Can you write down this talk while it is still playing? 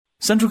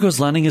Central Coast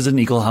Lending is an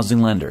equal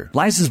housing lender,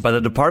 licensed by the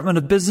Department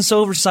of Business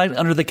Oversight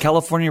under the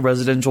California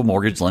Residential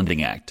Mortgage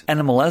Lending Act,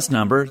 NMLS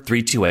number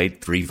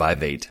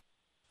 328358.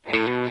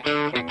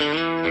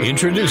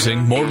 Introducing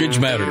Mortgage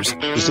Matters.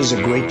 This is a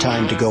great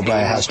time to go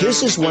buy a house.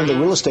 This is when the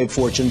real estate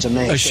fortunes are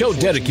made. A show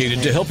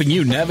dedicated to helping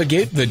you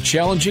navigate the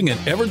challenging and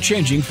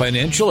ever-changing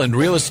financial and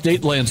real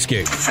estate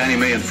landscape. Fannie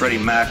Mae and Freddie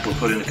Mac were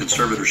put into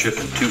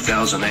conservatorship in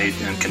 2008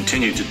 and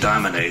continue to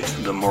dominate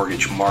the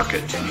mortgage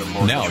market.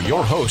 Now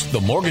your host,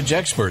 the mortgage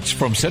experts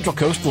from Central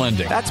Coast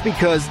Lending. That's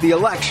because the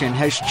election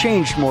has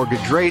changed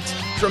mortgage rates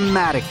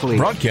dramatically.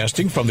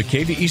 Broadcasting from the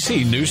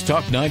KVEC News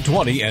Talk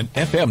 920 and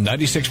FM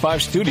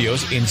 96.5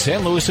 studios in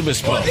San Luis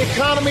Obispo. What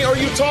economy are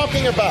you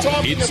talking about?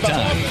 It's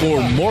time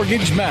for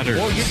Mortgage Matters.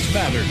 Mortgage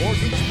Matters.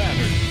 Mortgage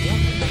Matters.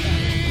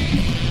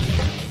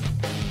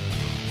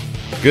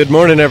 Good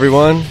morning,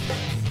 everyone.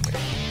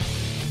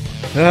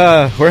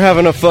 We're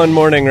having a fun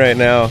morning right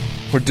now.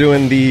 We're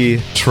doing the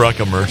truck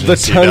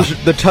emergency.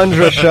 The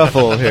Tundra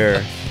Shuffle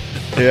here.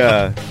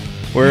 Yeah.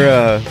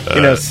 We're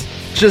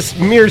just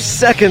mere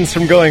seconds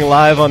from going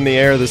live on the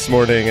air this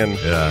morning, and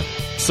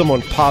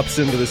someone pops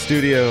into the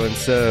studio and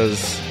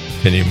says,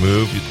 "Can you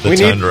move the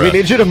Tundra? We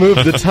need you to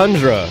move the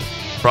Tundra."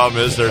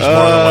 Problem is, there's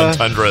more than one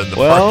Tundra in the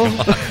parking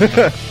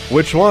lot.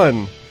 Which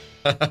one?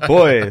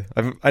 Boy,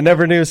 I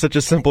never knew such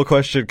a simple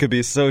question could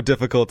be so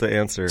difficult to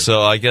answer.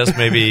 So I guess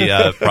maybe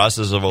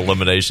process of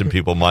elimination,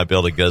 people might be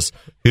able to guess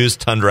whose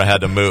Tundra had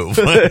to move.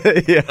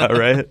 Yeah,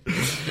 right.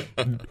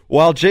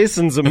 While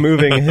Jason's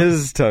moving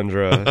his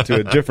Tundra to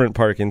a different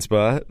parking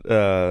spot,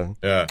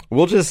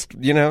 we'll just,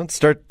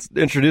 start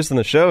introducing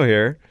the show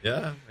here.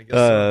 Yeah, I guess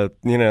so.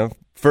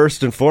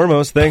 First and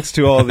foremost, thanks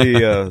to all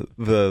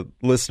the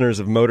listeners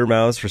of Motor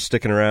Mouths for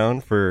sticking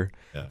around for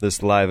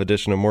this live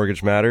edition of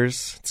Mortgage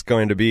Matters. It's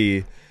going to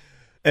be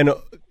not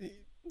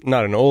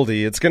an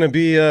oldie. It's going to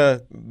be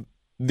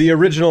the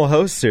original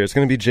hosts here. It's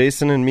going to be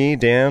Jason and me,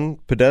 Dan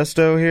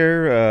Podesto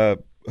here,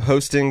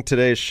 hosting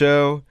today's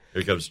show.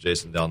 Here comes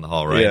Jason down the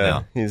hall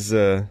now. He's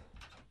here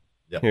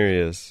he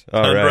is.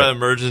 All Tundra right.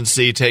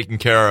 emergency taken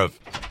care of.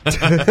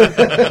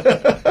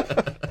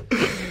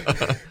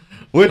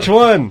 Which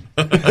one?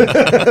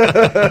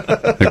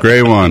 The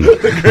gray one.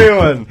 The gray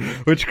one.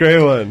 Which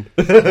gray one?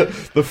 The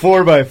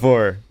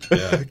 4x4.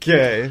 Yeah.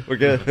 Okay, we're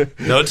good.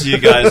 Note to you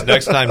guys,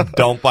 next time,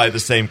 don't buy the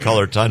same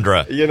color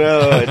Tundra. Truly,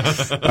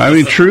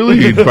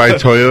 by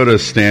Toyota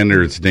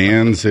standards,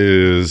 Dan's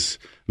is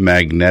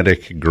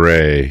magnetic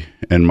gray,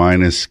 and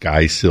mine is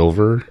sky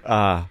silver.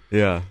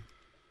 Yeah.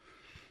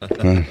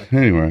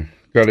 Anyway,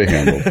 got it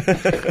handled.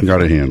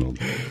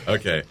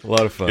 Okay. A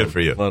lot of fun. Good for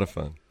you. A lot of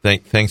fun.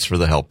 Thanks for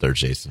the help there,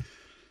 Jason.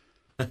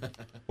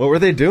 What were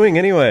they doing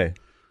anyway?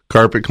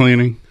 Carpet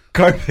cleaning.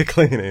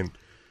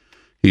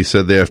 He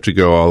said they have to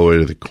go all the way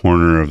to the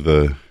corner of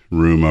the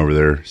room over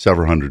there,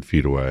 several hundred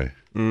feet away.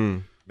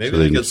 Maybe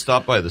they could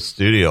stop by the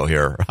studio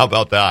here. How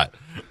about that?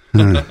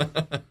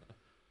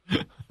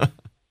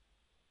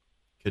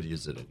 Could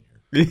use it in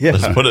here. Yeah.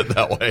 Let's put it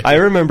that way. I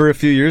remember a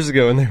few years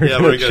ago when they were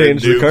going to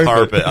change the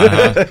carpet.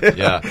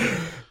 Yeah.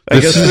 I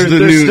guess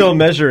they're still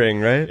measuring,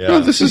 right? Yeah.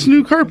 No, this is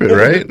new carpet,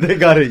 right? They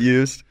got it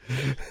used.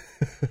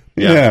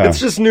 Yeah. It's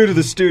just new to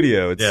the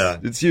studio.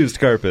 It's used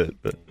carpet.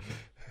 But.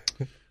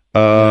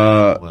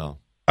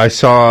 I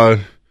saw,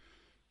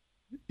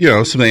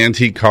 some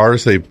antique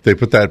cars. They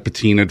put that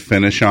patinaed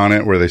finish on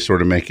it where they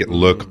sort of make it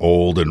look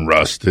old and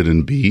rusted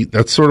and beat.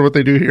 That's sort of what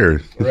they do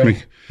here.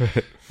 Right.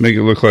 Make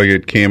it look like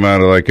it came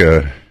out of like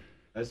a...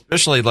 I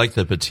especially like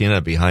the patina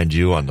behind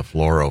you on the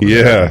floor over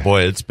there. Yeah.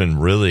 Boy, it's been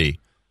really...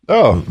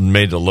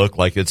 made to look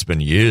like it's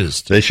been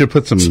used. They should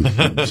put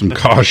some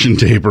caution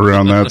tape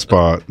around that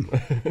spot.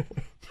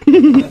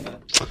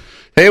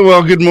 Hey,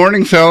 well, good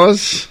morning,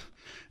 fellas,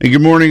 and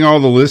good morning, all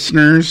the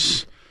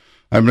listeners.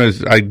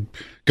 I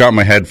got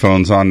my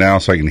headphones on now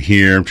so I can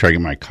hear. I'm trying to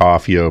get my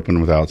coffee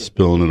open without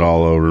spilling it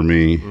all over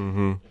me.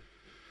 Mm-hmm.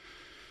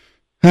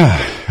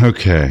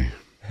 Okay.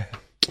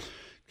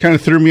 Kind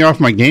of threw me off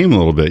my game a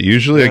little bit.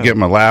 Usually I get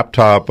my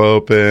laptop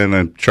open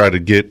and try to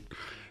get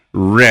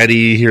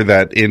ready, hear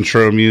that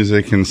intro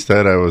music.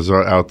 Instead, I was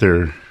out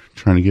there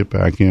trying to get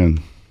back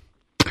in.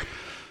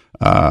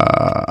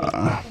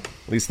 At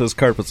least those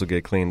carpets will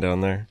get cleaned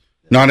down there.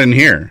 Not in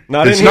here.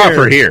 It's not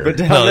for here. But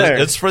down there.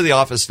 It's for the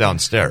office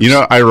downstairs.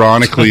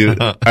 Ironically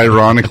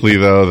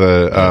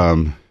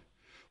though,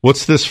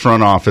 what's this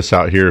front office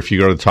out here? If you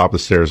go to the top of the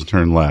stairs and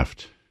turn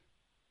left,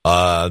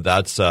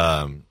 that's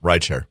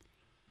rideshare.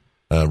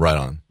 Right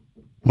on.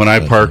 When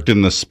I parked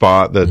in the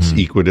spot that's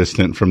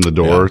equidistant from the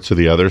door to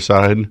the other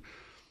side,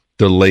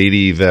 the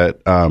lady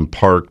that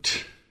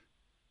parked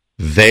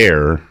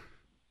there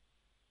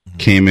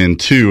came in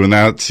too, and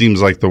that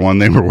seems like the one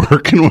they were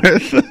working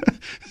with.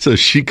 So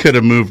she could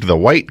have moved the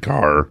white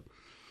car.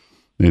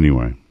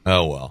 Anyway.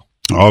 Oh, well.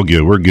 All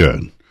good. We're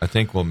good. I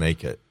think we'll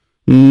make it.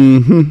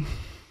 Mm-hmm.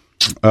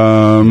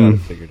 Got it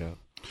figured out.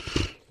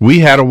 We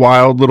had a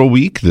wild little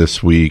week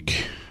this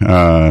week.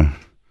 I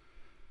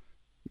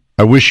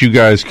wish you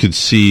guys could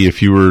see,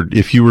 if you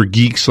were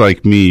geeks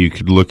like me, you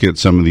could look at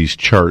some of these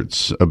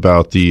charts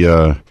about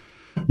the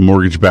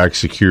mortgage-backed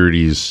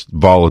securities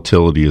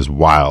volatility is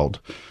wild.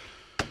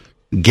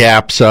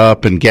 Gaps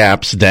up and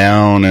gaps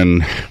down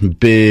and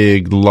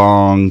big,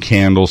 long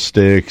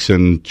candlesticks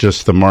and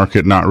just the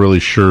market not really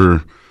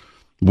sure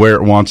where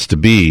it wants to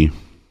be.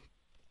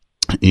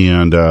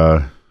 And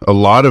a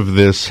lot of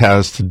this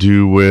has to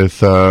do with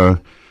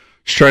just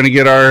trying to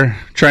get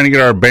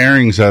our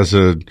bearings as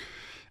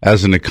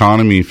an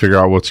economy, figure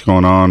out what's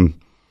going on.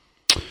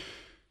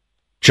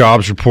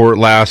 Jobs report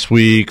last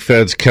week,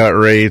 Fed's cut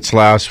rates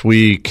last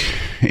week,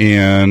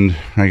 and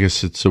I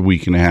guess it's a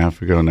week and a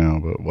half ago now,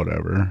 but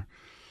whatever.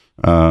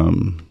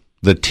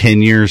 The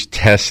 10 years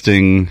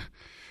testing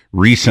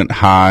recent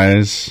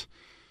highs.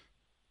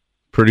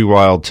 Pretty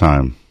wild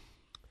time.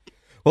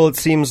 Well, it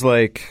seems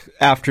like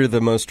after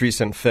the most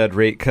recent Fed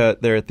rate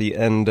cut there at the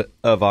end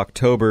of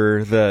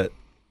October that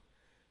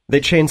they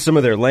changed some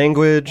of their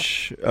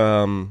language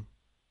a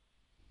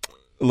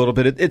little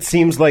bit. It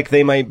seems like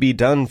they might be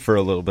done for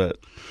a little bit.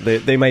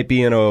 They might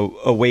be in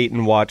a wait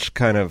and watch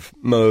kind of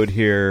mode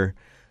here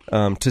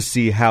to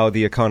see how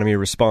the economy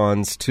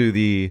responds to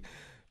the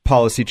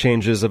policy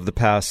changes of the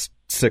past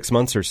 6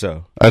 months or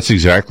so. That's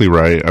exactly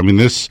right. I mean,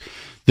 this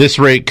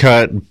rate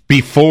cut,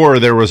 before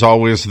there was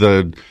always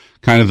the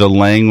kind of the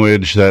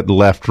language that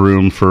left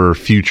room for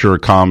future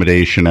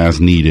accommodation as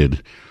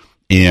needed.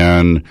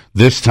 And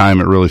this time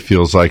it really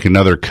feels like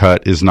another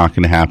cut is not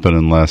going to happen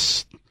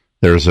unless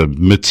there's a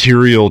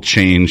material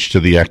change to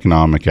the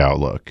economic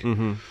outlook.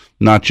 Mm-hmm.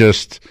 Not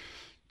just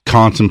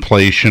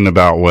contemplation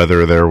about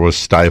whether there was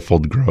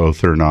stifled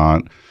growth or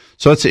not.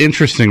 So it's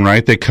interesting,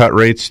 right? They cut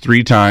rates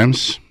 3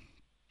 times.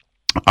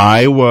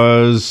 I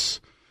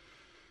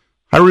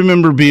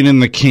remember being in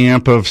the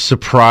camp of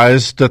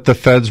surprised that the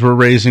feds were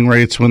raising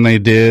rates when they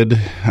did,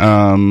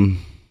 when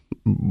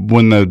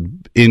the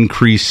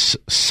increase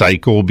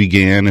cycle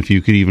began, if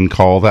you could even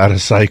call that a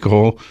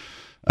cycle.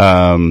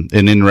 And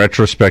in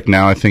retrospect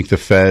now, I think the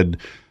Fed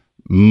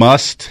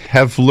must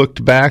have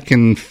looked back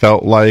and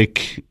felt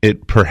like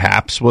it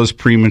perhaps was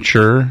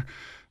premature.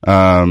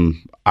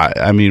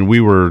 I mean, we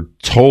were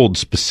told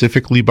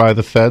specifically by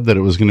the Fed that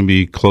it was going to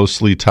be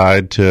closely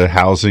tied to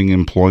housing,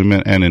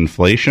 employment, and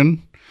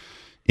inflation.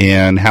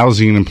 And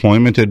housing and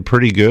employment did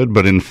pretty good,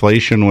 but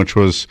inflation, which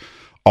was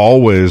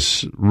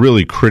always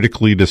really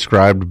critically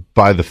described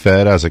by the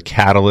Fed as a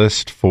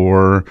catalyst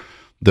for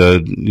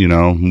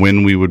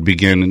when we would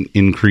begin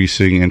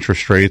increasing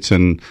interest rates,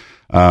 and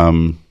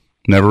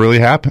never really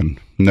happened.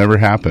 Never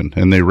happened.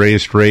 And they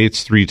raised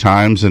rates 3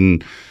 times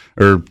it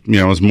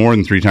was more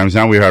than 3 times.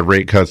 Now we had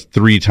rate cuts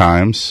 3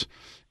 times,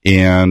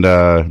 and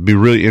it'd be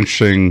really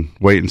interesting.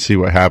 Wait and see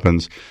what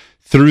happens.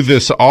 Through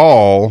this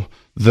all,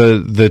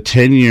 the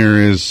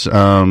 10-year is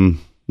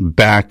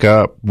back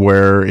up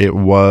where it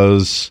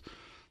was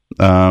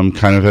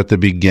kind of at the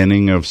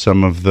beginning of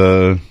some of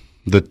the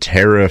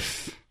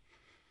tariff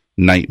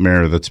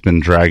nightmare that's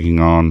been dragging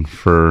on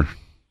for a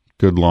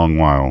good long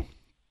while.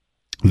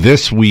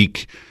 This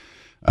week,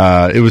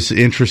 it was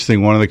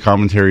interesting. One of the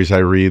commentaries I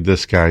read,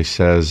 this guy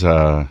says,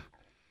 the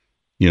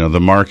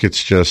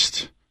market's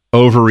just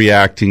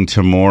overreacting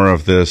to more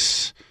of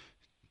this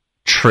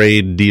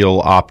trade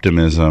deal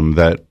optimism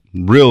that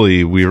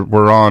really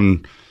we're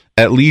on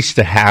at least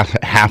a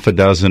half a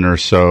dozen or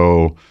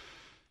so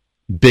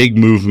big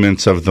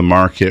movements of the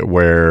market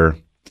where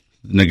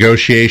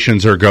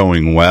negotiations are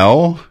going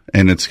well,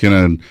 and it's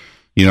going to,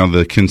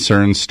 the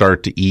concerns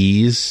start to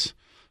ease.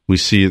 We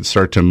see it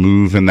start to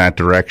move in that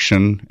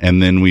direction,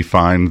 and then we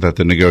find that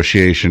the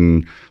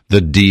negotiation,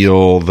 the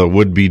deal, the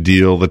would-be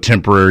deal, the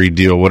temporary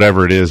deal,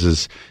 whatever it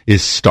is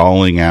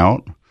stalling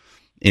out.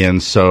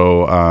 And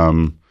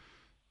so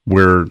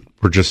we're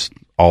just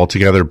all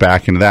together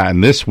back into that.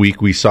 And this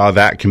week we saw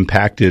that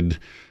compacted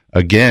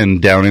again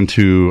down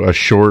into a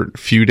short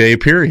few-day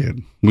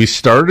period. We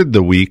started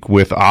the week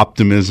with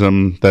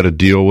optimism that a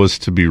deal was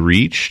to be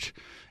reached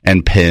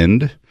and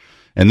penned.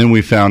 And then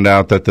we found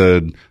out that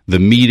the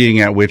meeting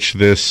at which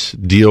this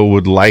deal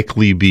would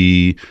likely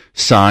be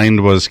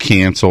signed was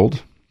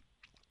canceled.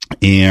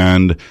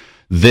 And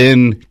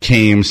then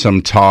came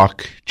some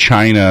talk.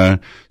 China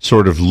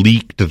sort of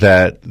leaked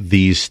that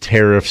these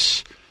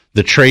tariffs,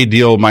 the trade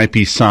deal might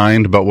be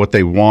signed, but what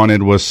they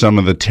wanted was some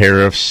of the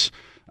tariffs,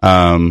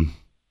 I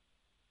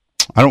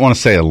don't want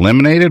to say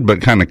eliminated,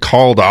 but kind of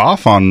called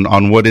off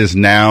on what is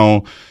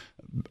now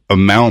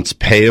amounts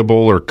payable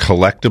or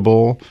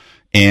collectible.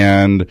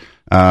 And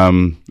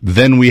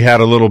then we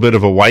had a little bit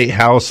of a White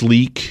House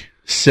leak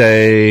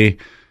say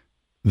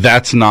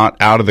that's not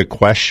out of the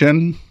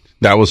question.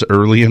 That was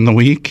early in the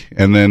week.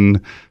 And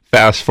then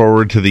fast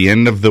forward to the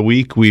end of the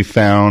week, we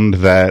found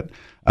that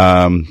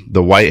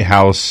the White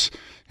House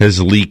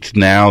has leaked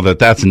now that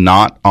that's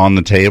not on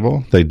the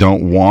table. They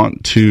don't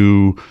want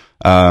to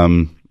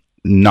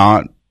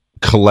not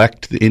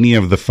collect any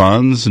of the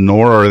funds,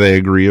 nor are they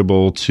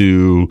agreeable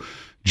to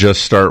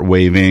just start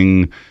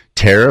waiving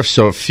tariffs.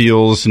 So it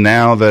feels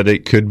now that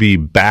it could be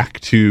back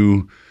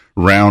to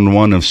round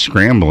 1 of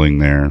scrambling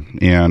there.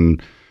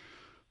 And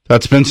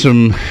that's been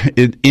some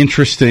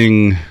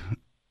interesting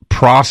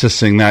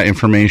processing that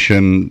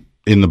information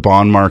in the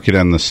bond market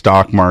and the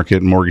stock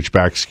market,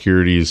 mortgage-backed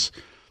securities.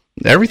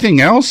 Everything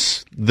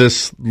else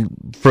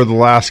for the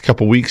last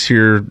couple weeks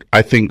here,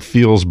 I think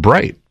feels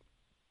bright.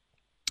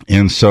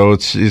 And so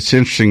it's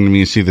interesting to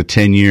me to see the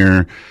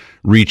 10-year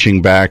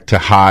reaching back to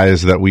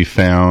highs that we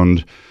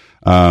found,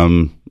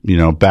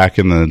 back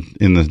in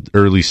the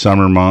early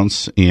summer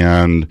months,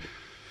 and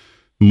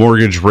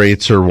mortgage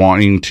rates are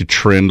wanting to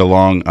trend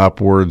along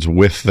upwards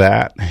with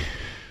that.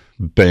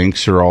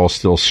 Banks are all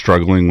still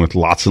struggling with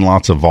lots and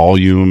lots of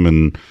volume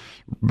and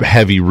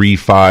heavy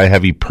refi,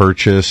 heavy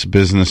purchase.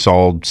 Business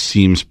all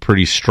seems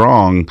pretty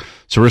strong.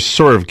 So we're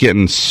sort of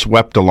getting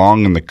swept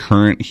along in the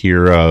current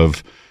here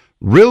of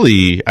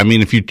really, I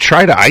mean, if you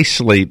try to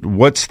isolate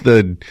what's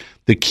the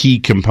key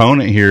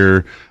component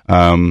here,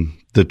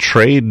 the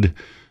trade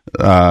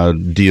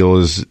deal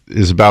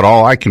is about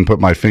all I can put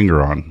my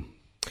finger on.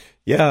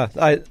 Yeah,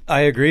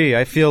 I agree.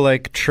 I feel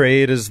like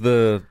trade is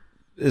the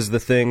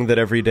thing that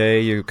every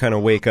day you kind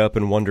of wake up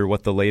and wonder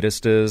what the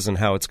latest is and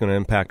how it's going to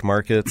impact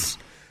markets.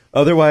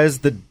 Otherwise,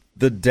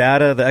 the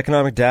data, the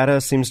economic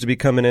data seems to be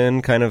coming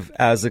in kind of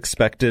as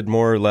expected,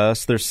 more or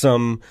less. There's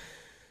some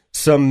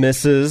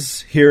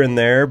misses here and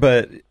there,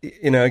 but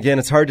again,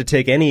 it's hard to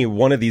take any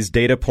one of these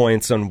data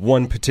points on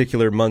one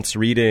particular month's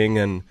reading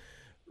and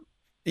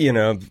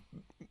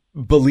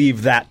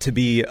believe that to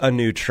be a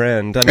new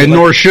trend. I mean, and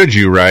nor should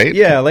you, right?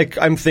 Yeah, like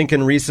I'm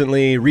thinking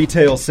recently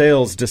retail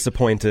sales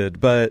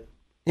disappointed, but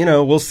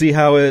we'll see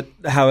how it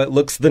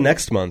looks the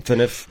next month, and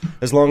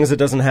as long as it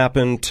doesn't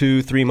happen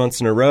 2-3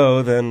 months in a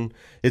row, then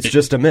it's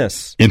just a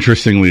miss.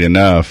 Interestingly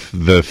enough,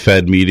 the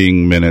Fed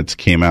meeting minutes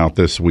came out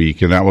this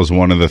week, and that was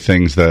one of the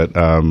things that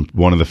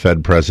one of the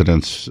Fed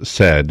presidents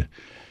said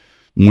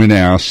when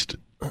asked,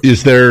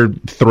 "Is there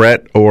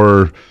threat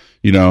or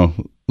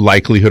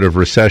likelihood of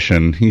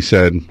recession?" He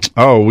said,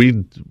 "Oh,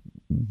 we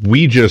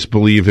just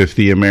believe if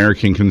the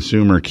American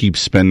consumer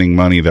keeps spending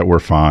money that we're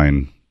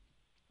fine."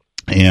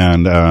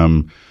 And,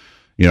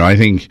 I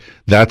think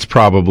that's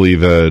probably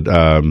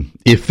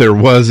if there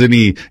was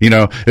any,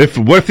 what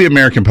if the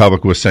American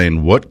public was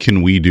saying, what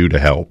can we do to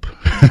help?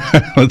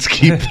 let's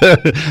keep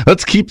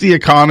the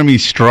economy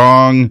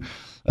strong.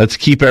 Let's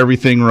keep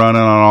everything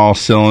running on all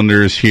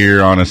cylinders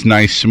here on this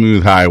nice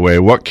smooth highway.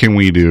 What can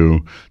we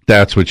do?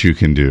 That's what you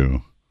can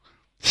do.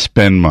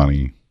 Spend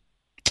money.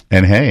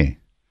 And hey,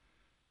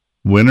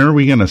 when are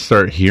we going to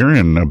start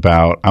hearing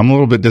about, I'm a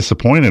little bit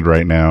disappointed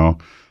right now.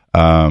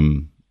 I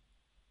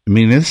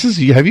mean,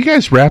 have you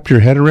guys wrapped your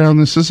head around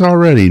this? This is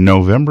already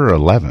November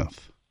 11th.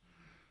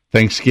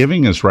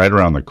 Thanksgiving is right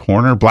around the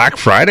corner. Black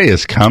Friday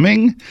is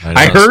coming.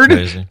 I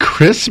heard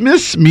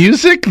Christmas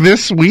music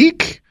this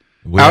week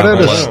out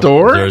at a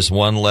store. There's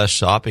one less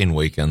shopping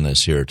weekend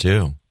this year,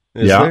 too.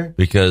 Is there?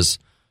 Because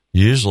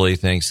usually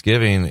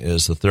Thanksgiving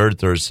is the third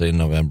Thursday in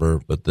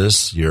November, but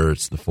this year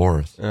it's the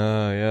fourth.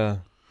 Oh, yeah.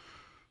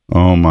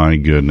 Oh, my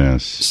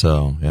goodness.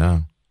 So,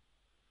 yeah.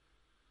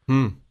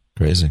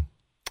 Crazy.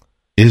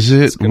 Is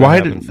it?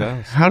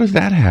 How did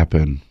that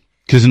happen?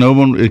 Because the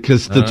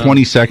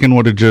 22nd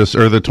would have just,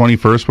 or the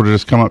 21st would have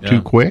just come up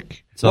too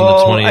quick? It's on the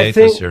 28th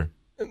this year.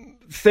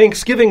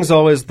 Thanksgiving's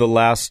always the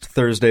last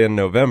Thursday in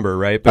November,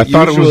 right? But I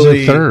thought it was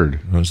the 3rd.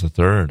 It was the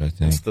 3rd, I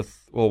think.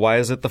 Well, why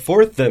is it the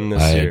 4th then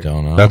this year? I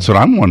don't know. That's what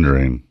I'm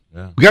wondering.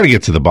 Yeah. We got to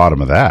get to the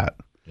bottom of that.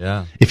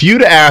 Yeah. If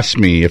you'd asked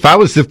me, if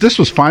this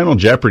was Final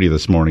Jeopardy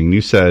this morning, and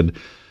you said,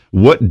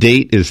 what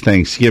date is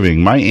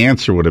Thanksgiving? My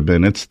answer would have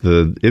been it's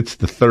the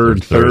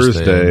third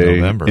Thursday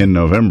in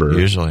November.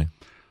 Usually.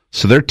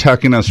 So they're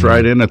tucking us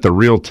right in at the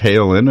real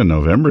tail end of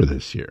November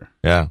this year.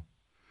 Yeah.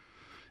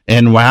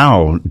 And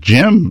wow,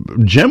 Jim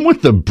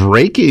with the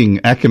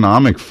breaking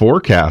economic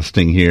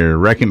forecasting here,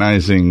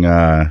 recognizing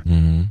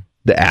the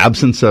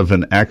absence of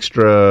an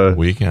extra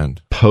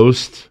weekend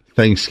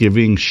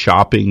post-Thanksgiving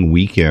shopping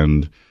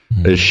weekend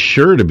is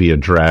sure to be a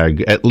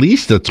drag, at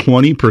least a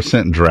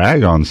 20%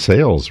 drag on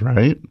sales,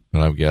 right?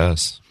 I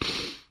guess.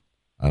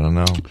 I don't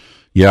know.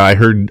 Yeah, I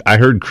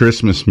heard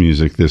Christmas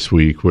music this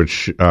week,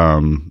 which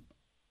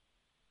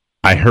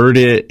I heard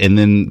it, and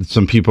then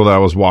some people that I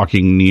was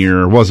walking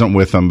near, wasn't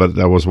with them, but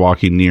that was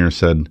walking near,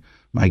 said,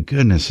 "My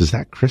goodness, is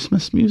that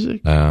Christmas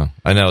music?" I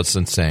know, it's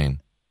insane.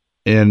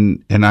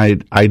 And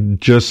I'm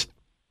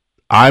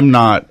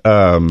not.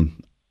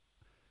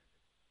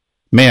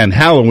 Man,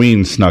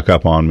 Halloween snuck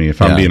up on me,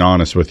 if I'm being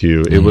honest with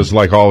you. It was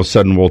like all of a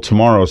sudden, well,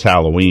 tomorrow's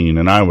Halloween,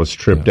 and I was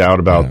tripped out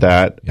about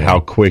that, how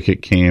quick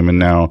it came, and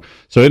now...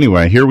 So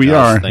anyway, here we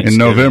are in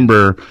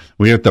November.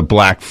 We have the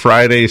Black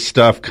Friday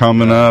stuff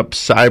coming up,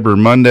 Cyber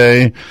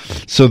Monday.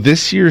 So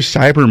this year's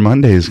Cyber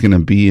Monday is going to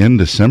be in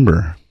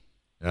December.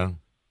 Yeah.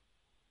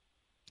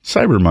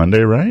 Cyber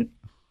Monday, right?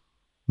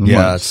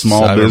 Yeah, it's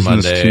Small Cyber Business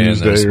Monday, Tuesday,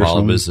 and there's or Small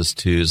something. Business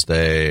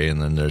Tuesday,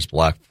 and then there's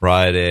Black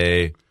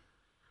Friday.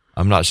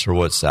 I'm not sure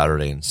what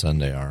Saturday and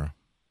Sunday are,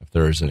 if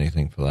there is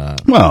anything for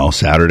that. Well,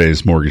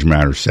 Saturday's Mortgage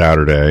Matters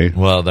Saturday.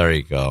 Well, there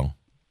you go.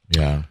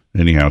 Yeah.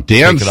 Anyhow,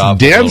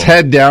 Dan's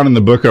head down in the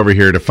book over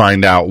here to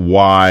find out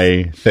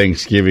why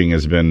Thanksgiving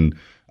has been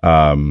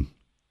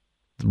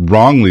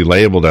wrongly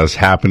labeled as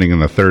happening in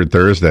the third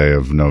Thursday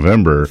of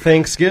November.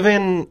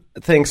 Thanksgiving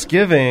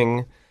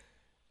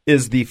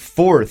is the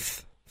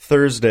fourth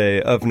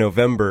Thursday of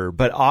November,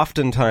 but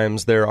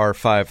oftentimes there are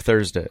 5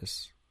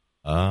 Thursdays.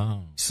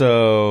 Oh.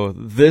 So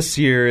this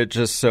year it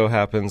just so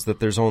happens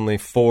that there's only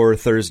 4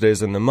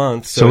 Thursdays in the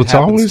month. So it's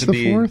always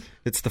the fourth?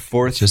 It's the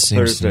fourth Just seems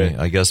Thursday. to me.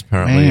 I guess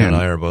apparently you and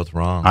I are both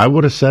wrong. I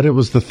would have said it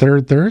was the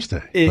third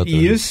Thursday. It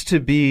used to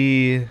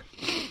be...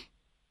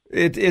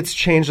 It's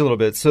changed a little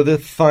bit. So the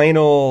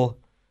final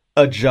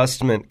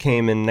adjustment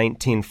came in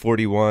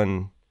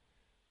 1941.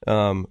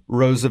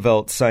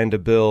 Roosevelt signed a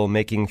bill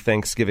making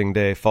Thanksgiving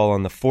Day fall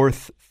on the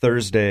 4th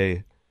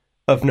Thursday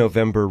of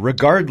November,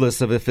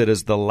 regardless of if it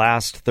is the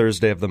last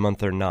Thursday of the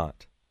month or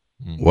not.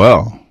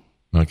 Well,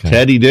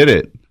 Teddy did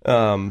it.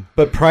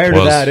 But prior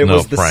to that, it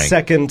was the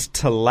second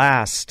to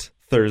last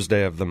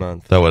Thursday of the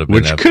month. That would have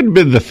been could have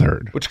been the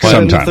third. Which could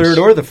have been the third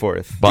or the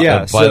fourth. By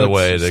the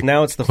way,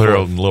 now it's the clear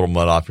fourth. a little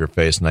mud off your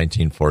face,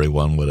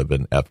 1941 would have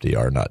been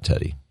FDR, not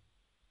Teddy.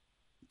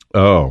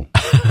 Oh.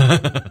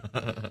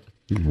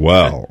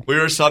 Well. We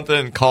were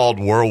something called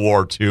World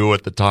War II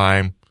at the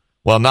time.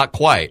 Well, not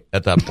quite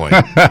at that point.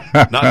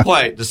 Not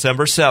quite.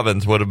 December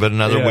 7th would have been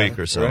another week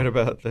or so. Right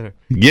about there.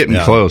 Getting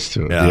close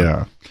to it,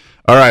 yeah.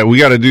 All right, we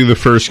got to do the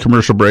first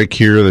commercial break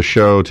here of the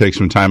show, take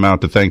some time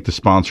out to thank the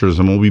sponsors,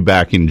 and we'll be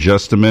back in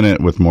just a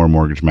minute with more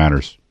Mortgage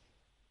Matters.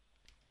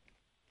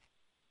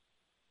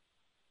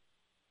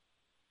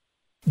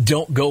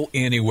 Don't go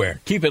anywhere.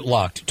 Keep it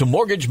locked to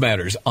Mortgage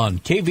Matters on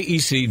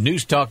KVEC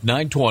News Talk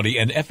 920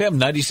 and FM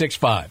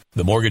 96.5.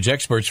 The mortgage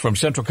experts from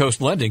Central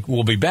Coast Lending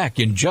will be back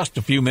in just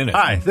a few minutes.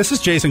 Hi, this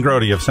is Jason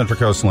Grody of Central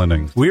Coast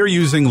Lending. We are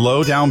using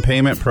low down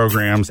payment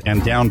programs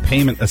and down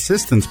payment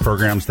assistance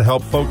programs to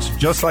help folks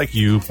just like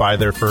you buy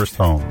their first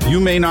home. You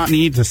may not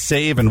need to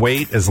save and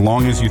wait as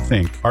long as you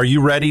think. Are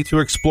you ready to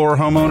explore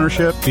home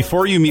ownership?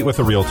 Before you meet with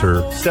a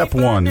realtor, step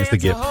 1 is to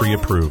get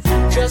pre-approved.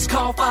 Just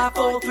call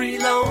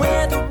 543-LOAN.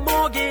 We're the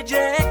mortgage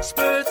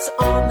experts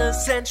on the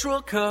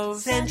Central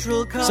Coast.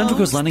 Central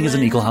Coast Lending is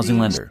an equal housing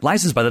lender,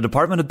 licensed by the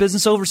Department of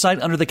Business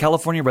Oversight under the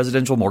California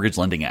Residential Mortgage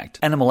Lending Act.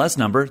 NMLS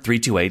number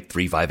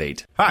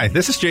 328358. Hi,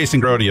 this is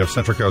Jason Grody of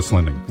Central Coast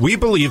Lending. We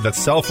believe that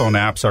cell phone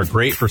apps are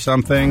great for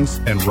some things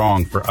and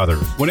wrong for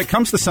others. When it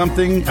comes to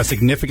something as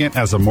significant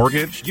as a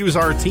mortgage, use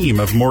our team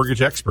of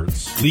mortgage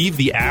experts. Leave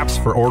the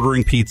apps for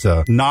ordering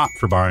pizza, not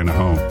for buying a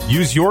home.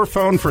 Use your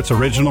phone for its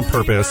original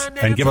purpose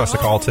and give us a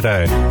call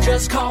today.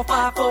 Just call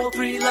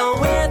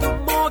 543-LOAN. We're the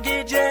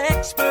mortgage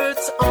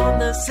experts on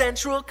the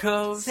Central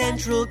Coast.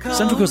 Central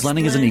Coast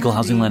Lending is an equal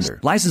housing lender,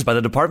 licensed by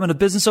the Department of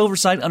Business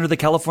Oversight under the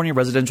California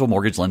Residential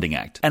Mortgage Lending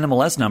Act.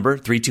 NMLS number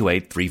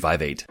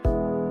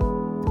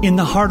 328358. In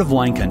the heart of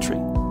wine country,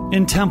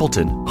 in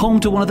Templeton,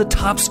 home to one of the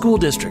top school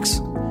districts,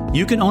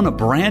 you can own a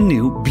brand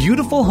new,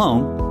 beautiful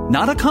home,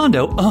 not a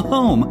condo, a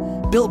home,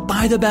 built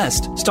by the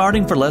best,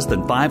 starting for less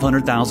than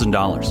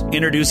 $500,000.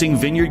 Introducing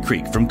Vineyard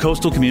Creek from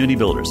Coastal Community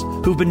Builders,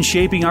 who've been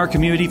shaping our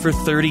community for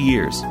 30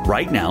 years.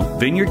 Right now,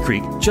 Vineyard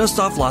Creek,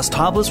 just off Los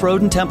Tablas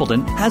Road in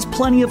Templeton, has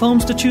plenty of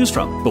homes to choose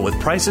from. But with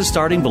prices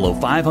starting below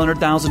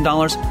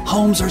 $500,000,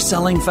 homes are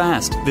selling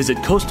fast. Visit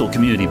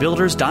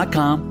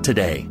coastalcommunitybuilders.com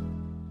today.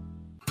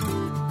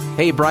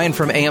 Hey, Brian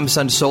from AM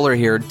Sun Solar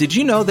here. Did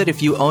you know that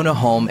if you own a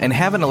home and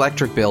have an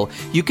electric bill,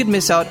 you could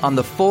miss out on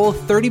the full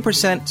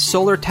 30%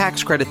 solar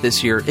tax credit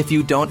this year if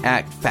you don't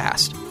act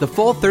fast? The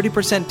full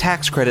 30%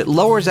 tax credit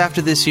lowers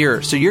after this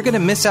year, so you're going to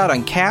miss out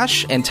on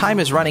cash and time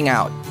is running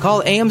out.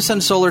 Call AM Sun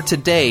Solar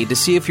today to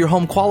see if your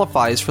home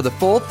qualifies for the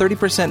full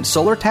 30%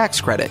 solar tax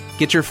credit.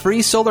 Get your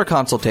free solar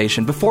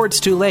consultation before it's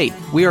too late.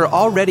 We are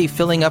already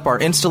filling up our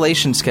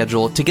installation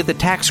schedule to get the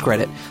tax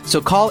credit,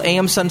 so call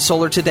AM Sun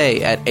Solar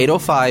today at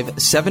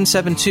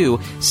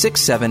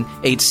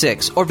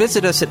 805-772-6786 or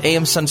visit us at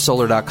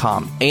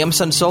amsunsolar.com. AM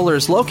Sun Solar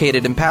is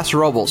located in Paso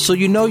Robles, so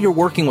you know you're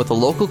working with a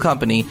local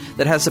company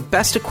that has the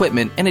best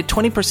equipment and a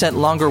 20%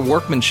 longer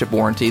workmanship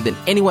warranty than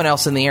anyone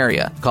else in the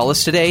area. Call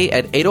us today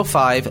at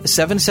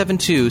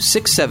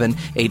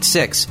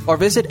 805-772-6786 or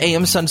visit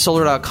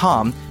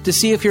amsunsolar.com to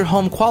see if your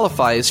home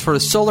qualifies for a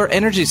solar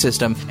energy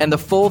system and the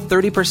full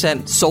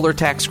 30% solar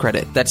tax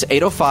credit. That's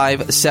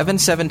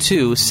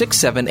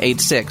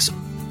 805-772-6786.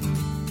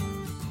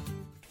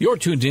 You're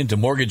tuned in to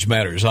Mortgage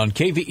Matters on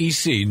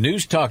KVEC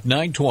News Talk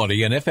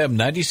 920 and FM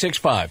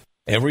 96.5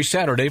 every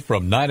Saturday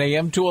from 9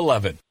 a.m. to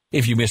 11.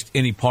 If you missed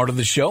any part of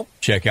the show,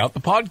 check out the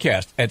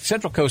podcast at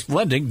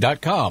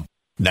centralcoastlending.com.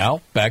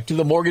 Now, back to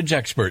the mortgage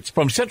experts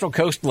from Central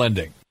Coast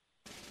Lending.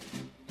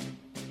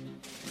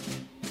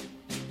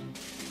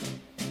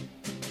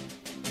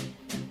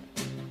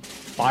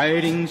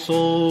 Fighting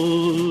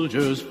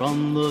soldiers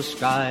from the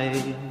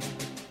sky,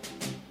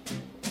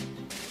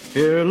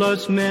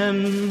 fearless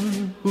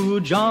men who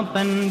jump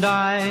and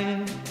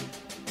die,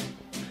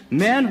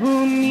 men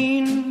who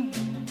mean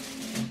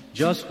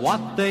just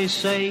what they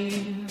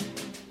say,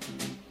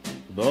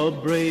 the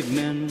brave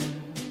men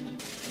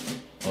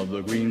of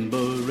the Green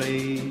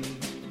Beret,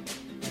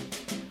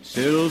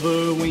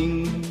 silver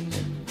wings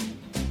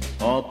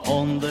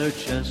upon their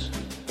chest,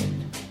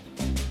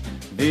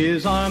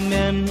 These are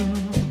men,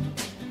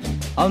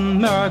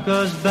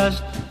 America's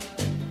best.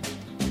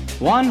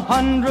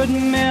 100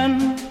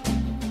 men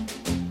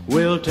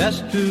will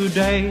test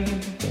today,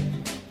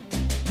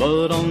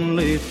 but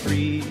only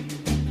 3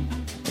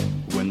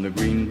 win the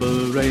Green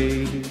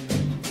Beret.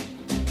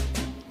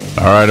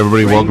 All right,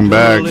 everybody, welcome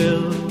back.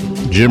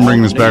 Jim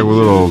bringing us back with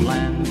a little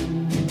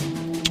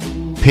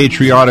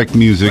patriotic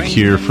music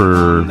here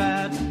for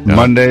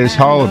Monday's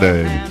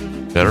holiday,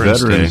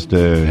 Veterans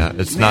Day. Yeah,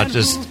 it's not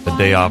just a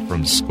day off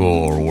from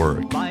school or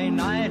work.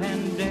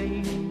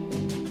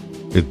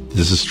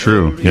 This is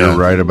true. You're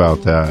right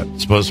about that.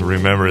 Supposed to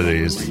remember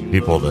these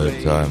people that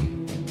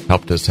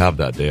helped us have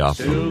that day off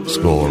from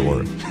school or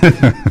work.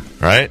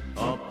 Right?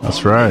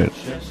 That's right.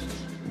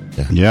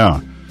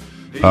 Yeah.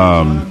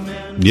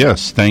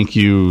 Yes, thank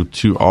you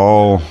to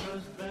all.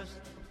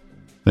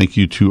 Thank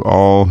you to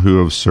all who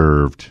have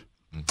served.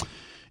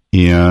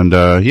 And,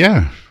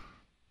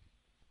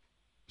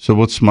 So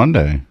what's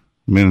Monday?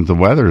 I mean, the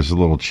weather is a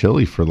little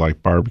chilly for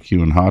like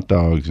barbecue and hot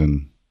dogs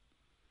and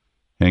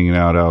hanging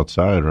out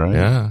outside, right?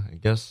 Yeah, I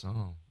guess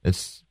so.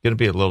 It's going to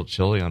be a little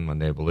chilly on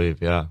Monday, I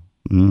believe, yeah.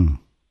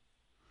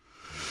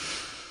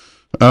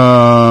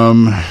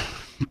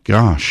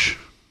 Gosh.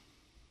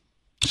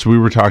 So we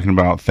were talking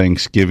about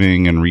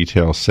Thanksgiving and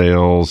retail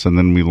sales, and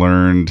then we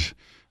learned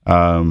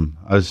I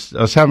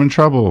was having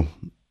trouble.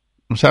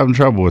 I was having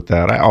trouble with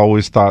that. I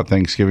always thought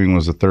Thanksgiving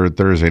was the third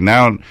Thursday.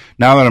 Now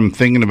that I'm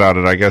thinking about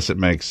it, I guess it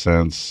makes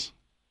sense.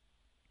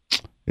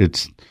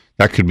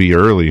 That could be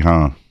early,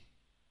 huh?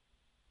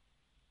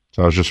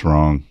 So I was just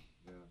wrong.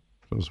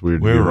 It was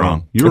weird. We were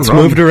wrong. You were wrong.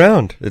 Moved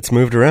around. It's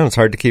moved around. It's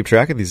hard to keep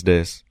track of these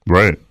days.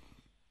 Right.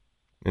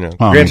 You know,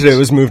 granted, it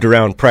was moved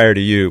around prior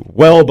to you,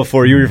 well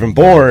before you were even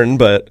born,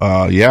 but...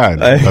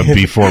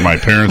 before my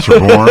parents were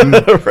born.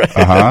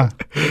 Right.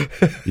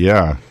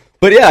 Yeah.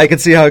 But yeah, I could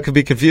see how it could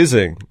be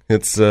confusing.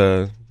 It's,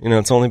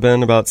 it's only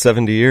been about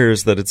 70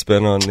 years that it's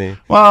been on the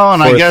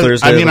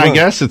Thursday I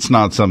guess it's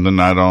not something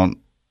that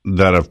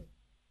I've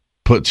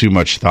put too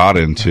much thought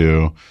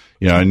into,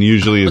 and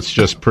usually it's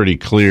just pretty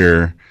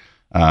clear,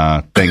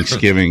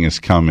 Thanksgiving is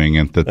coming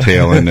at the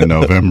tail end of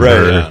November.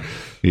 Right,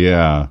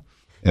 yeah.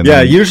 And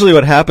usually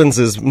what happens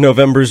is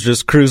November's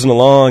just cruising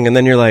along, and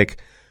then you're like,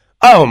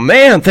 oh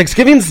man,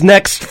 Thanksgiving's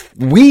next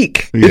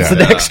week. It's the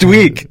next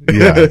week.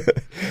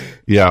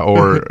 Yeah,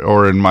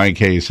 or in my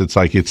case, it's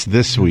like it's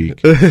this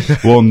week.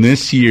 Well, in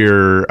this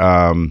year,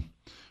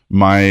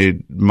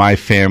 my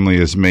family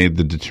has made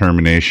the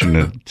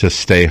determination to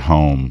stay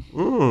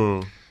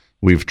home.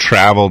 We've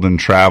traveled and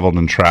traveled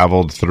and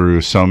traveled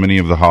through so many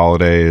of the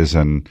holidays,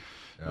 and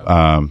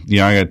I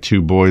got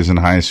 2 boys in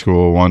high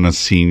school, one a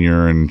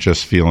senior, and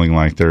just feeling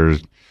like we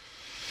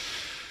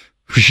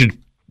should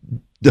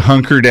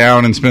hunker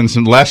down and spend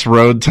some less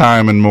road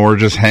time and more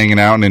just hanging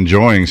out and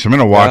enjoying. So I'm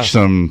going to watch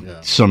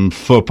some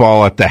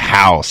football at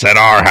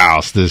our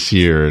house this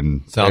year,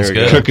 and sounds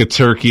good. Cook a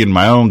turkey in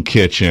my own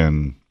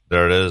kitchen.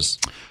 There it is.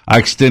 I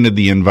extended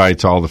the invite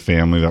to all the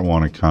family that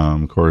want to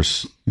come. Of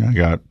course, I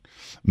got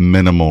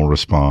minimal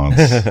response.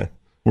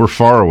 We're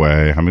far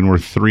away. I mean, we're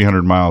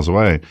 300 miles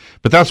away.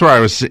 But that's where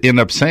I end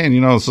up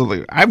saying,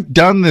 I've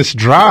done this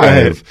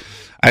drive. Right.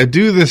 I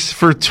do this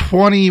for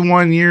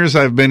 21 years.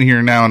 I've been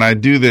here now, and I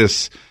do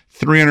this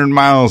 300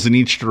 miles in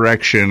each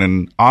direction.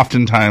 And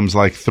oftentimes,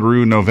 like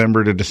through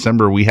November to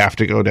December, we have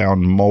to go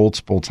down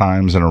multiple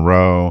times in a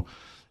row.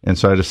 And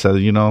so I just said,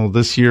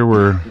 this year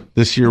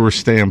we're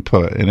staying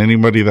put, and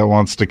anybody that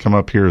wants to come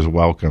up here is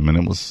welcome. And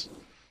it was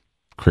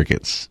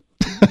crickets.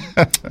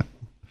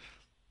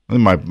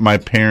 My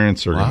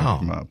parents are going to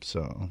come up,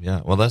 so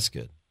yeah. Well, that's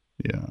good.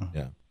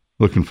 Yeah.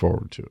 Looking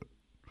forward to it.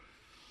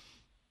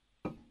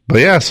 But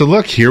yeah, so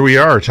look, here we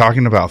are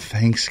talking about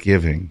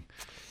Thanksgiving.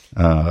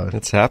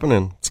 It's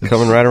happening. It's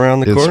coming right around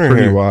the corner. It's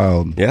pretty here.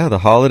 wild. Yeah, the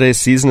holiday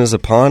season is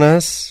upon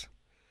us.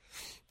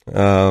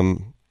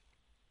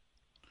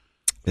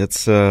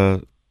 It's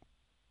going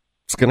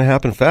to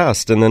happen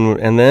fast, and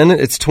then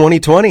it's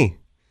 2020.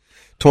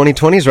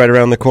 2020 is right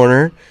around the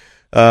corner.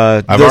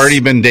 I've already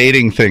been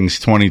dating things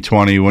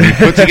 2020. When you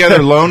put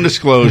together loan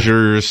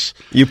disclosures,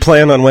 you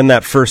plan on when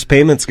that first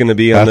payment's going to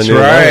be on the new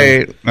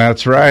loan.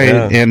 That's right.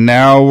 Yeah. And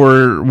now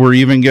we're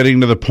even getting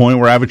to the point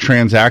where I have a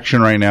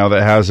transaction right now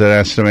that has an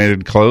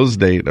estimated close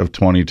date of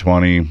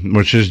 2020,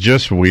 which is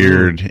just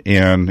weird.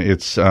 And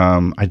it's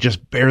I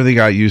just barely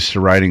got used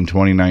to writing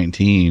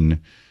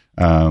 2019.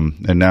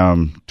 And now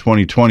I'm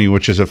 2020,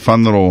 which is a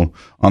fun little,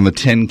 on the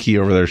 10 key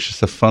over there, it's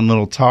just a fun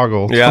little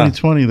toggle. Yeah.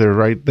 2020, they're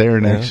right there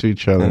next to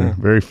each other. Yeah.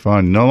 Very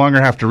fun. No longer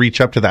have to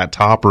reach up to that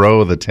top row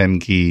of the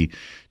 10 key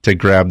to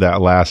grab that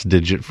last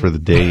digit for the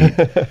date.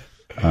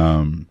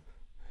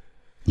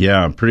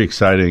 Pretty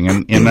exciting.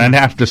 And I'd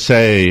have to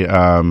say,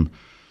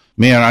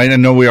 man, I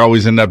know we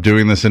always end up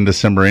doing this in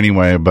December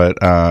anyway, but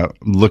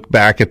look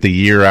back at the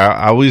year.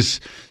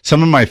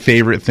 Some of my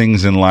favorite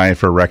things in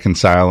life are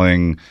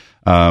reconciling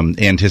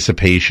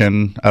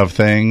anticipation of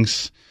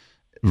things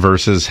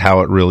versus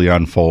how it really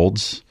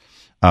unfolds.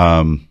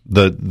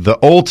 The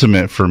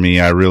ultimate for me,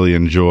 I really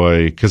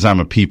enjoy, because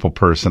I'm a people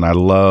person. I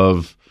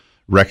love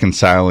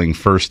reconciling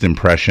first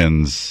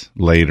impressions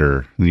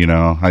later. You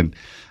know,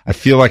 I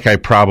feel like I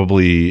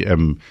probably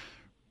am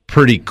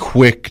pretty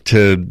quick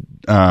to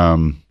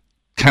kind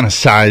of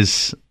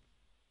size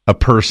a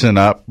person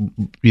up,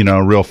 you know,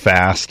 real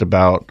fast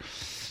about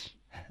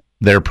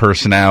their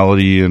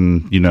personality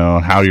and, you know,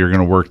 how you're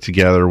going to work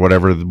together,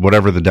 whatever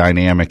the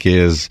dynamic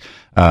is.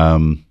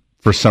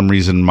 For some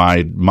reason,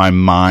 my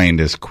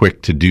mind is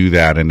quick to do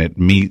that, and it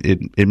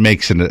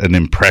makes an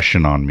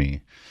impression on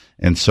me.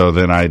 And so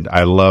then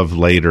I love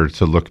later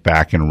to look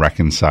back and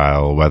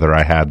reconcile whether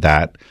I had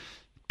that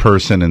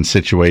person and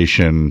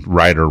situation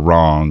right or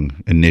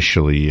wrong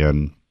initially.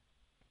 And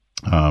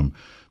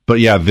but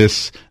yeah,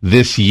 this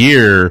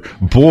year,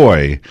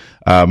 boy,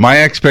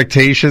 my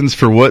expectations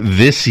for what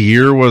this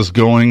year was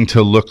going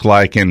to look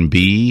like and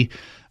be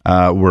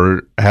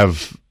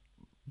have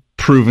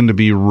proven to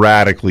be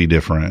radically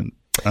different.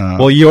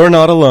 Well, you're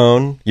not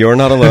alone. You're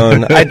not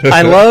alone.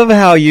 I love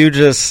how you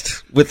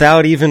just,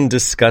 without even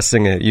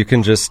discussing it, you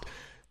can just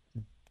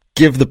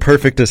give the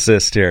perfect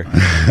assist here.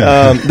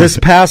 This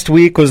past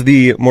week was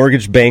the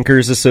Mortgage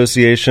Bankers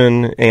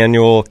Association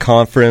annual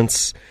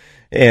conference,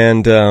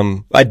 and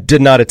I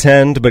did not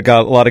attend, but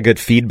got a lot of good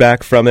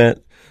feedback from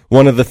it.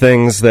 One of the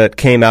things that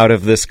came out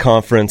of this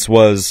conference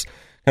was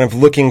kind of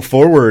looking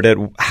forward at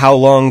how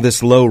long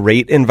this low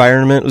rate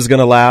environment was going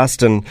to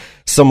last. And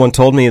someone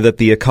told me that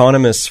the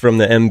economists from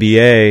the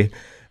MBA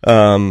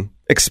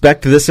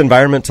expect this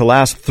environment to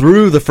last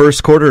through the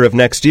first quarter of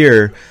next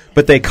year.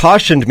 But they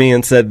cautioned me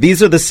and said,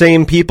 these are the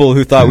same people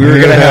who thought we were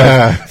going to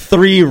have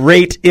 3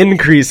 rate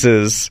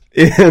increases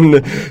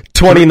in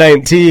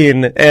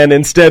 2019. And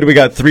instead we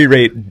got 3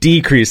 rate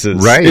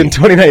decreases in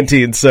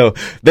 2019. So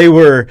they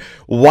were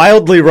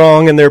wildly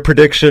wrong in their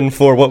prediction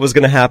for what was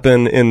going to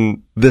happen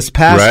in this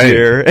past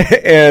year.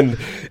 And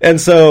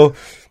so,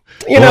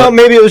 you know,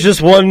 maybe it was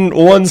just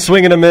one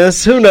swing and a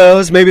miss. Who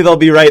knows? Maybe they'll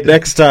be right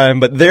next time.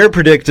 But they're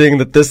predicting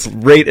that this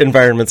rate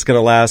environment's going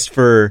to last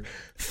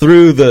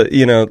through the,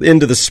 you know,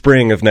 into the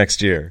spring of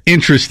next year.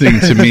 Interesting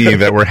to me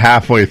that we're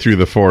halfway through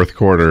the fourth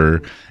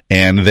quarter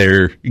and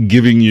they're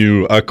giving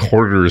you a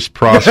quarter's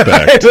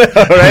prospect. I know,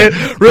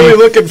 right? Really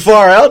looking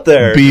far out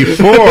there.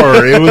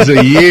 Before it was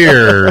a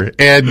year,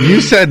 and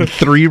you said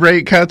 3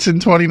 rate cuts in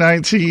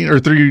 2019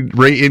 or 3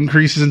 rate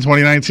increases in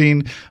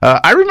 2019.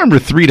 I remember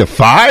 3 to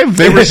 5.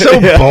 They were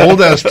so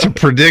bold as to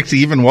predict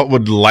even what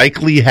would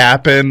likely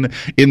happen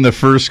in the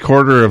first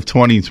quarter of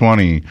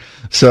 2020.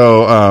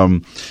 So,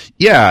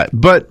 yeah,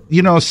 but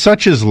you know,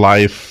 such is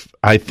life.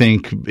 I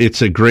think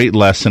it's a great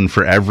lesson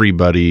for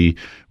everybody,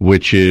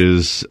 which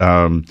is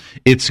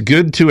it's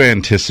good to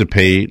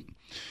anticipate,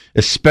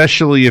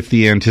 especially if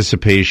the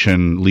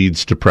anticipation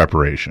leads to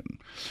preparation.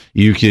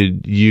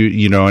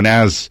 You know, and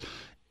as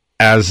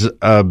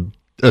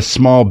a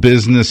small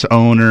business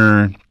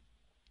owner,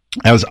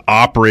 as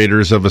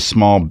operators of a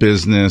small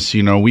business,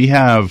 you know, we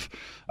have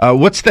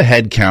what's the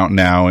head count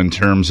now in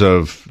terms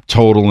of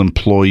total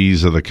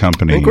employees of the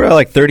company? I think we're at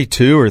like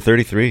 32 or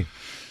 33.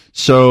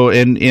 So,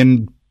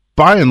 in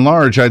by and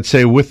large, I'd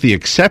say with the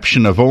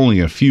exception of only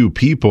a few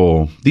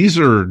people, these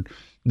are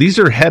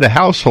head of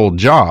household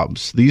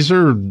jobs. These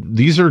are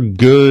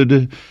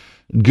good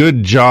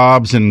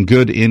jobs and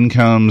good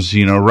incomes,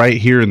 you know, right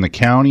here in the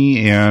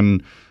county.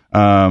 And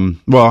and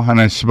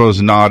I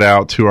suppose nod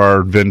out to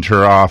our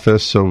Ventura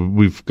office, so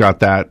we've got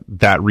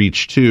that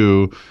reach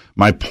too.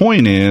 My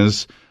point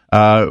is,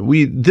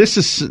 this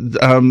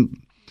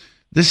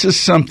is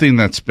something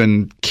that's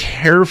been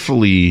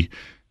carefully,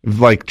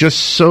 like just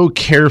so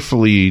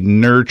carefully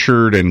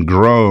nurtured and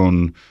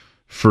grown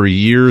for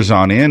years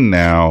on end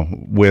now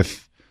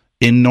with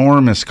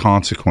enormous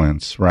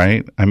consequence,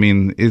 right? I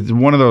mean, it's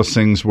one of those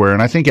things where,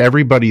 and I think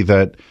everybody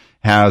that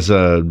has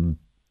a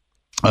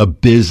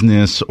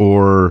business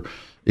or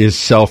is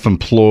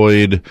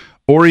self-employed,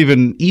 or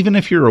even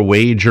if you're a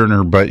wage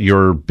earner, but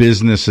your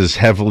business is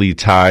heavily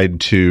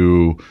tied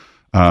to,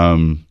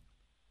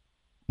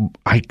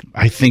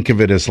 I think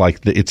of it as like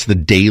it's the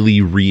daily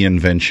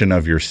reinvention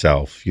of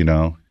yourself, you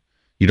know?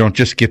 You don't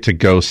just get to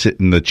go sit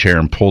in the chair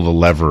and pull the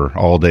lever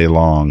all day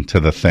long to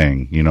the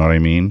thing, you know what I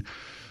mean?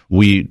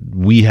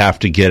 We have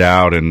to get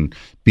out and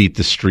beat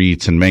the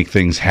streets and make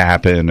things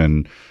happen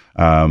and,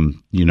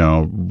 you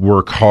know,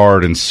 work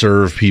hard and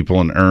serve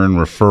people and earn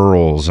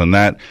referrals. And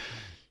that,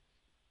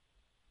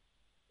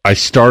 I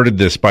started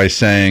this by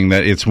saying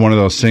that it's one of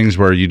those things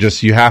where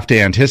you have to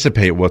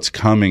anticipate what's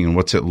coming and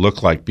what's it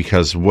look like,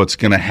 because what's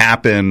going to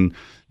happen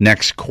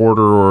next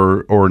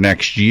quarter or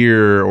next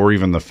year or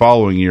even the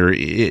following year,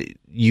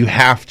 you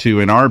have to,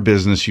 in our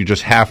business, you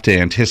just have to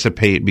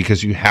anticipate,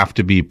 because you have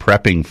to be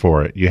prepping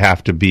for it. You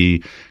have to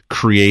be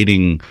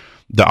creating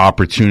the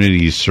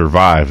opportunities to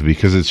survive,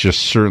 because it's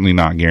just certainly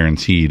not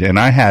guaranteed. And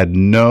I had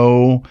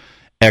no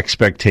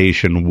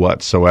expectation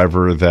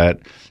whatsoever that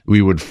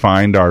we would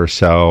find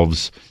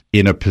ourselves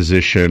in a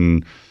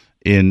position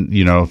in,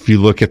 you know, if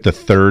you look at the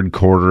third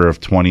quarter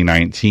of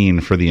 2019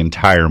 for the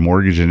entire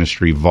mortgage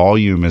industry,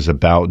 volume is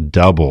about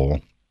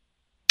double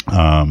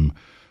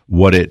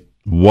what it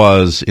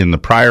was in the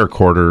prior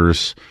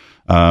quarters.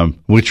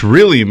 which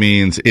really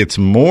means it's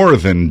more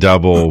than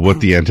double what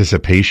the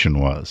anticipation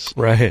was.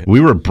 Right. We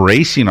were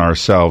bracing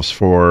ourselves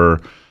for,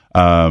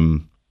 at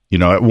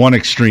one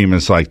extreme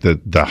is like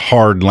the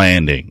hard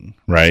landing,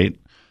 right?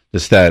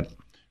 Just that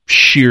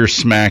sheer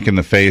smack in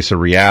the face of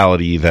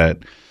reality that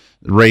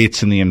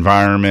rates in the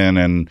environment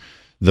and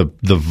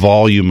the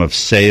volume of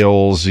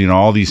sales,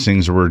 all these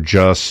things were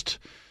just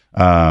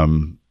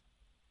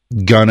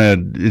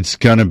it's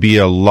gonna be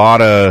a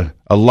lot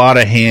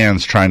of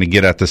hands trying to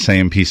get at the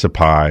same piece of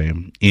pie,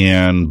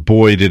 and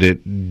boy did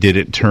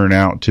it turn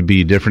out to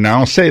be different. Now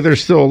I'll say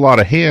there's still a lot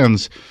of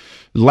hands.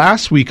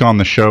 Last week on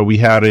the show we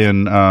had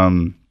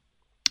in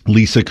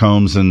Lisa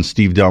Combs and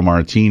Steve Del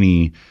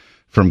Martini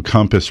from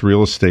Compass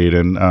Real Estate,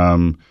 and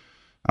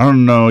I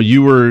don't know,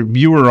 you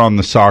were on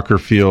the soccer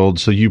field,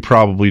 so you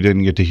probably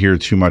didn't get to hear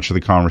too much of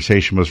the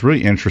conversation. It was a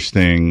really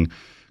interesting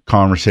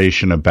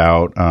conversation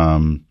about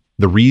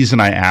the reason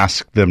I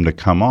asked them to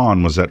come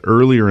on was that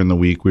earlier in the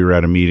week we were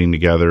at a meeting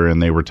together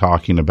and they were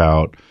talking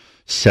about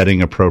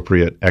setting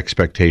appropriate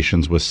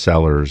expectations with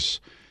sellers,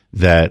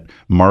 that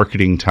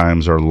marketing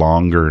times are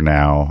longer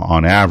now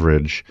on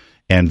average,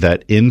 and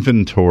that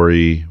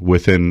inventory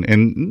within,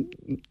 and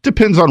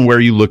depends on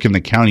where you look in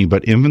the county,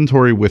 but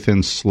inventory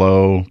within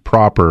SLO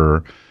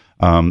proper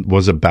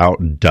was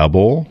about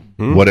double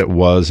what it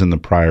was in the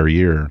prior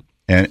year,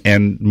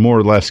 and more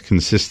or less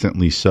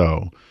consistently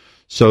so.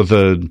 So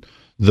the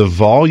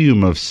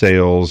volume of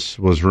sales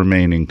was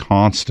remaining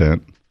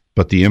constant,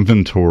 but the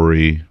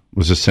inventory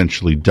was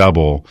essentially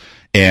double.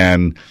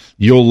 And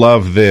you'll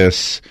love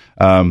this.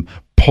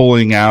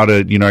 Pulling out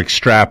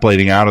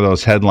extrapolating out of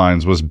those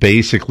headlines was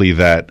basically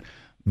that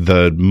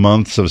the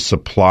months of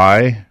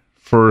supply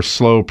for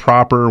SLO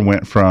proper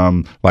went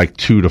from like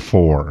 2 to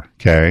 4.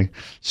 Okay.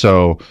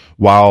 So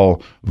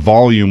while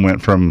volume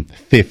went from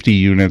 50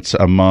 units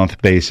a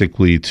month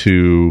basically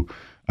to,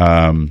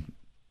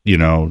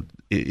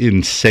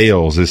 in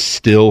sales is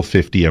still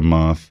 50 a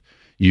month,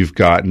 you've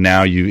got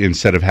now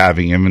instead of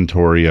having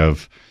inventory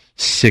of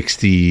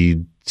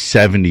 60,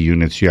 70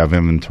 units, you have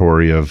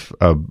inventory of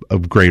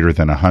greater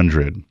than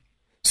 100.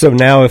 So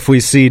now if we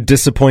see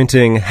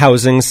disappointing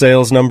housing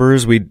sales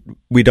numbers, we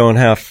don't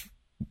have,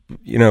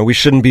 we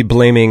shouldn't be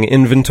blaming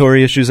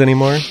inventory issues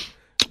anymore.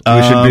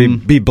 We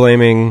should be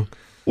blaming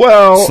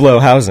slow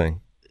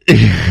housing.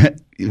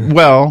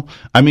 Well,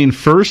 I mean,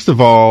 first of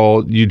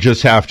all, you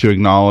just have to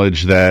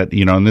acknowledge that,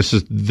 and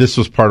this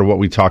was part of what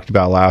we talked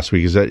about last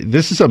week, is that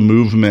this is a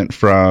movement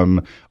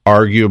from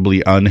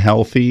arguably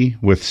unhealthy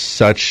with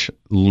such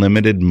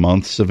limited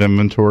months of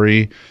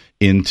inventory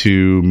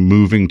into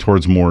moving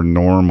towards more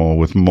normal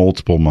with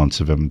multiple months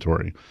of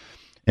inventory.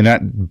 And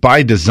that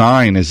by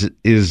design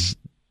is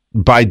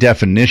by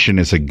definition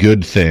is a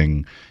good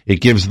thing.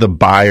 It gives the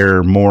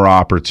buyer more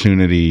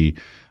opportunity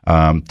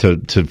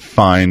to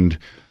find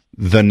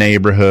the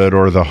neighborhood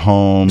or the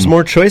home. There's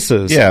more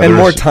choices, and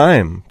more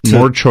time.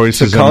 More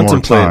choices to and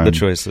contemplate more time. The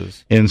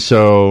choices. And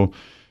so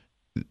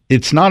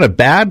it's not a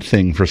bad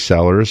thing for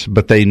sellers,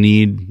 but they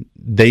need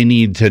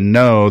to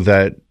know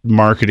that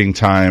marketing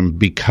time,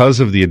 because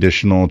of the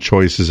additional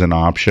choices and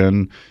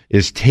option,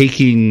 is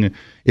taking.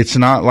 It's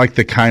not like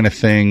the kind of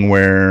thing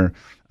where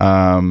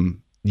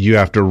you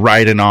have to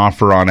write an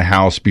offer on a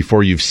house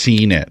before you've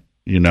seen it.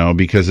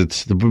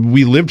 Because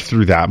we lived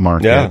through that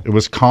market. Yeah. It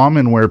was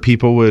common where a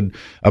property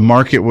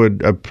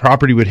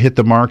would hit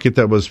the market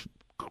that was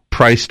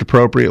priced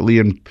appropriately,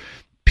 and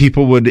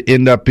people would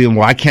end up being,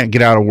 well, I can't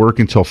get out of work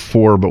until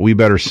 4, but we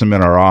better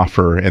submit our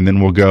offer, and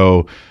then we'll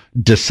go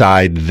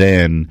decide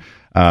then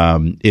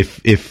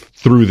if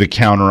through the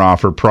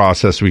counteroffer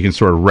process we can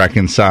sort of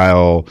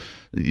reconcile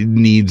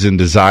needs and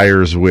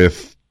desires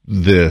with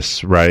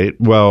this, right?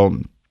 Well,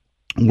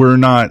 we're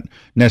not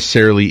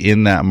necessarily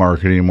in that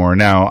market anymore.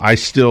 Now, I'll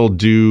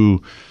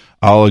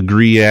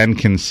agree and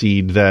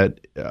concede that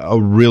a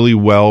really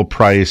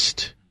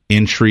well-priced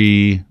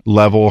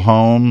entry-level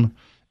home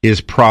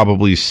is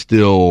probably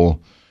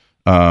still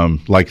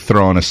like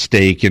throwing a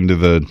steak into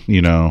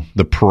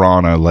the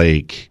piranha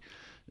lake.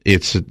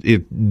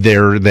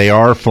 They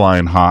are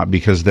flying hot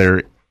because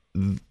there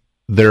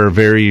are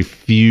very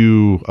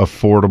few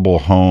affordable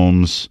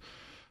homes.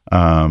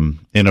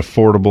 And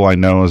affordable, I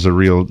know, is a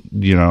real,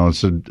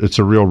 it's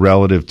a real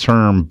relative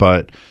term,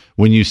 but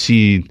when you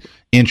see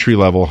entry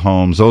level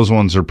homes, those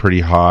ones are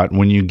pretty hot.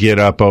 When you get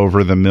up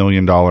over the $1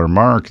 million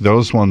mark,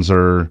 those ones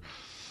are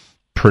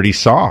pretty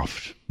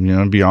soft.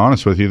 To be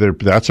honest with you,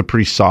 that's a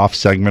pretty soft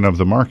segment of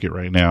the market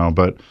right now.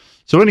 But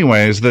so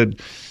anyways, that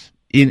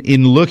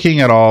in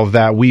looking at all of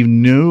that, we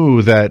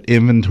knew that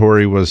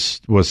inventory was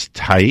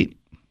tight.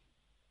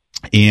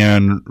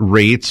 And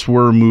rates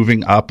were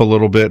moving up a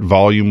little bit.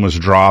 Volume was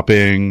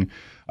dropping.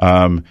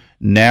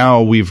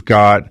 Now we've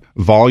got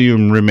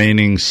volume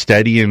remaining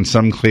steady, in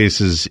some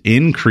cases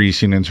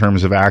increasing in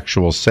terms of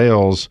actual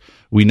sales.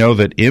 We know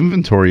that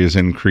inventory is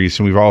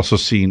increasing. We've also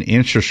seen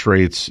interest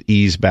rates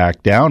ease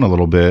back down a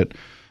little bit.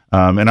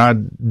 And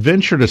I'd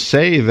venture to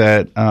say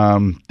that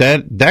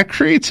that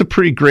creates a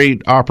pretty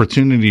great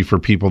opportunity for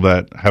people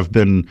that have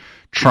been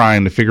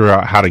trying to figure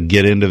out how to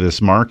get into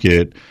this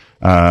market.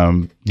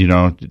 Now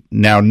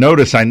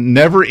notice I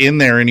never in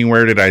there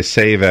anywhere did I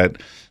say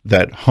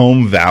that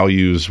home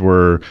values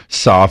were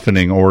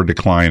softening or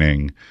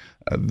declining.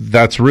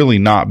 That's really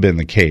not been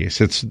the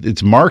case.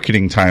 It's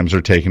marketing times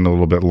are taking a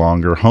little bit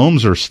longer.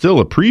 Homes are still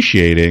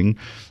appreciating,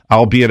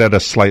 albeit at a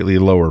slightly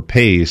lower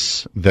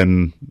pace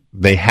than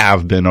they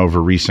have been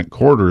over recent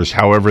quarters.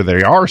 However,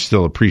 they are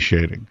still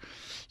appreciating.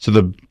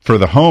 So for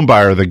the home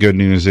buyer, the good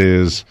news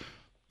is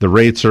the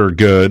rates are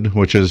good,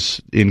 which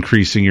is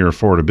increasing your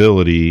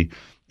affordability,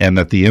 and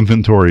that the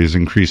inventory has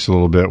increased a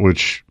little bit,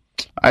 which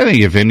I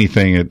think, if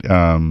anything, it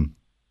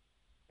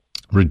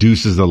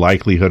reduces the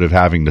likelihood of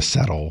having to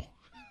settle.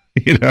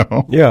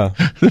 Yeah.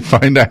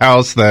 Find a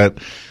house that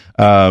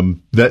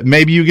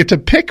maybe you get to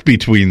pick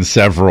between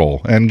several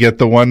and get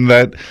the one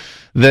that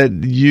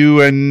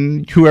you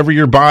and whoever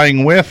you're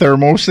buying with are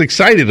most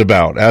excited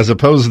about, as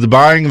opposed to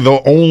buying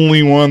the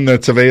only one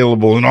that's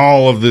available in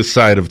all of this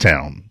side of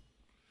town.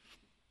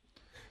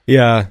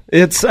 Yeah.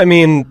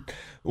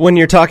 When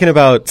you're talking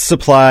about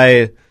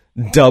supply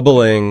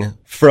doubling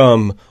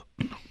from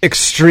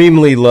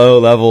extremely low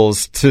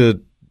levels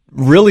to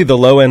really the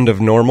low end of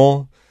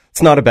normal,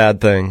 it's not a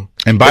bad thing.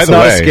 And by the way,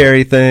 it's not a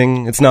scary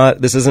thing.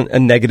 This isn't a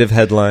negative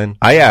headline.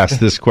 I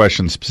asked this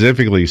question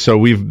specifically.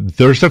 So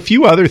there's a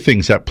few other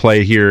things at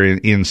play here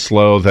in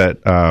SLO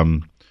that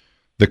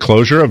the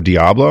closure of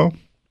Diablo,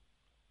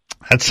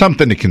 that's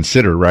something to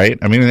consider, right?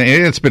 I mean,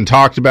 it's been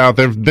talked about.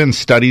 There have been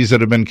studies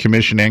that have been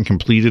commissioned and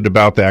completed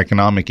about the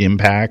economic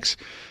impacts,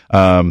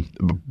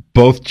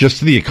 both just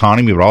to the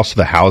economy, but also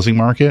the housing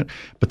market.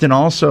 But then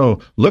also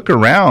look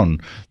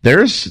around.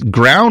 There's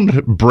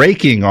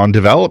groundbreaking on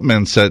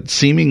developments at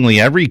seemingly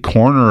every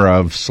corner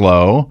of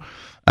SLO.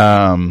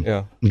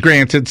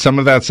 Granted, some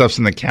of that stuff's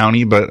in the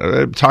county,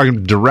 but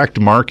talking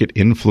direct market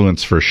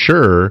influence for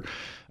sure.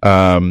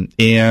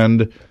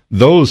 And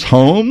those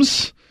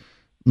homes,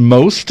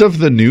 most of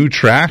the new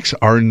tracks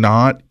are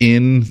not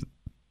in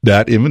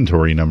that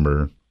inventory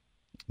number.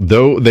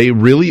 Though they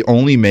really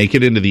only make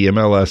it into the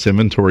MLS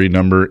inventory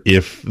number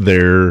if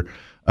they're,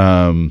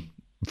 from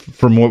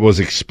what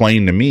was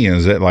explained to me,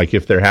 is that like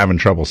if they're having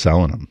trouble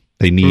selling them,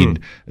 they need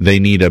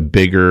a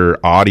bigger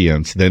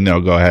audience, then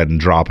they'll go ahead and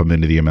drop them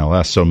into the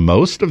MLS. So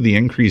most of the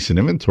increase in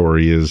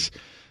inventory is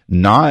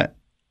not.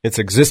 It's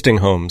existing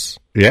homes.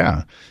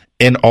 Yeah.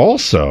 And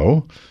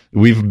also,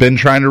 we've been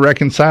trying to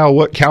reconcile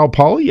what Cal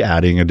Poly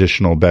adding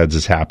additional beds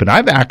has happened.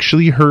 I've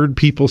actually heard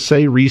people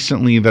say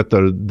recently that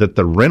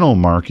the rental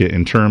market,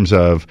 in terms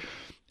of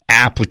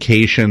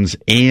applications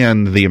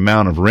and the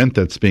amount of rent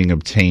that's being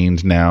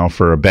obtained now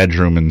for a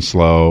bedroom in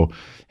SLO,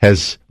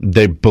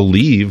 they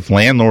believe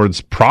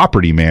landlords,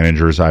 property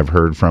managers I've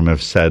heard from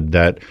have said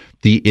that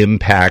the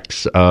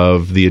impacts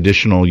of the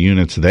additional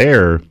units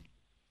there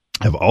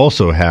have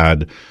also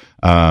had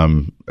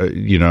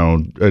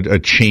a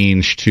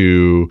change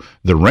to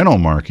the rental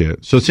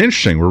market. So it's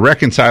interesting. We're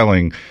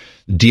reconciling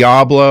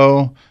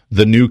Diablo,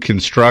 the new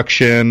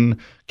construction,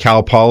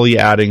 Cal Poly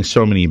adding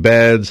so many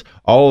beds,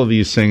 all of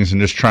these things, and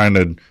just trying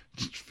to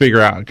figure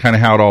out kind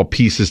of how it all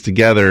pieces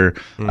together.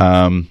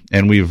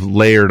 And we've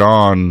layered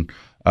on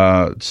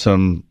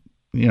some,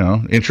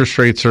 interest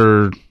rates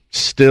are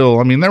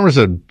still, there was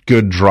a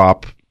good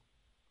drop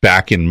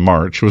back in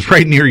March. It was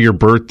right near your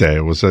birthday.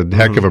 It was a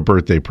heck of a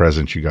birthday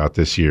present you got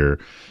this year.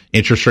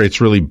 Interest rates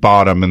really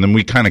bottomed, and then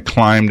we kind of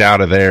climbed out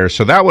of there.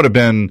 So that would have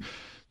been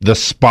the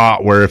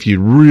spot where if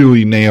you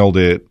really nailed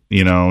it,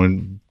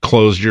 and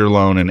closed your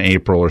loan in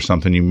April or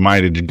something, you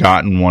might have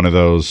gotten one of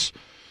those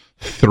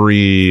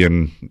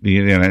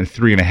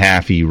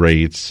 3.5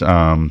 rates.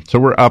 So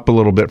we're up a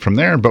little bit from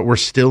there, but we're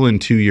still in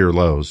 2-year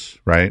lows,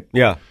 right?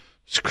 Yeah.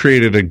 It's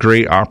created a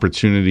great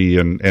opportunity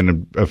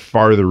and a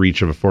farther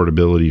reach of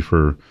affordability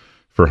for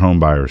home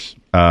buyers.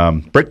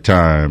 Break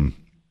time.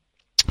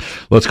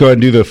 Let's go ahead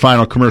and do the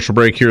final commercial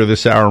break here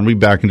this hour, and we'll be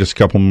back in just a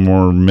couple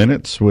more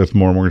minutes with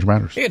more Mortgage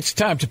Matters. It's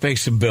time to pay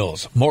some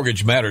bills.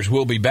 Mortgage Matters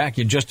will be back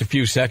in just a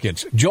few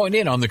seconds. Join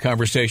in on the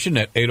conversation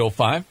at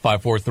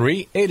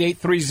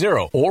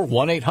 805-543-8830 or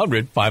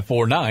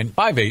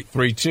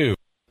 1-800-549-5832.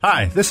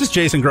 Hi, this is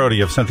Jason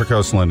Grody of Central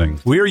Coast Lending.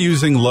 We are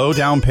using low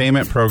down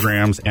payment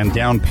programs and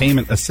down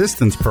payment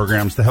assistance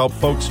programs to help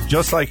folks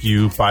just like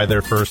you buy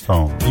their first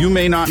home. You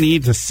may not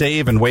need to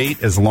save and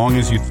wait as long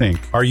as you think.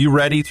 Are you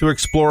ready to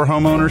explore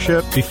home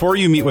ownership? Before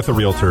you meet with a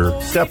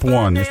realtor, step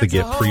 1 is to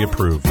get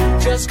pre-approved.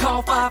 Just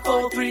call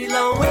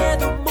 543-LOAN. We're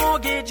the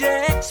mortgage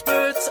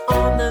experts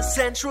on the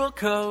Central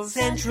Coast.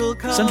 Central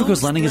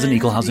Coast Lending is an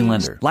equal housing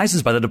lender,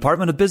 licensed by the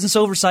Department of Business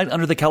Oversight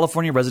under the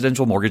California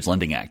Residential Mortgage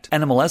Lending Act.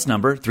 NMLS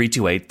number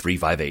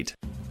 328358.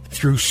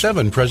 Through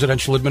 7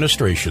 presidential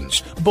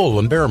administrations, bull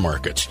and bear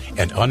markets,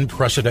 and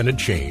unprecedented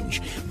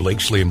change,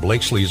 Blakesley &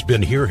 Blakesley has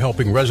been here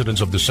helping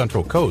residents of the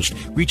Central Coast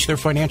reach their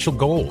financial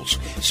goals.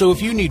 So if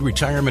you need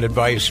retirement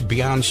advice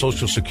beyond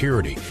Social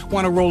Security,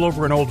 want to roll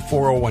over an old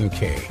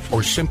 401k,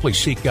 or simply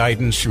seek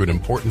guidance through an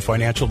important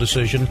financial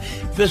decision,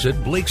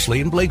 visit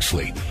Blakesley &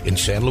 Blakesley in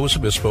San Luis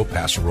Obispo,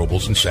 Paso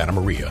Robles, and Santa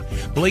Maria.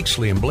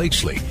 Blakesley &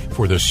 Blakesley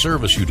for the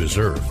service you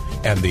deserve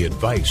and the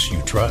advice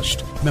you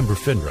trust. Member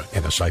FINRA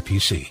and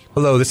SIPC.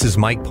 Hello, this is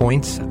Mike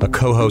Points, a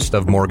co-host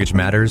of Mortgage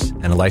Matters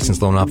and a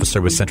licensed loan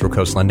officer with Central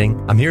Coast Lending.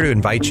 I'm here to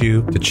invite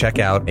you to check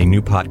out a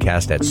new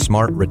podcast at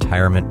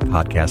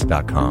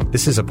smartretirementpodcast.com.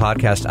 This is a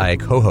podcast I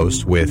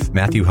co-host with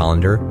Matthew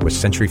Hollander with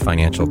Century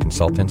Financial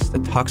Consultants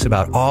that talks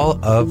about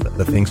all of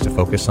the things to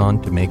focus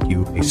on to make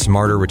you a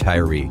smarter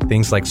retiree.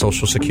 Things like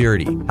Social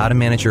Security, how to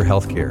manage your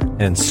health care,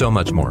 and so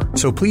much more.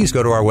 So please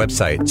go to our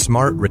website,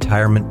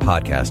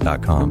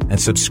 smartretirementpodcast.com, and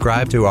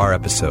subscribe to our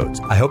episodes.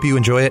 I hope you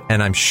enjoy it,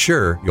 and I'm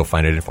sure you'll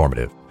find it informative.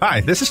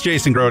 Hi, this is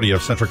Jason Grody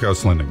of Central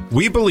Coast Lending.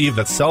 We believe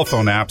that cell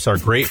phone apps are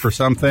great for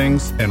some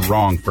things and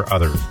wrong for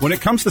others. When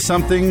it comes to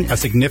something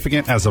as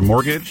significant as a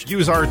mortgage,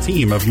 use our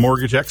team of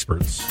mortgage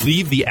experts.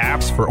 Leave the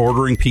apps for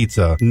ordering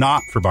pizza,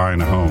 not for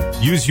buying a home.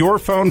 Use your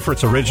phone for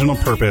its original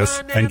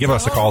purpose and give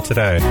us a call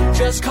today.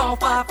 Just call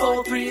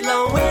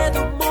 543-LOAN. We're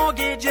the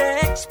mortgage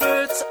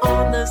experts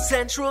on the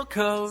Central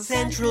Coast.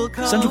 Central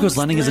Coast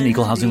Lending is an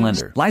equal housing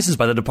lender, licensed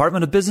by the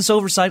Department of Business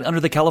Oversight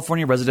under the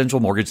California Residential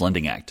Mortgage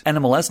Lending Act.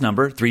 NMLS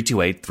number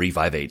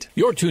 328358.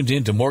 You're tuned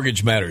in to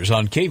Mortgage Matters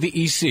on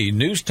KVEC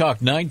News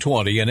Talk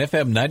 920 and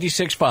FM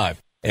 96.5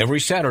 every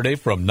Saturday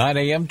from 9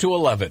 a.m. to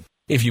 11.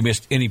 If you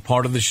missed any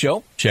part of the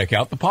show, check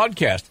out the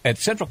podcast at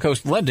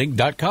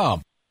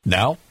centralcoastlending.com.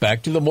 Now,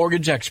 back to the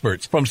mortgage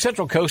experts from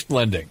Central Coast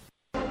Lending.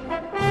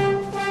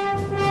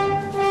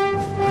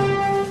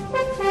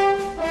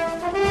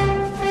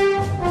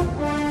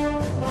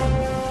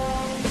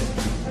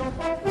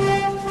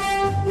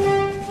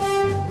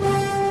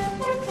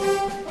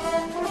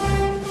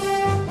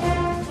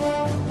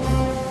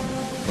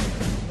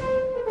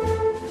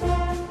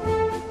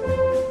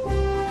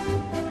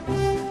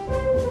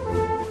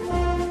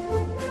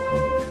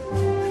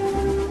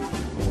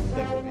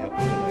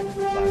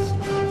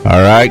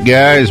 All right,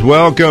 guys,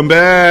 welcome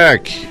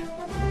back.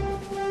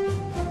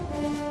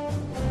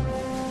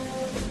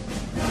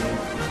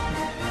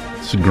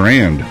 It's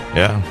grand.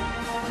 Yeah.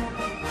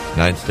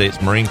 United States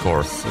Marine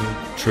Corps.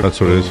 That's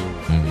what it is.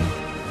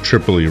 Mm-hmm.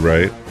 Tripoli,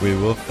 right? We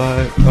will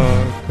fight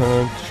our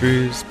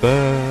country's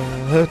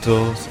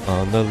battles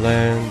on the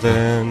land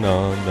and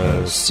on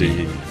the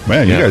sea.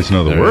 Man, you guys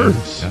know the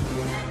words. Yeah.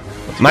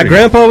 My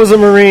grandpa was a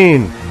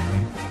Marine.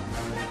 Mm-hmm.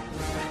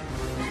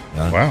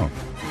 Wow.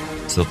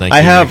 So thank you.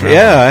 I have,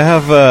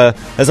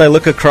 as I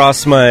look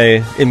across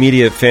my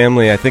immediate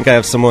family, I think I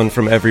have someone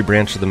from every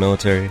branch of the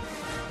military.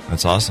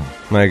 That's awesome.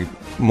 My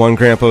one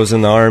grandpa was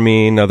in the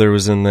Army, another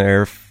was in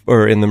the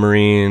in the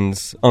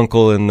Marines,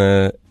 uncle in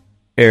the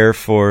Air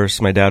Force,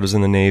 my dad was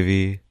in the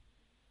Navy.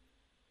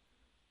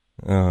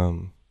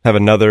 Have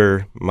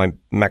another, my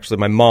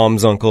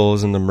mom's uncle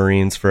is in the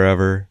Marines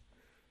forever.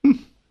 A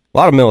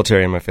lot of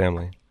military in my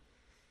family.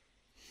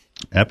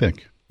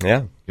 Epic.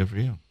 Yeah. Good for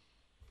you.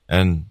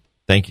 And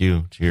thank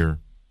you to your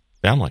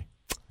family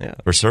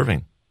for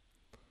serving.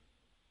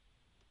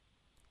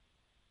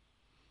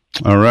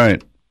 All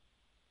right.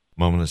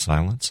 Moment of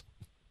silence.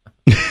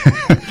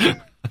 I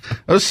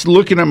was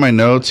looking at my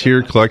notes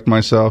here, collect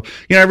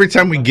myself. You know, every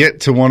time we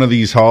get to one of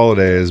these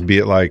holidays, be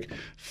it like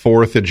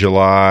 4th of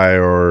July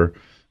or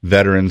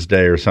Veterans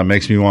Day or something,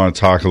 makes me want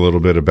to talk a little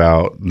bit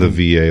about the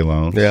VA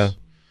loans. Yeah.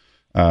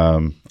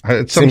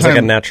 It seems like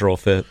a natural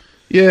fit.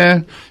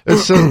 Yeah,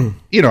 it's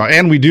you know,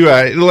 and we do.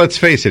 Let's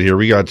face it, here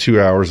we got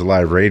 2 hours of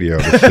live radio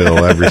to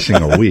fill every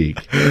single week.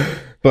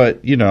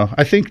 But you know,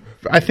 I think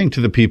to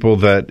the people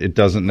that it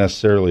doesn't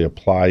necessarily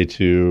apply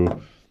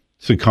to,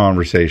 it's a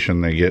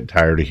conversation they get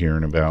tired of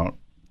hearing about.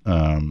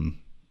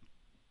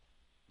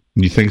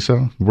 You think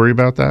so? Worry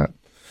about that?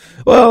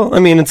 Well,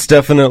 I mean, it's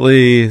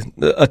definitely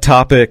a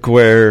topic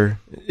where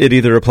it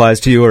either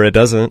applies to you or it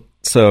doesn't.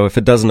 So if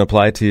it doesn't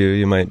apply to you,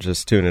 you might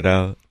just tune it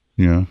out.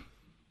 Yeah.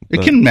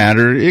 It can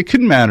matter. It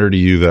could matter to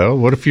you, though.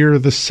 What if you're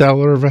the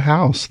seller of a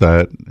house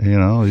that, you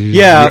know?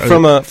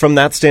 From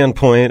that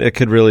standpoint, it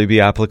could really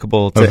be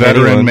applicable to a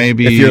veteran. Anyone.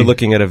 Maybe if you're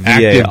looking at a VA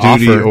active offer,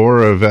 duty,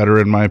 or a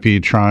veteran might be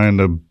trying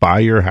to buy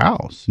your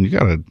house, and you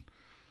gotta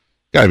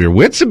have your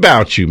wits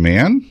about you,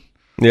 man.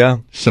 Yeah,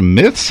 some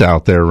myths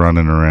out there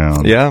running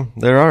around. Yeah,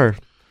 there are.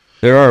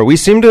 We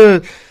seem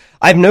to.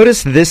 I've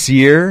noticed this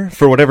year,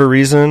 for whatever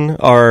reason,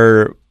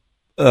 our.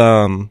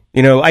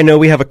 I know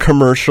we have a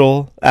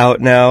commercial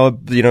out now,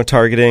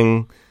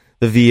 targeting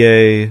the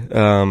VA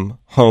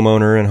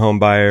homeowner and home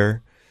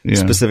buyer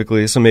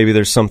specifically. So maybe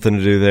there's something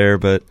to do there,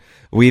 but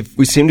we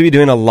seem to be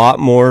doing a lot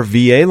more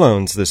VA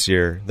loans this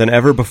year than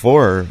ever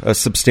before, a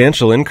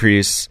substantial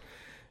increase.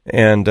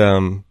 And,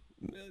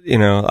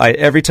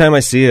 every time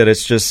I see it,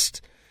 it's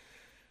just,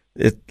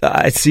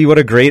 I see what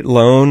a great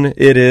loan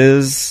it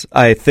is.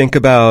 I think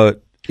about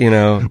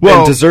and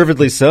Well,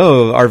 deservedly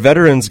so. Our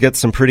veterans get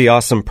some pretty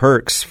awesome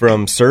perks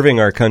from serving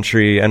our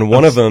country, and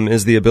one of them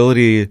is the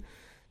ability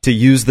to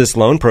use this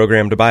loan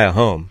program to buy a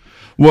home.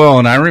 Well,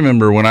 and I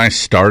remember when I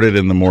started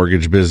in the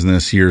mortgage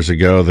business years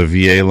ago, the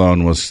VA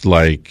loan was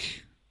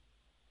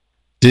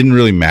didn't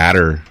really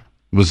matter.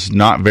 It was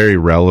not very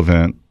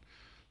relevant.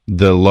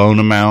 The loan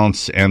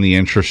amounts and the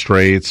interest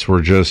rates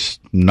were just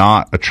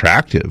not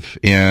attractive.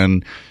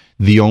 And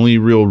the only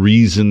real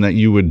reason that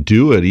you would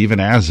do it, even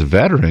as a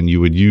veteran, you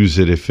would use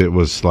it if it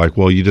was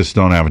you just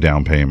don't have a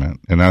down payment.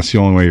 And that's the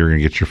only way you're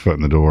going to get your foot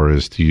in the door,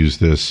 is to use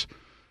this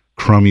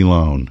crummy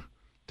loan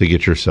to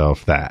get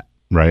yourself that,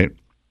 right?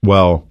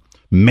 Well,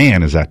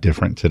 man, is that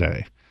different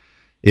today.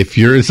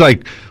 It's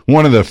like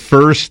one of the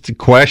first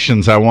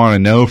questions I want to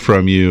know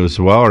from you is,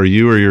 well, are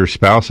you or your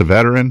spouse a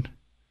veteran?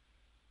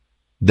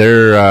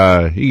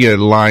 You get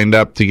lined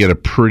up to get a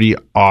pretty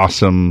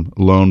awesome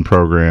loan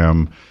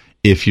program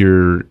if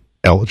you're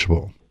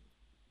eligible.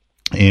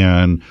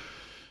 And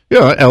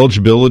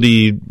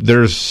eligibility,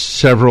 there's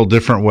several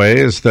different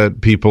ways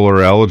that people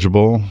are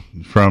eligible,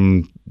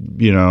 from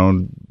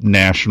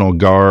National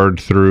Guard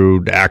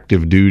through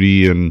active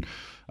duty, and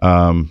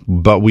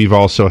but we've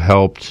also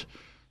helped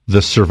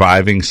the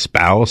surviving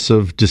spouse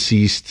of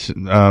deceased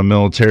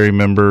military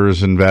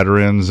members and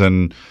veterans,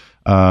 and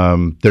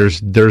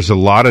there's a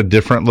lot of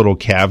different little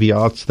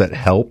caveats that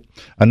help.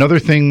 Another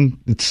thing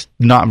that's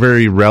not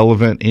very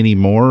relevant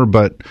anymore,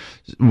 but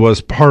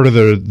was part of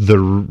the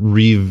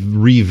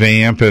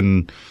revamp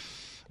and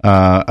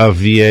of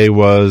VA,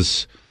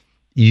 was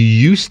you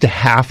used to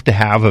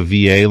have a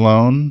VA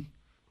loan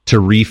to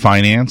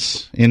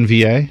refinance in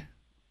VA.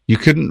 You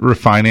couldn't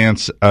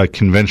refinance a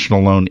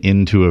conventional loan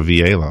into a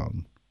VA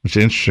loan, which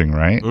is interesting,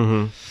 right?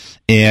 Mm-hmm.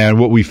 And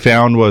what we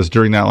found was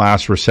during that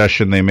last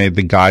recession, they made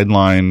the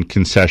guideline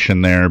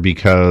concession there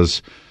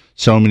because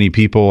so many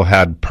people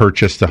had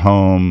purchased a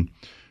home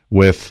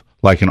with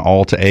an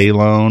Alt-A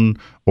loan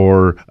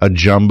or a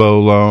jumbo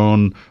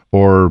loan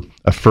or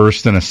a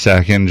first and a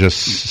second, just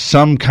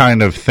some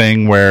kind of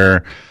thing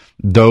where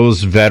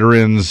those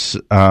veterans,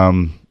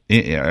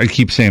 I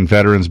keep saying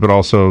veterans, but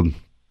also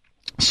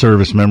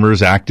service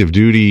members, active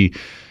duty,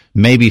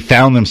 maybe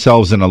found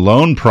themselves in a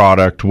loan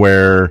product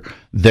where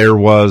there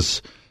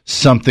was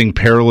something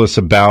perilous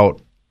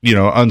about,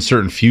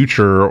 uncertain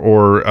future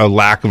or a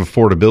lack of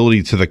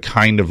affordability to the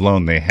kind of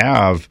loan they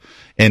have.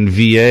 And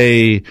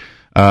VA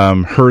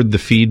heard the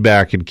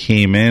feedback and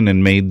came in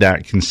and made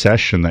that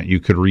concession that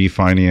you could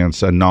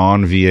refinance a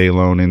non-VA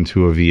loan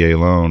into a VA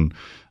loan.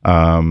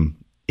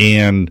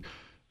 And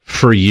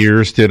for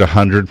years did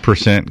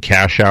 100%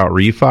 cash out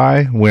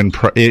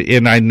refi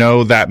and I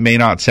know that may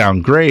not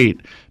sound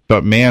great,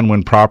 but man,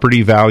 when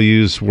property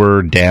values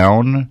were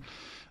down,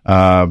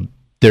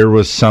 there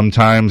was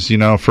sometimes,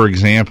 for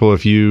example,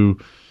 if you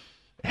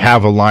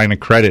have a line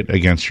of credit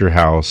against your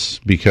house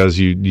because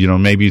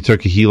maybe you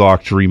took a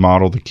HELOC to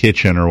remodel the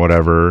kitchen or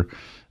whatever,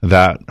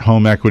 that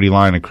home equity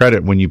line of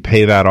credit, when you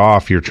pay that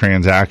off, your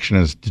transaction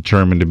is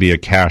determined to be a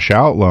cash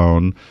out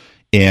loan.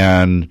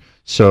 And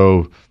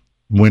so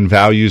when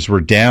values were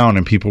down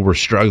and people were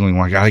struggling,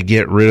 I got to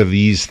get rid of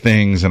these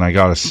things and I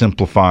got to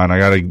simplify and I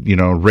got to,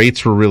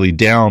 rates were really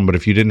down, but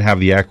if you didn't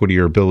have the equity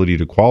or ability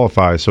to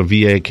qualify, so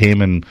VA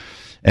came in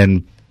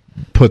and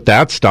put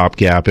that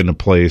stopgap into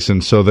place.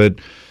 And so that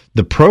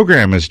the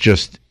program is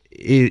just,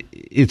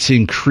 it's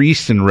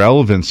increased in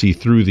relevancy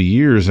through the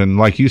years. And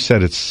like you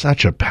said, it's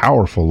such a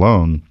powerful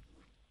loan.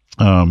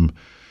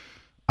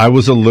 I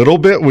was a little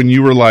bit, when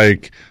you were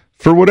like,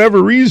 for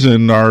whatever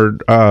reason, our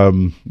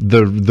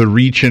the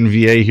reach in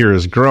VA here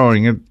is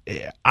growing.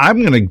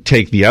 I'm going to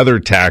take the other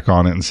tack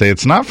on it and say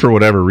it's not for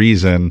whatever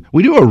reason.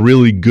 We do a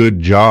really good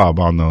job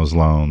on those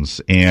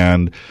loans,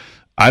 and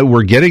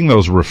we're getting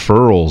those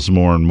referrals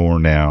more and more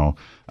now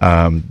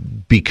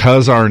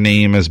because our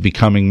name is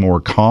becoming more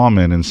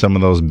common in some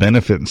of those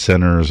benefit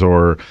centers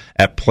or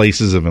at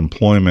places of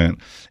employment.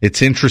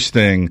 It's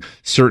interesting.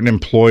 Certain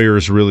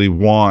employers really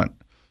want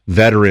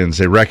veterans.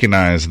 They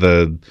recognize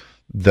the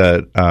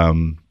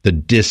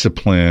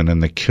discipline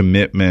and the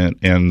commitment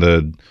and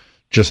the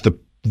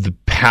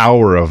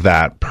power of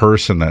that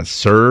person that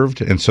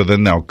served. And so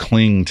then they'll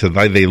cling to,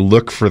 they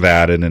look for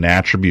that in an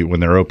attribute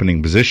when they're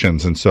opening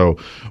positions. And so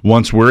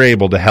once we're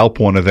able to help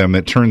one of them,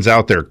 it turns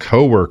out their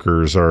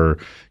coworkers are,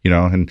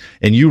 and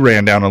you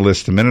ran down a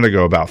list a minute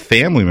ago about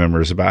family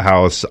members, about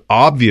how it's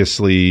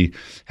obviously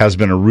has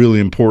been a really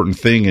important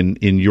thing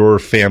in your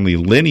family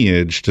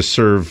lineage to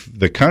serve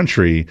the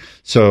country.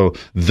 So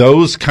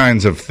those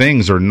kinds of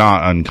things are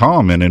not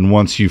uncommon. And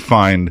once you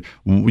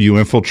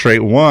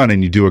infiltrate one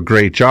and you do a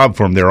great job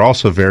for them, they're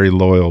also very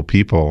loyal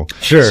people.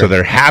 Sure. So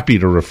they're happy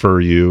to refer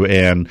you.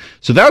 And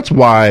so that's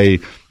why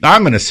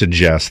I'm going to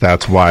suggest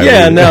that's why.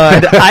 Yeah,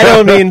 I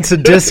don't mean to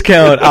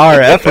discount our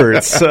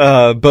efforts,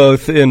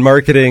 both in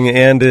marketing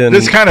and in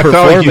This kind of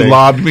felt like you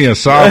lobbed me a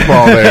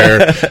softball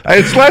there.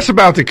 It's less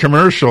about the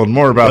commercial and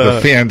more about the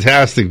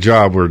fantastic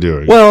job we're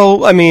doing.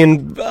 Well, I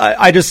mean,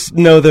 I just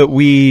know that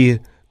we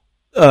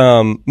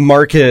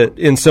market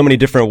in so many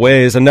different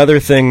ways. Another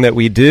thing that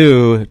we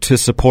do to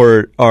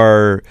support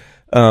our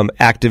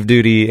active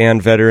duty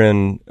and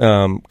veteran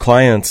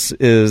clients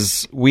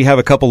is we have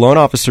a couple loan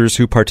officers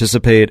who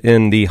participate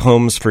in the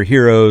Homes for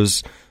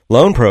Heroes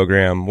loan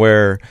program,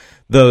 where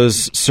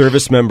those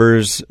service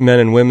members, men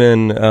and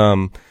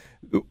women,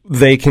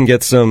 they can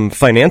get some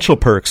financial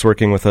perks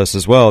working with us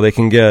as well. They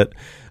can get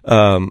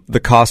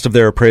the cost of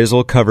their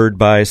appraisal covered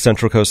by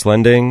Central Coast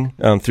Lending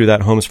through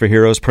that Homes for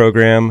Heroes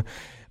program.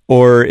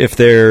 Or if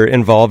they're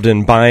involved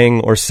in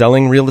buying or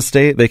selling real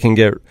estate, they can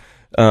get,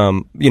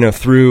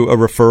 through a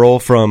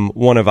referral from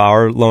one of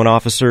our loan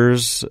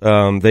officers,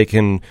 they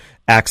can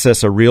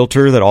access a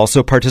realtor that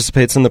also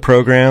participates in the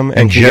program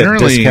and can get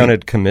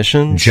discounted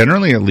commissions.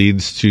 Generally, it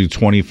leads to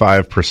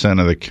 25%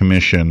 of the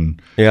commission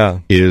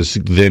is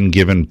then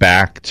given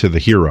back to the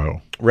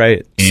hero.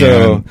 Right.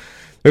 So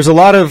there's a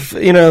lot of,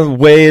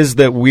 ways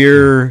that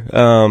we're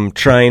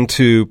trying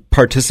to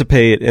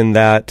participate in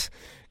that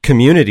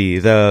community,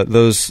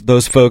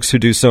 those folks who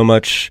do so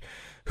much,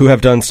 who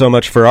have done so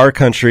much for our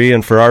country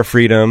and for our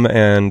freedom,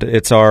 and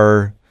it's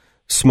our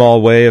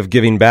small way of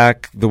giving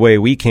back the way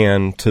we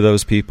can to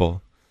those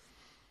people.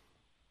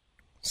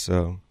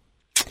 So,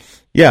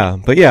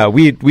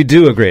 we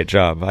do a great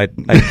job. I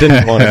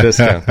didn't want to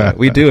discount that.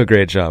 We do a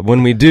great job.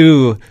 When we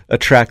do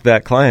attract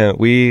that client,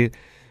 we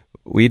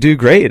do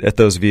great at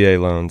those VA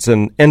loans.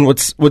 And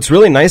what's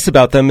really nice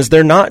about them is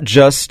they're not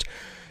just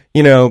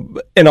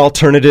an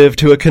alternative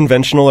to a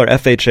conventional or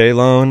FHA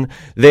loan.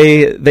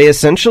 They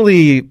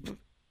essentially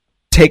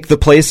take the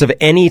place of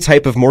any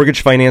type of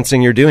mortgage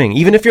financing you're doing.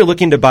 Even if you're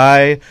looking to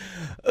buy,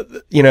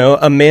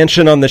 a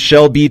mansion on the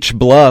Shell Beach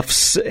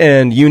Bluffs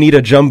and you need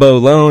a jumbo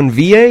loan,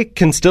 VA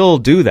can still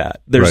do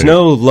that. There's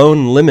no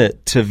loan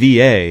limit to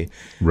VA.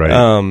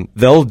 Right.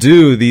 They'll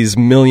do these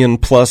 $1 million+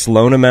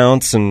 loan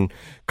amounts and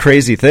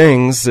crazy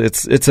things.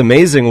 It's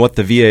amazing what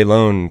the VA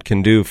loan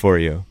can do for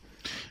you.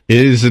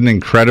 It is an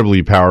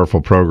incredibly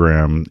powerful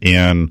program,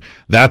 and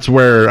that's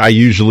where I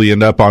usually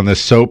end up on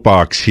this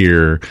soapbox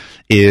here,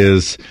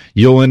 is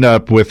you'll end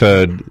up with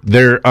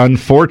there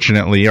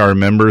unfortunately are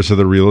members of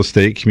the real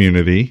estate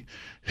community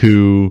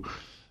who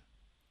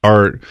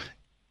are,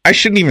 I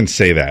shouldn't even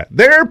say that.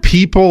 There are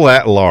people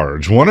at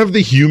large. One of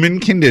the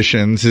human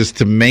conditions is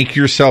to make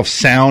yourself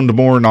sound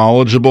more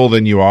knowledgeable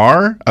than you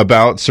are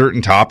about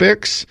certain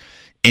topics.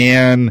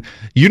 And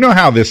you know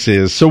how this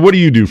is. So what do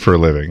you do for a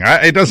living?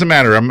 It doesn't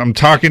matter. I'm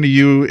talking to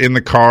you in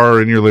the car,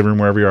 in your living room,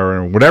 wherever you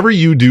are. Whatever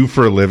you do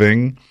for a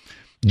living,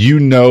 you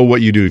know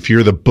what you do. If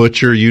you're the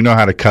butcher, you know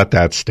how to cut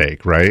that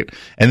steak, right?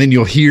 And then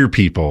you'll hear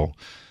people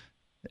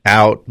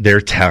out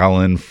there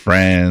telling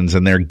friends,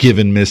 and they're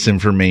giving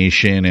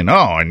misinformation, and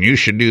and you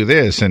should do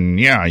this, and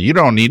you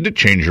don't need to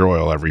change your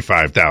oil every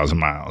 5,000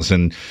 miles,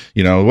 and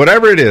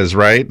whatever it is,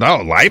 right?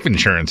 Life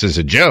insurance is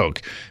a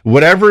joke.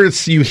 Whatever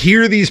it's, you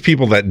hear these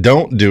people that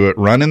don't do it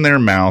running their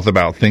mouth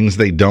about things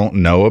they don't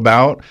know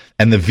about,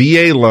 and the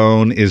VA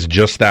loan is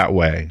just that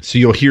way. So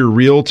you'll hear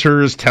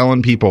realtors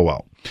telling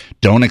people,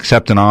 don't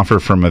accept an offer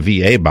from a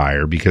VA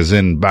buyer because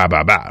then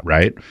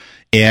right?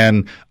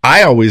 And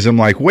I always am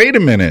like, wait a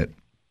minute.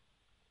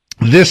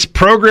 This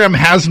program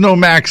has no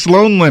max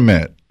loan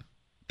limit.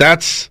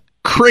 That's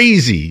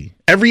crazy.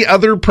 Every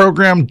other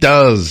program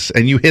does,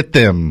 and you hit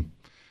them.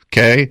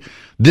 Okay?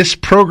 This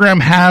program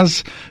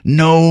has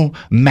no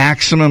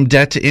maximum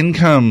debt to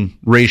income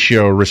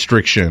ratio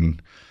restriction.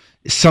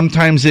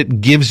 Sometimes it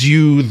gives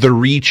you the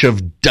reach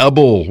of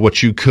double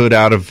what you could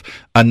out of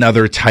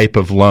another type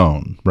of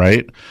loan,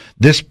 right?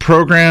 This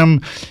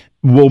program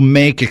will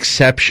make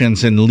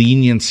exceptions and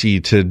leniency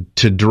to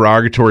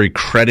derogatory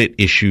credit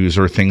issues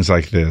or things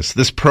like this.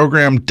 This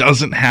program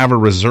doesn't have a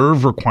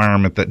reserve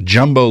requirement that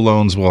jumbo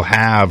loans will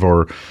have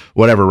or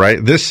whatever,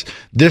 right?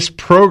 This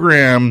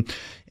program,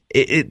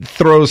 it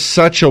throws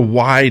such a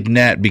wide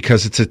net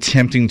because it's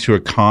attempting to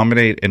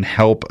accommodate and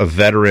help a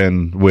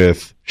veteran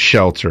with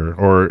shelter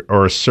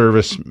or a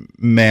service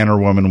man or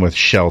woman with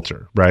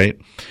shelter, right?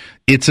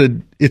 It's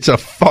a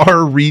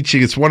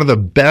far-reaching, it's one of the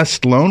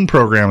best loan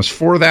programs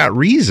for that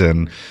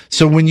reason.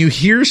 So when you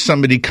hear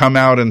somebody come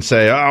out and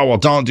say,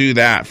 don't do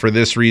that for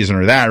this reason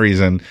or that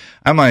reason,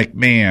 I'm like,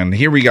 man,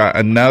 here we got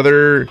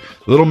another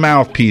little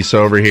mouthpiece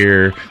over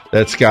here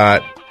that's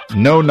got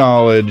no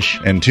knowledge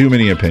and too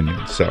many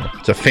opinions. So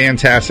it's a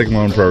fantastic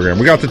loan program.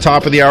 We got the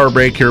top of the hour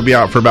break here. We'll be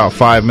out for about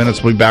 5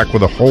 minutes. We'll be back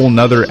with a whole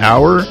nother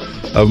hour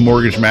of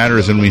Mortgage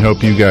Matters, and we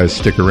hope you guys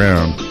stick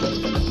around.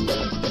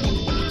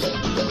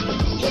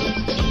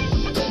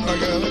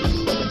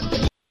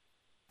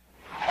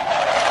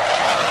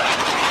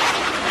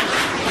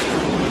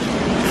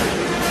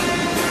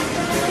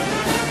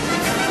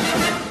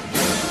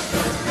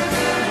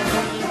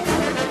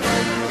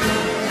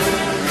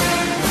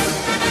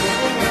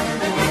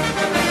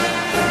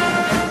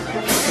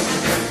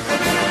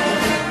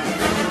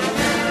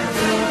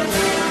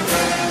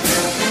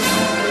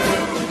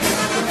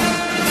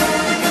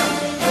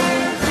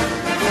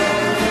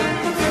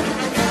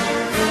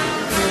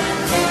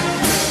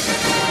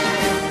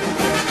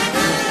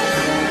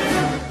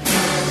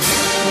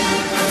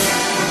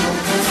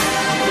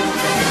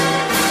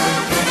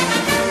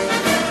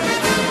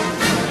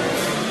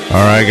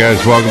 All right,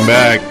 guys, welcome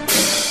back.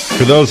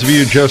 For those of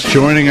you just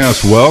joining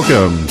us,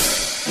 welcome.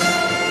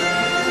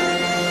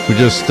 We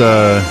just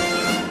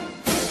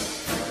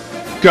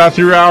got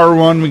through hour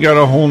one. We got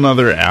a whole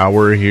nother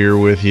hour here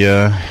with you.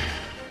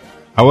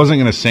 I wasn't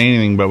going to say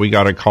anything, but we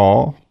got a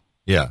call.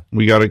 Yeah.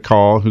 We got a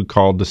call who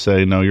called to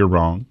say, no, you're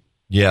wrong.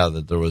 Yeah,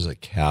 that there was a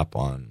cap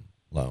on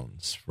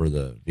loans for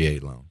the VA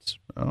loans.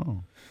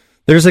 Oh.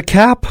 There's a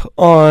cap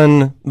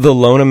on the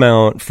loan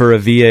amount for a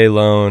VA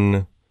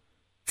loan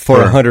for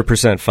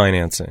 100%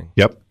 financing.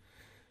 Yep.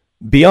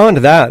 Beyond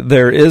that,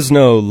 there is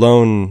no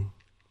loan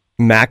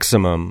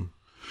maximum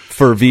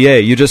for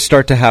VA. You just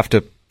start to have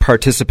to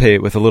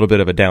participate with a little bit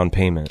of a down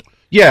payment.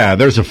 Yeah,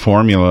 there's a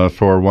formula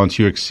for once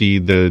you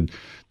exceed the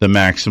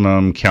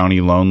maximum county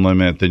loan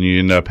limit, then you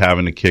end up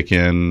having to kick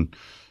in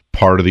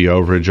part of the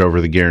overage over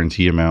the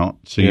guarantee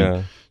amount. So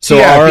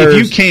if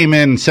you came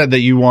in and said that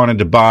you wanted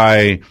to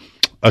buy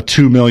a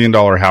 $2 million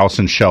house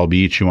in Shell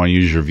Beach, you want to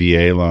use your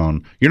VA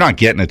loan, you're not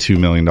getting a $2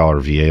 million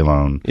VA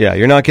loan. Yeah,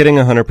 you're not getting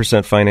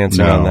 100%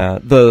 financing on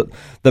that. The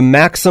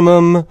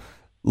maximum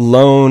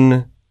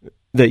loan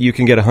that you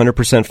can get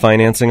 100%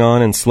 financing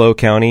on in SLO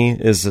County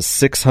is a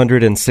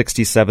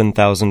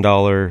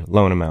 $667,000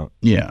 loan amount.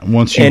 Yeah,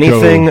 once you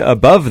anything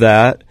above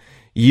that,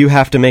 you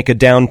have to make a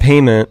down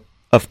payment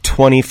of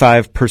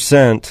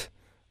 25%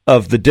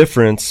 of the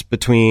difference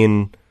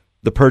between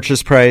the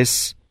purchase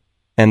price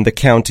and the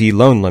county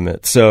loan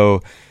limit.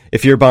 So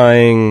if you're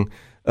buying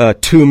a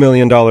 $2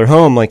 million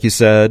home, like you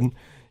said,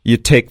 you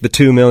take the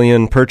 $2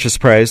 million purchase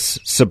price,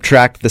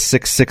 subtract the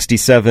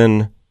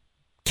 $667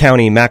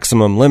 county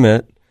maximum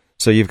limit.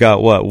 So you've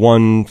got what,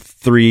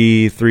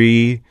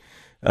 133.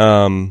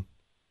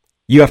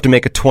 You have to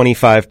make a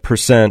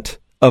 25%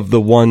 of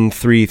the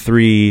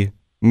 133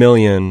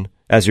 million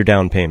as your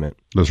down payment.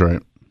 That's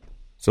right.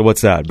 So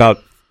what's that?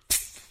 About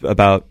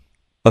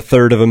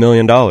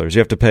 $333,000. You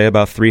have to pay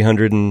about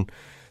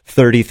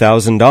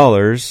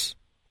 $330,000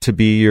 to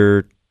be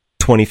your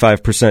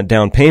 25%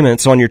 down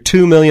payment. So on your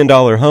 $2 million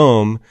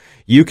home,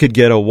 you could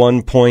get a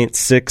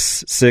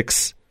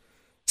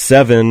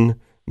 $1.667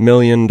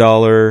 million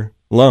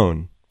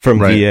loan from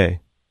VA.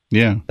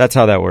 Yeah. That's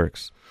how that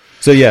works.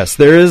 So yes,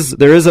 there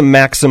is a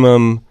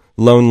maximum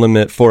loan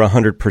limit for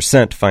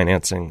 100%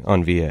 financing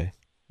on VA.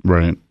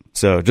 Right.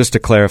 So just to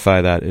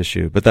clarify that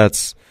issue, but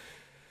that's,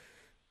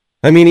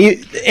 I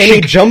mean, any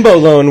jumbo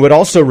loan would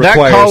also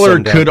require that caller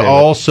some down could payment.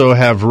 also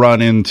have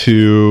run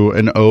into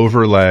an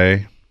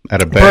overlay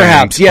at a bank.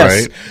 Perhaps,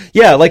 yes. Right?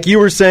 Yeah, like you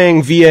were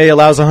saying, VA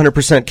allows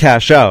 100%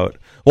 cash out.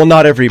 Well,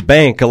 not every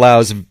bank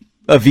allows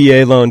a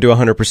VA loan to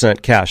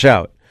 100% cash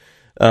out.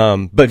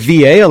 But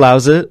VA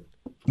allows it,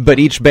 but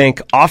each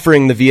bank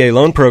offering the VA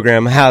loan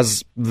program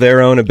has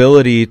their own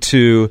ability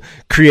to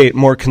create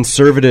more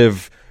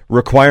conservative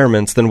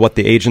requirements than what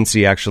the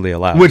agency actually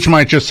allows. Which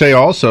might just say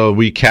also,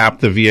 we cap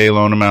the VA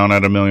loan amount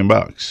at $1 million.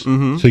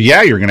 Mm-hmm. So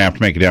yeah, you're going to have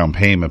to make a down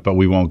payment, but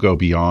we won't go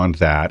beyond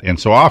that. And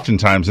so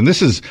oftentimes, and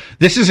this is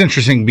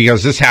interesting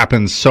because this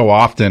happens so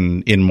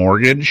often in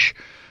mortgage.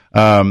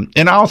 And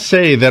I'll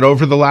say that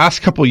over the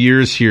last couple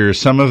years here,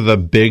 some of the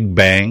big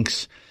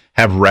banks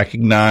have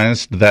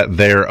recognized that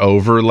their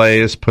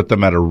overlays put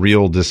them at a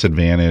real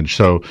disadvantage.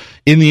 So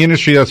in the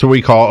industry, that's what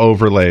we call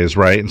overlays,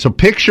 right? And so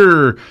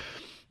picture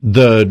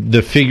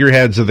the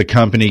figureheads of the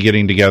company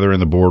getting together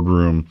in the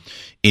boardroom,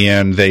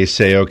 and they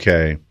say,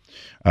 okay,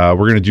 we're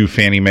going to do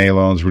Fannie Mae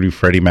loans, we're going to do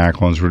Freddie Mac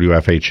loans, we're going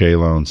to do FHA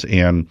loans,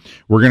 and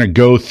we're going to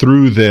go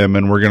through them,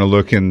 and we're going to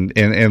look and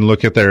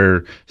look at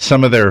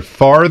some of their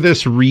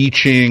farthest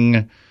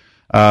reaching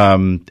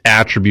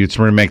attributes.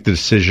 We're going to make the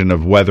decision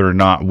of whether or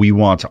not we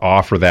want to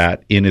offer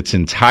that in its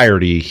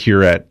entirety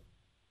here at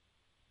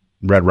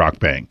Red Rock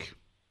Bank.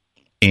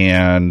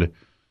 And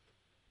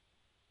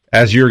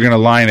as you're going to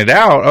line it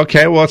out,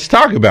 okay, well, let's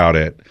talk about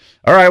it.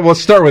 All right, well,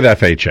 let's start with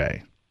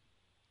FHA.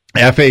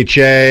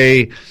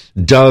 FHA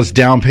does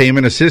down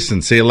payment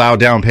assistance. They allow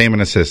down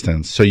payment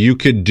assistance. So you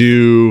could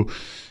do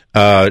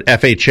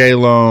FHA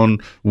loan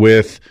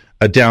with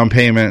a down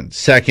payment,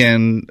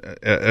 second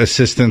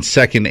assistance,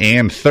 second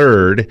and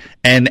third,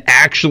 and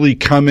actually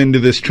come into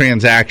this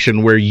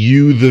transaction where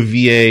you, the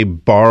VA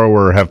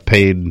borrower, have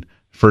paid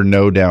for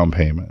no down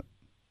payment.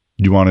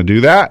 Do you want to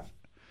do that?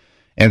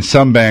 And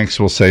some banks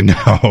will say, no.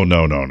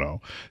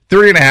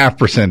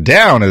 3.5%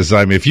 down is,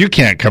 if you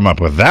can't come up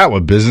with that,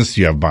 what business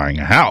do you have buying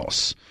a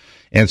house?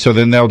 And so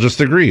then they'll just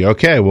agree,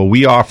 okay, well,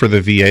 we offer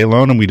the VA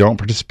loan and we don't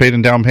participate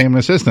in down payment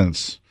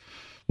assistance.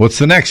 What's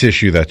the next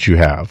issue that you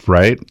have,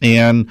 right?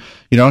 And,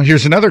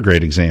 here's another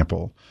great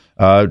example.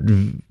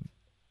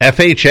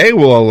 FHA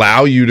will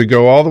allow you to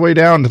go all the way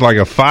down to like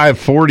a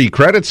 540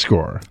 credit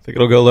score. I think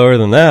it'll go lower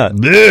than that.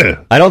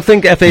 Ugh. I don't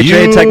think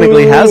FHA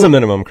technically has a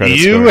minimum credit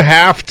score. You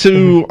have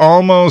to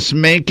almost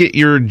make it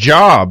your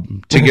job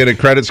to get a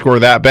credit score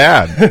that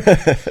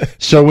bad.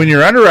 So when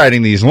you're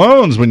underwriting these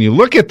loans, when you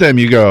look at them,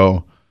 you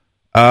go,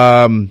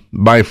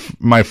 my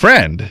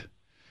friend,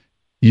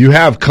 you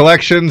have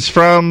collections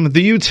from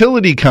the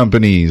utility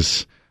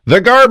companies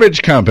the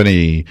garbage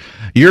company,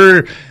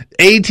 your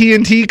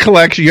AT&T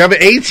collection. You have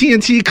an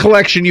AT&T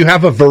collection. You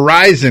have a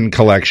Verizon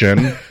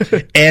collection.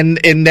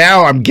 and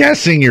now I'm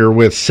guessing you're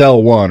with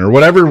Cell One or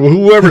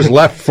whoever's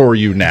left for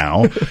you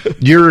now.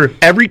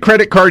 Every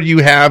credit card you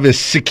have is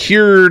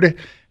secured,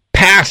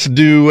 past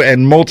due,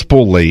 and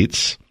multiple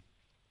lates.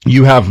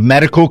 You have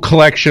medical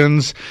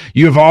collections.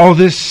 You have all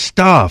this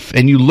stuff,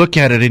 and you look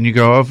at it and you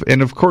go,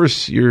 and of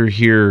course you're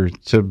here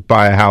to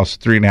buy a house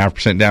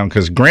 3.5% down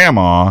because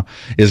grandma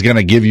is going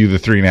to give you the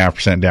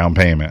 3.5% down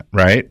payment,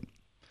 right?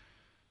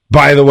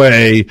 By the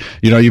way,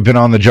 you've been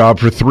on the job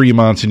for 3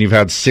 months and you've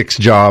had 6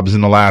 jobs in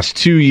the last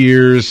 2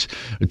 years.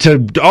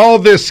 All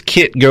this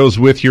kit goes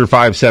with your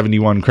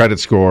 571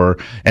 credit score.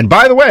 And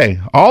by the way,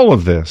 all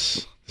of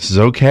this is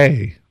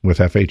okay with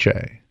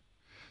FHA.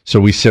 So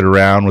we sit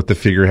around with the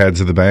figureheads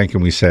of the bank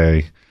and we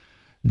say,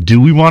 do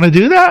we want to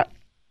do that?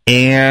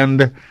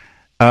 And,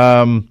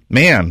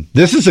 man,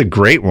 this is a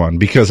great one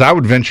because I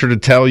would venture to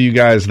tell you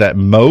guys that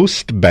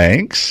most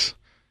banks,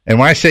 and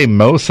when I say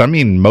most, I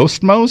mean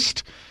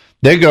most,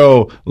 they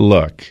go,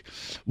 look,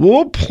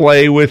 we'll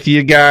play with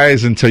you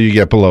guys until you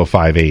get below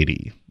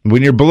 580.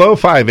 When you're below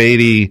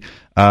 580,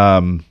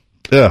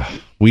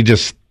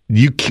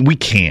 we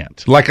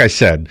can't. Like I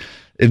said,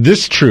 this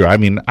is true. I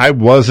mean, I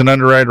was an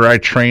underwriter. I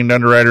trained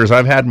underwriters.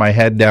 I've had my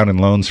head down in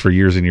loans for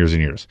years and years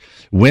and years.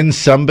 When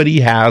somebody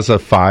has a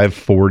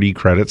 540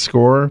 credit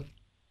score,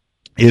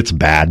 it's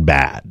bad.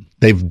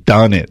 They've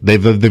done it.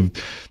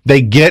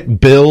 They get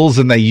bills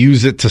and they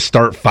use it to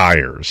start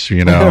fires,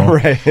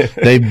 Right.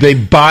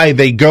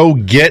 They go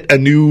get a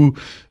new,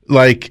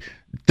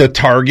 the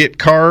Target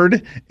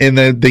card, and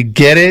they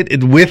get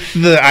it with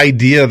the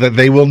idea that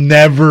they will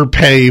never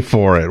pay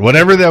for it.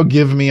 Whatever they'll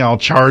give me, I'll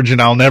charge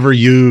and I'll never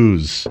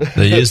use.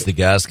 They use the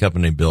gas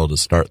company bill to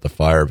start the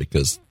fire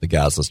because the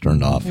gas is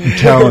turned off. I'm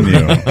telling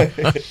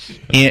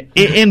you.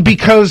 and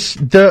because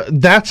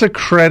that's a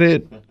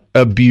credit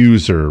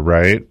abuser,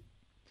 right?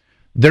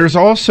 There's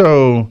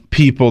also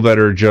people that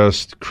are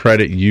just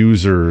credit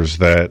users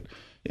that,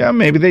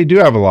 maybe they do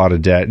have a lot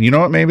of debt. You know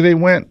what? Maybe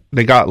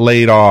they got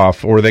laid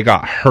off or they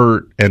got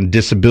hurt and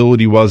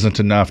disability wasn't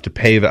enough to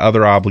pay the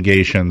other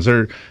obligations.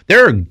 There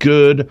are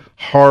good,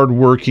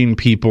 hardworking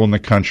people in the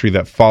country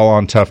that fall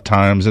on tough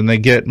times and they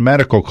get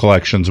medical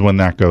collections when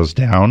that goes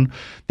down.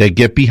 They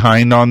get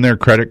behind on their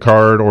credit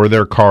card or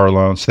their car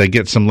loans. They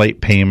get some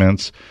late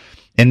payments.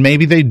 And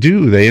maybe they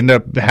do. They end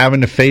up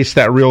having to face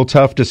that real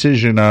tough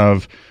decision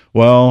of,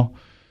 well,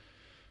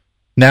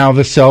 now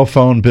the cell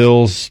phone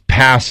bill's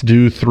past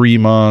due 3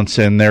 months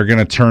and they're going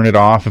to turn it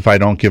off if I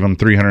don't give them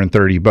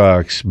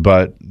 $330,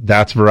 but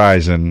that's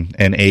Verizon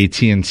and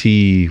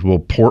AT&T will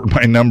port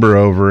my number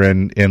over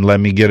and let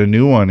me get a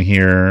new one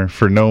here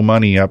for no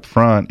money up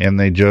front. And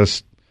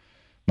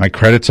my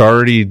credit's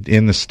already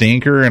in the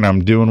stinker and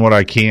I'm doing what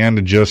I can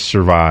to just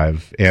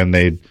survive. And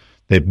they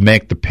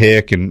make the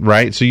pick, and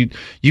right. So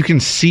you can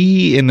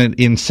see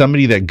in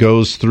somebody that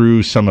goes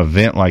through some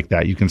event like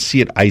that, you can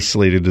see it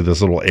isolated to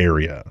this little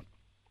area.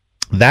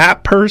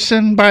 That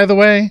person, by the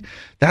way,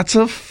 that's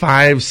a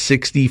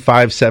 560,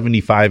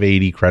 570,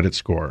 580 credit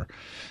score.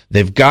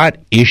 They've got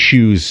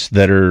issues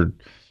that are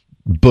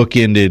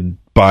bookended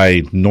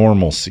by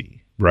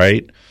normalcy,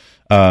 right?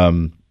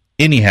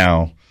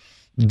 Anyhow,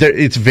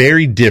 it's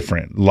very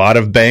different. A lot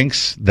of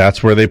banks,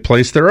 that's where they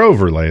place their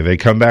overlay. They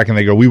come back and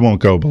they go, we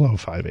won't go below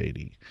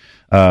 580.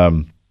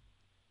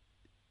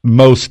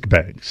 Most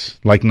banks,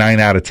 like 9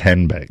 out of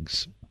 10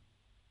 banks,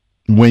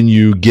 when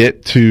you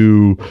get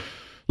to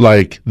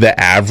the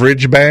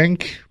average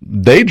bank,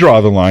 they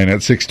draw the line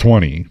at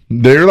 620.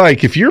 They're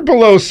like, if you're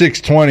below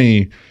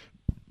 620,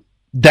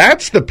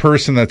 that's the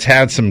person that's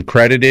had some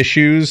credit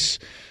issues,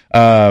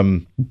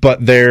 but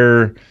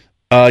they're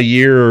a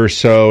year or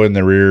so in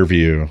the rear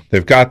view.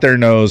 They've got their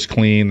nose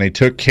clean. They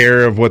took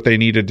care of what they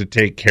needed to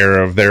take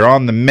care of. They're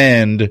on the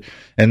mend,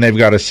 and they've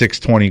got a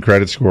 620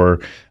 credit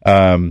score.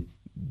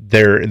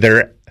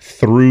 They're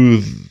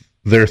through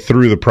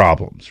the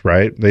problems,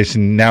 right?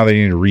 Now they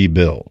need to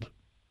rebuild.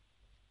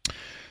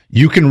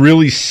 You can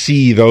really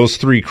see those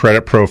 3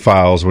 credit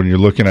profiles when you're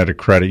looking at a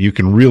credit. You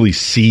can really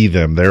see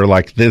them. They're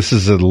like, this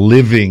is a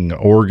living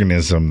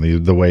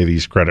organism, the way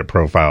these credit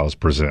profiles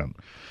present.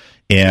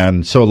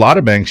 And so a lot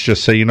of banks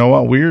just say, you know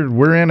what,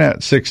 we're in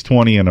at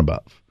 620 and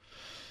above.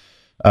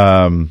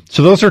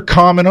 So those are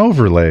common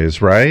overlays,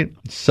 right?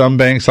 Some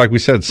banks, like we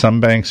said,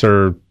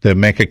 they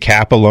make a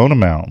cap a loan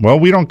amount. Well,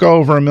 we don't go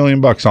over $1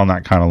 million on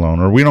that kind of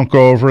loan, or we don't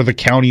go over the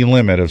county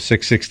limit of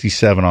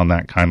 667 on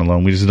that kind of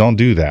loan. We just don't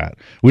do that.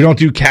 We don't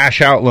do cash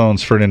out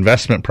loans for an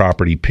investment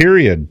property,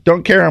 period.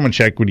 Don't care how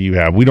much equity you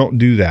have. We don't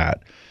do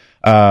that.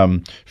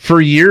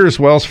 For years,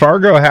 Wells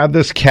Fargo had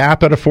this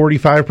cap at a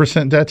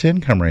 45% debt to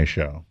income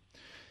ratio.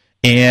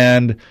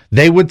 And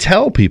they would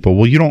tell people,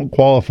 well, you don't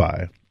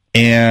qualify.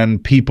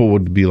 And people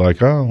would be like,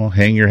 oh, well,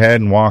 hang your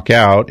head and walk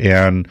out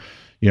and,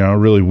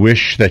 really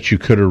wish that you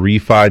could have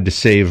refied to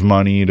save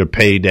money, to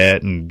pay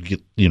debt, and,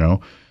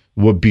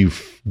 would be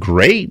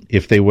great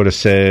if they would have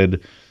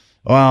said,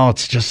 well,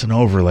 it's just an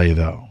overlay,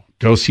 though.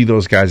 go see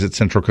those guys at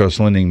Central Coast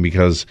Lending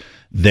because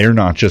they're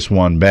not just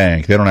one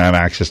bank. They don't have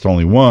access to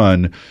only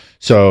one.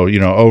 So,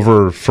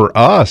 over for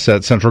us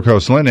at Central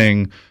Coast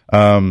Lending,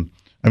 how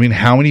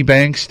many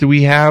banks do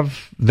we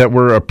have that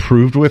we're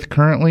approved with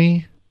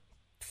currently?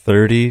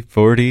 30,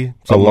 40,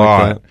 a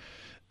lot.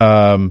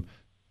 Like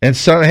and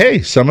so,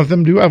 hey, some of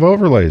them do have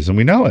overlays, and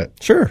we know it.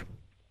 Sure.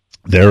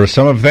 There are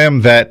some of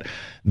them that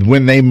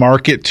when they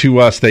market to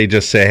us, they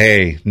just say,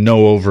 hey,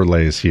 no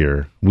overlays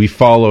here. We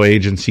follow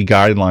agency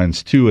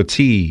guidelines to a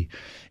T.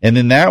 And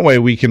then that way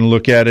we can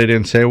look at it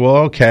and say, well,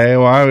 okay,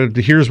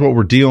 here's what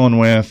we're dealing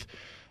with.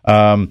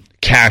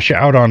 Cash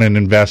out on an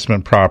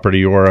investment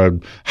property or a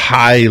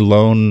high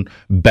loan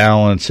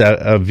balance at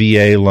a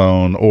VA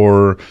loan,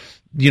 or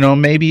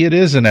maybe it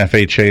is an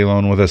FHA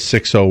loan with a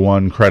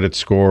 601 credit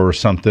score or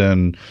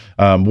something.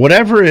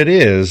 Whatever it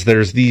is,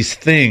 there's these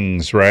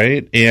things,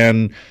 right?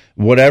 And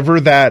whatever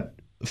that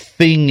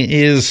thing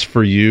is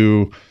for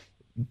you,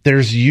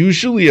 there's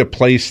usually a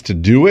place to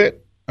do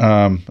it.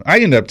 I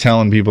end up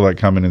telling people that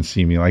come in and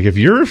see me, like, if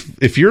you're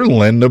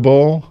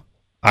lendable,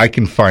 I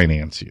can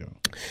finance you.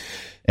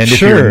 And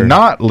if you're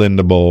not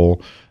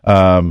lendable,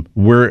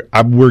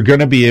 we're going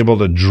to be able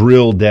to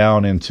drill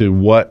down into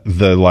what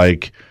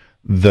the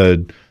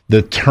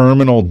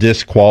terminal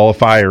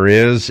disqualifier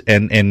is,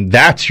 and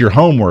that's your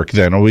homework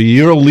then.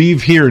 You'll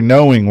leave here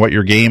knowing what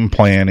your game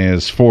plan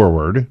is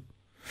forward.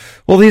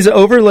 Well, these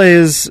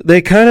overlays,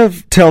 they kind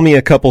of tell me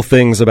a couple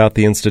things about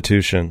the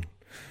institution.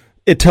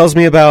 It tells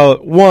me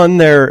about, one,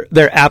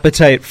 their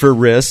appetite for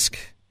risk,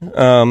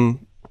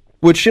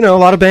 which, a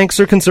lot of banks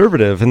are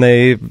conservative, and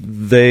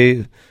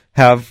they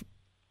have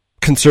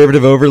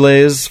conservative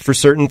overlays for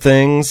certain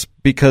things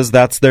because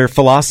that's their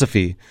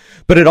philosophy.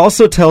 But it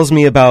also tells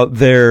me about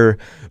their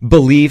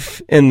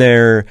belief in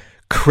their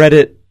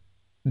credit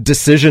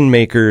decision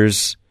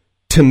makers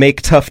to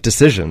make tough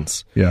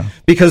decisions. Yeah.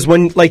 Because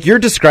when, like, you're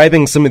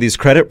describing some of these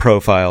credit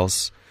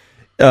profiles,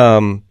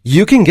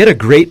 you can get a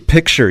great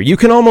picture. You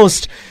can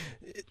almost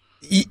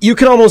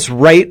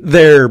write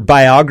their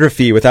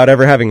biography without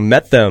ever having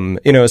met them,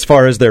 as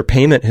far as their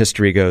payment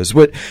history goes.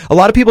 What a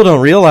lot of people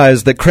don't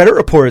realize, that credit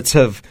reports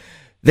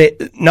they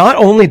not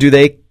only do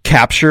they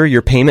capture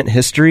your payment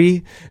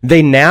history,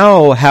 they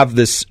now have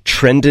this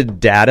trended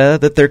data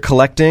that they're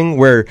collecting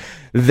where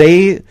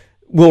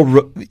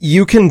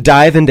you can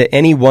dive into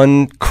any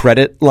one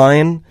credit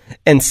line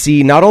and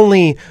see not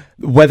only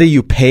whether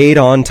you paid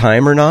on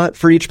time or not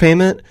for each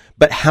payment,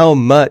 but how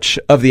much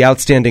of the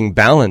outstanding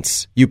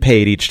balance you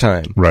paid each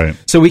time. Right.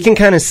 So we can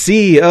kind of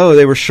see,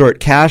 they were short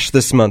cash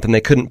this month and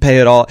they couldn't pay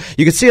it all.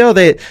 You can see,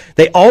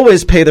 they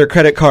always pay their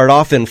credit card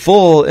off in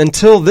full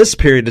until this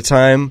period of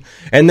time,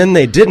 and then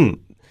they didn't.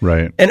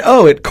 Right. And,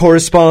 it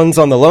corresponds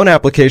on the loan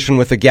application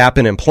with a gap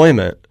in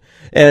employment.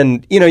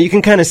 And, you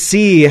can kind of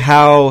see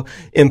how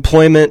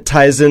employment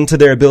ties into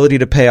their ability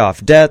to pay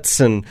off debts.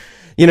 And,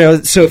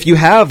 so if you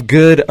have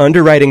good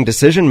underwriting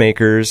decision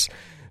makers,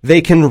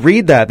 they can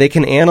read that, they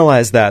can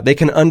analyze that, they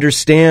can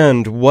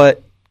understand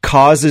what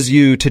causes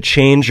you to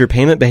change your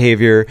payment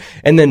behavior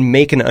and then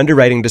make an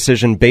underwriting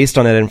decision based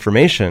on that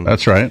information.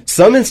 That's right.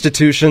 Some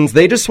institutions,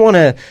 they just want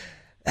to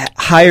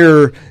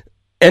hire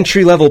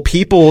entry-level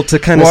people to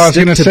kind of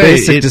stick to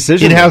basic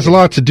decisions. It has a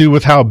lot to do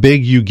with how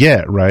big you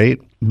get, right?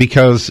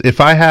 Because if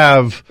I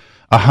have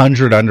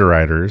 100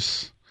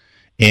 underwriters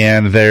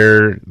and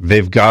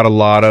they've got a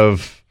lot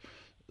of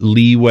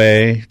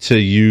leeway to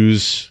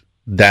use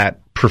that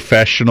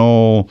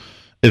professional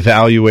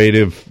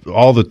evaluative,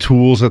 all the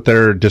tools at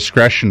their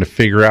discretion to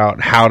figure out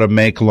how to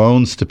make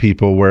loans to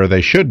people where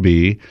they should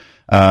be.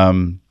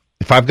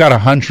 If I've got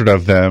 100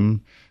 of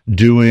them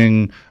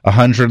doing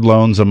 100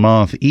 loans a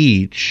month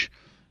each,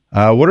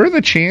 what are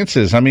the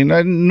chances?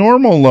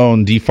 Normal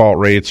loan default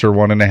rates are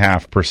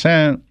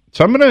 1.5%.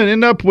 So I'm going to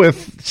end up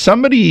with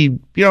somebody,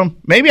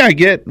 maybe I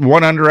get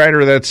one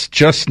underwriter that's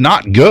just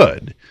not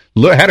good.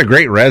 Had a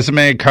great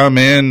resume come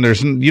in.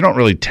 You don't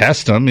really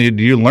test them.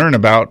 You learn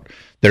about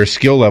their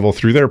skill level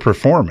through their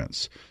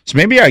performance. So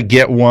maybe I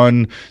get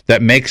one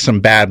that makes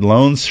some bad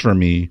loans for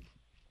me.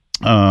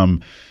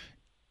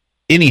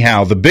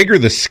 Anyhow, the bigger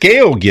the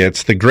scale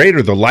gets, the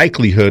greater the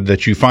likelihood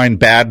that you find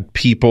bad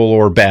people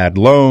or bad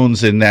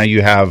loans, and now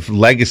you have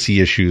legacy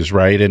issues,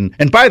 right?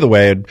 And by the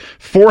way, a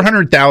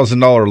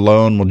 $400,000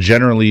 loan will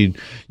generally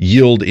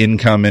yield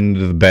income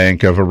into the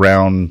bank of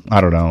around,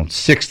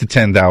 $6,000 to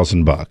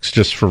 $10,000,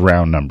 just for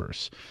round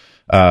numbers.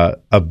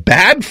 A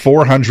bad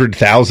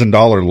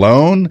 $400,000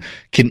 loan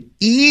can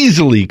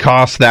easily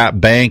cost that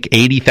bank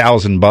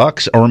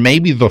 $80,000 or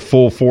maybe the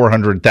full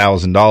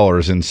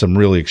 $400,000 in some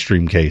really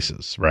extreme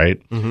cases,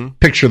 right? Mm-hmm.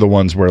 Picture the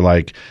ones where,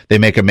 like, they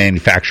make a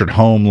manufactured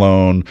home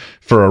loan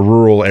for a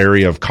rural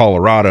area of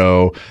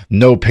Colorado,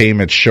 no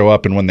payments show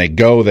up, and when they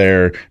go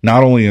there,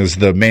 not only is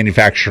the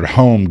manufactured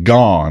home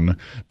gone,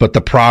 but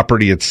the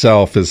property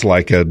itself is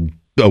like a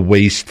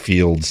waste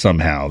field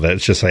somehow.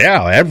 That's just like,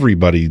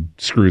 everybody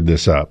screwed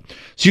this up.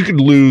 So you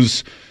could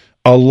lose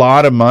a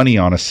lot of money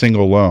on a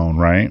single loan,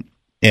 right?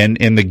 And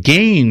the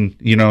gain,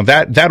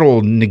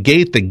 that'll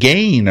negate the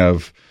gain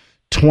of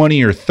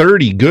 20 or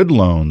 30 good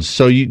loans.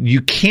 So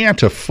you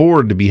can't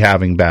afford to be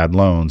having bad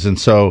loans. And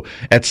so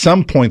at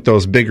some point,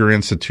 those bigger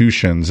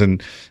institutions,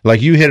 and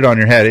like you hit it on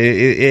your head,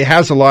 it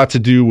has a lot to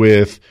do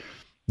with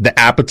the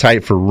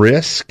appetite for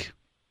risk,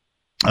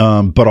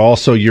 but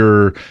also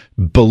your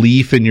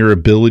belief in your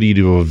ability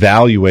to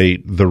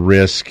evaluate the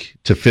risk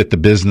to fit the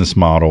business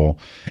model.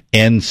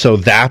 And so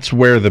that's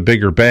where the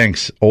bigger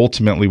banks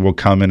ultimately will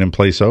come in and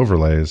place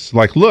overlays.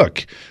 Like,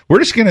 look, we're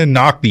just going to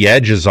knock the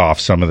edges off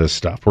some of this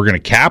stuff. We're going to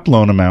cap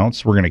loan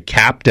amounts. We're going to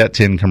cap debt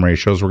to income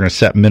ratios. We're going to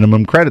set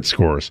minimum credit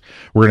scores.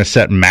 We're going to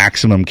set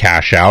maximum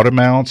cash out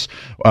amounts.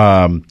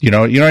 You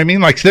know what I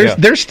mean? Like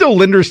there's still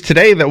lenders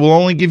today that will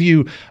only give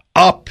you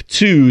up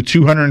to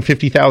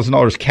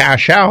 $250,000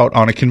 cash out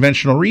on a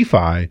conventional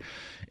refi.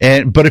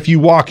 But if you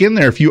walk in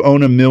there, if you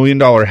own $1 million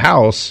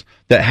house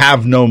that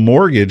have no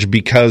mortgage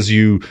because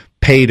you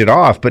paid it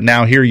off, but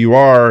now here you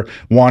are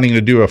wanting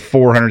to do a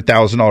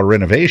 $400,000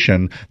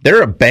 renovation,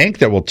 they're a bank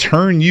that will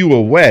turn you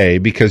away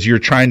because you're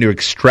trying to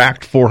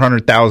extract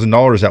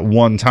 $400,000 at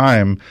one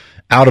time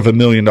out of $1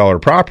 million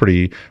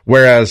property.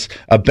 Whereas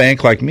a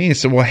bank like me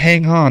said, well,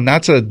 hang on,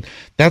 that's a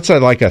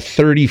like a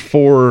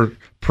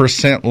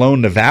 34%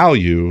 loan to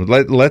value.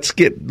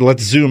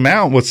 Let's zoom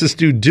out. What's this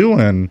dude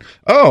doing?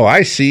 Oh,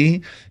 I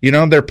see.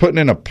 They're putting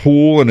in a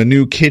pool and a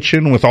new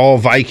kitchen with all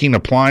Viking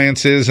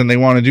appliances, and they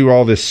want to do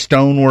all this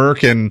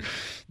stonework, and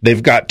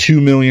they've got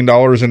 $2 million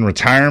in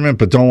retirement,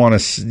 but don't want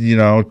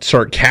to,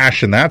 start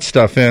cashing that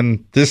stuff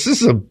in. This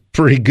is a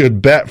pretty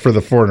good bet for the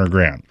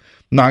 $400,000.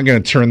 Not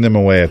going to turn them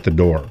away at the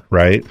door,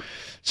 right?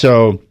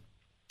 So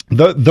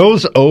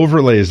those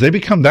overlays,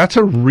 that's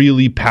a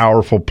really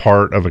powerful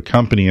part of a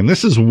company. And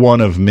this is one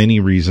of many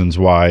reasons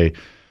why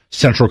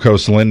Central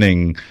Coast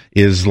Lending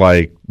is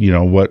like,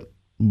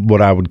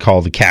 what I would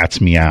call the cat's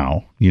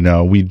meow.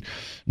 We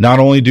not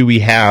only do we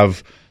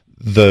have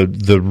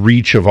the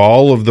reach of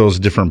all of those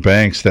different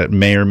banks that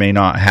may or may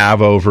not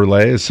have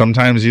overlays.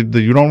 Sometimes you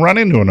don't run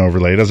into an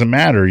overlay. It doesn't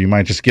matter. You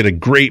might just get a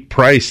great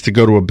price to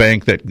go to a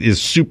bank that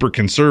is super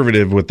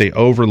conservative with they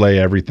overlay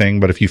everything.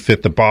 But if you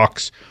fit the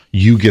box,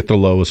 you get the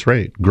lowest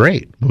rate.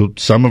 Great. Well,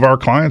 some of our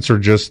clients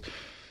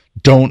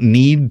don't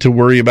need to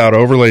worry about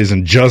overlays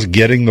and just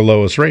getting the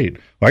lowest rate.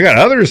 Well, I got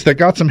others that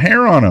got some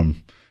hair on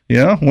them.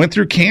 Went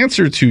through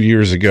cancer 2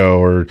 years ago,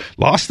 or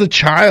lost a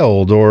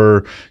child,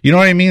 or, you know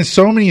what I mean?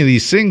 So many of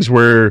these things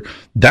where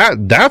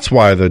that's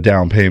why the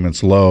down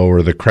payment's low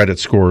or the credit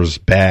score's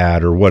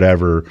bad or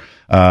whatever.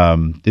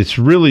 It's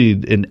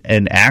really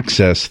an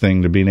access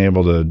thing to being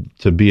able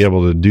to be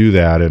able to do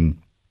that. And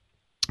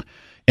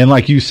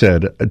like you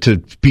said, to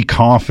be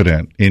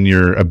confident in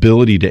your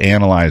ability to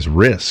analyze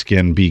risk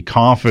and be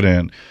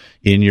confident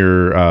in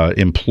your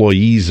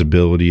employees'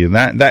 ability. And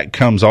that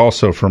comes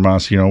also from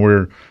us.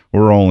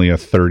 We're only a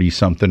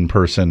 30-something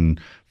person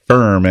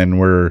firm, and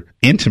we're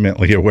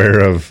intimately aware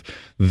of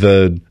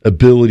the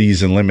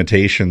abilities and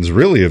limitations,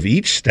 really, of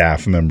each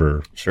staff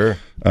member. Sure.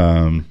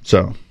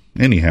 So,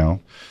 anyhow,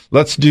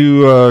 let's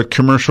do a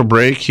commercial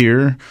break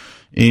here.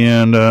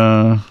 And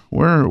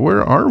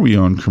where are we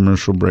on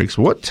commercial breaks?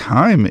 What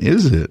time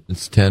is it?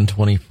 It's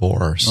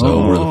 10:24.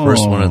 So we're the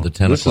first one at the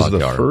 10 o'clock hour. This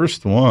is the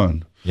first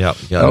one. Yeah,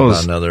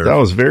 that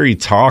was very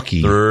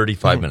talky.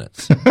 35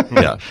 minutes.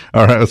 Yeah.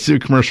 All right, let's do a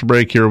commercial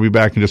break here. We'll be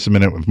back in just a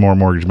minute with more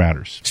Mortgage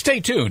Matters.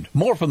 Stay tuned.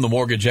 More from the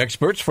mortgage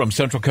experts from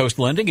Central Coast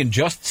Lending in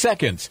just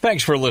seconds.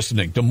 Thanks for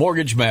listening to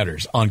Mortgage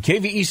Matters on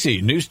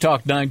KVEC News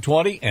Talk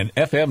 920 and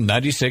FM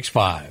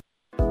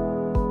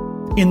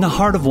 96.5. In the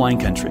heart of wine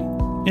country,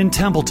 in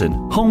Templeton,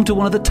 home to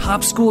one of the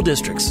top school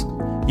districts,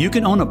 you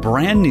can own a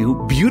brand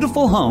new,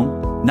 beautiful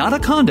home, not a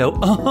condo,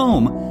 a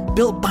home,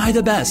 built by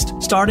the best,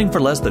 starting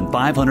for less than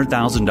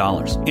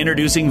 $500,000.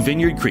 Introducing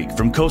Vineyard Creek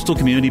from Coastal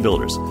Community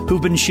Builders,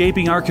 who've been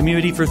shaping our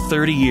community for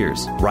 30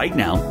 years. Right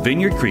now,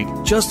 Vineyard Creek,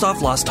 just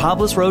off Los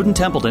Tablas Road in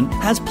Templeton,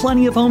 has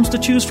plenty of homes to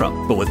choose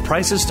from. But with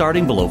prices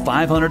starting below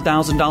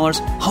 $500,000,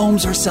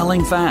 homes are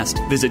selling fast.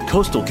 Visit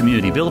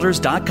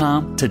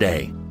coastalcommunitybuilders.com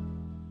today.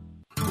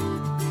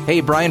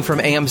 Hey, Brian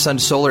from AM Sun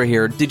Solar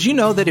here. Did you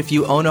know that if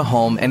you own a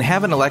home and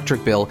have an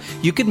electric bill,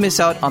 you could miss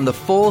out on the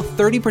full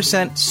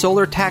 30%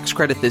 solar tax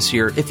credit this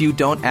year if you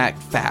don't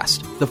act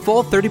fast? The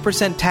full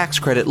 30% tax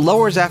credit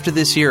lowers after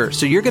this year,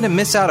 so you're going to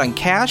miss out on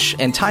cash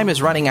and time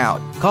is running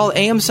out. Call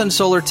AM Sun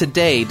Solar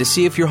today to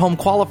see if your home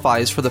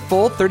qualifies for the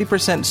full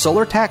 30%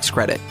 solar tax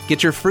credit.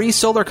 Get your free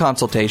solar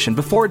consultation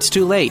before it's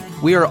too late.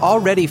 We are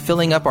already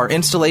filling up our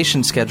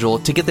installation schedule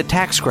to get the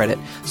tax credit,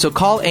 so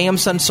call AM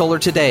Sun Solar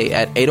today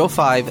at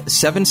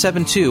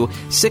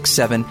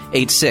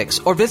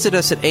 805-772-6786 or visit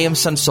us at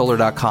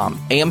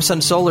amsunsolar.com. AM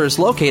Sun Solar is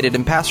located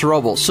in Paso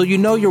Robles, so you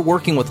know you're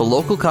working with a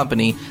local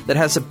company that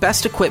has the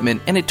best equipment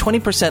and a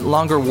 20%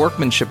 longer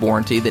workmanship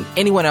warranty than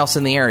anyone else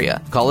in the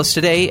area. Call us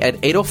today at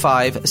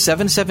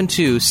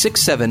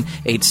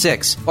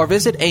 805-772-6786 or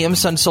visit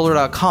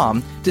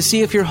amsunsolar.com to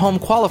see if your home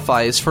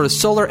qualifies for a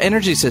solar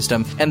energy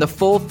system and the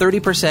full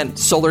 30%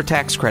 solar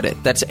tax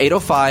credit. That's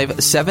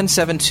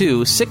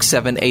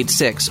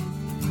 805-772-6786.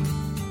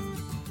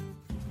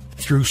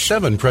 Through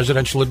 7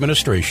 presidential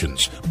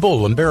administrations,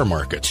 bull and bear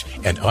markets,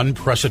 and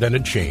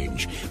unprecedented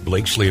change,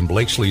 Blakesley &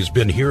 Blakesley has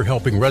been here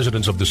helping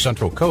residents of the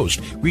Central Coast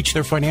reach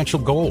their financial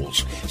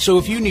goals. So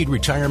if you need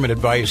retirement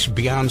advice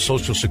beyond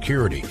Social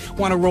Security,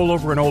 want to roll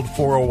over an old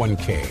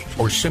 401k,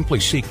 or simply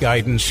seek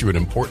guidance through an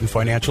important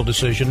financial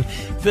decision,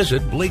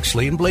 visit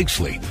Blakesley &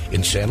 Blakesley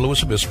in San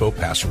Luis Obispo,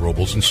 Paso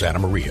Robles, and Santa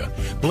Maria.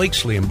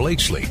 Blakesley &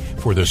 Blakesley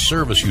for the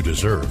service you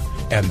deserve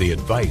and the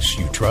advice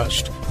you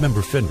trust.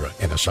 Member FINRA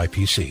and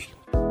SIPC.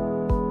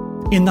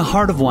 In the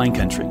heart of wine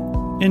country,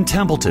 in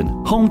Templeton,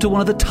 home to one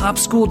of the top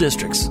school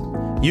districts,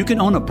 you can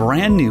own a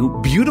brand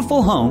new,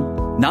 beautiful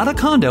home, not a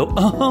condo,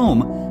 a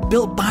home,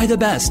 built by the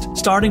best,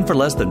 starting for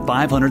less than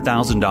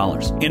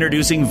 $500,000.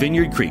 Introducing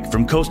Vineyard Creek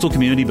from Coastal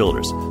Community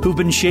Builders, who've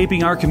been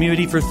shaping our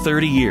community for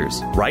 30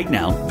 years. Right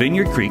now,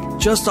 Vineyard Creek,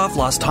 just off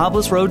Los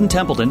Tablas Road in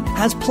Templeton,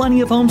 has plenty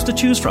of homes to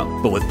choose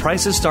from. But with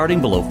prices starting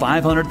below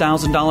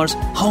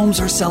 $500,000, homes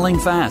are selling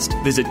fast.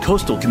 Visit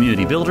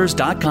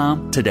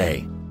coastalcommunitybuilders.com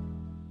today.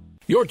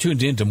 You're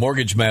tuned in to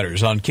Mortgage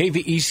Matters on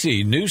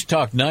KVEC News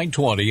Talk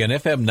 920 and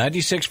FM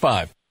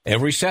 96.5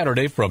 every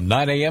Saturday from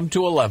 9 a.m.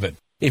 to 11.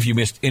 If you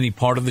missed any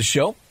part of the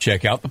show,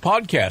 check out the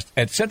podcast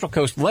at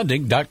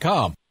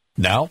centralcoastlending.com.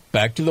 Now,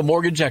 back to the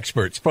mortgage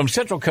experts from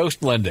Central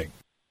Coast Lending.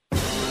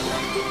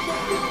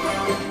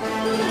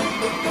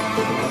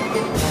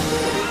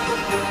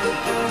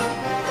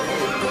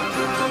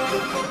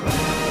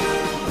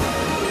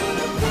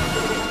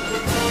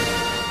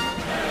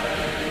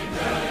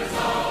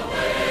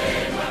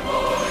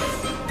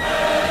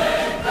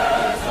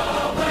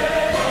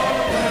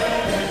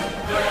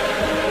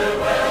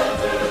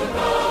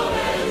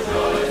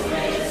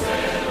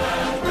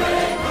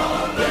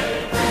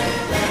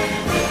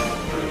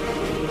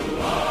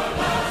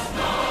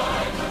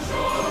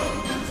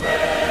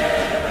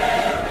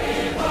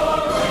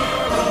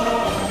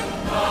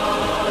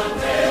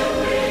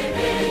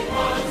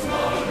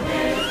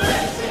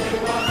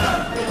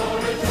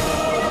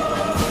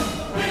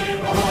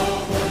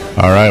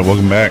 All right,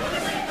 welcome back.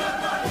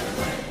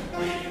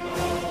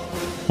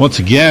 Once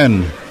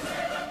again,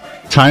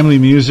 timely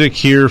music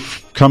here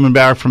coming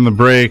back from the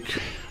break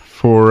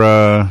for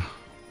all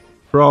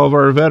of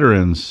our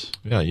veterans.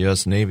 Yeah,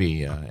 U.S.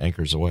 Navy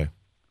anchors away.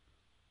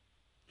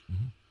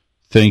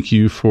 Thank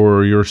you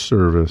for your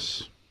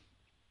service.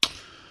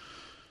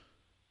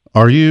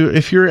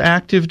 If you're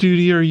active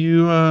duty, are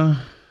you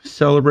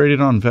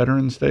celebrated on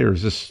Veterans Day, or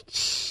is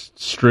this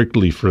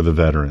strictly for the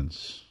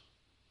veterans?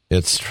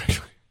 It's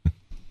strictly.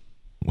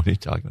 What are you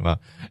talking about?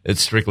 It's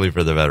strictly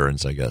for the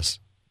veterans, I guess.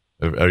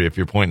 If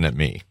you're pointing at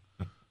me.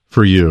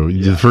 For you.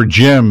 Yeah. For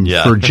Jim.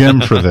 Yeah. For Jim,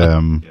 for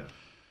them.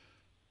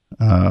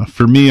 Yeah.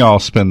 For me, I'll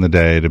spend the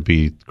day to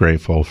be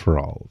grateful for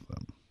all of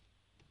them.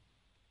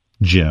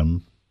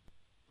 Jim.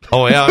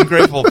 Oh, yeah, I'm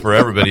grateful for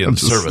everybody in the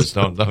service.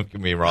 Don't get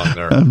me wrong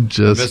there. I'm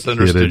just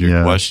misunderstood kidding,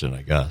 your question,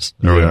 I guess.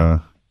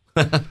 Yeah.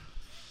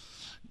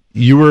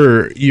 You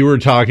were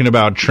talking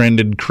about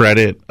trended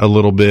credit a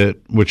little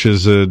bit, which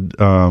is a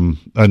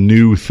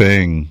new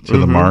thing to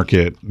the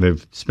market.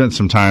 They've spent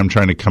some time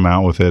trying to come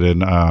out with it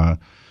and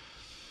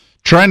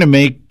trying to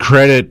make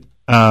credit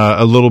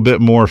a little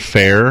bit more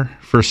fair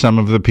for some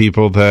of the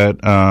people that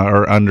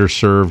are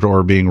underserved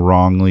or being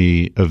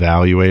wrongly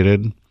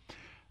evaluated.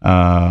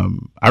 I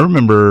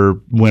remember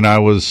when I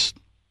was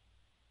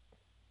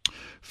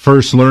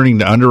first learning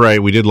to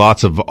underwrite, we did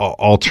lots of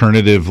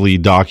alternatively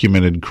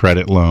documented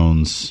credit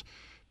loans,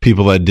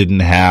 people that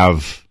didn't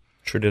have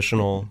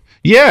traditional.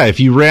 Yeah,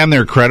 if you ran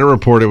their credit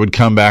report, it would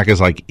come back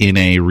as like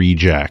NA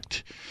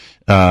reject,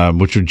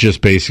 which would just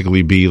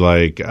basically be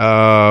like,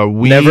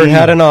 we never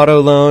had an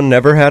auto loan,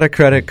 never had a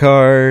credit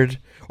card,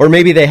 or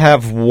maybe they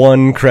have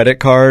one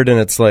credit card and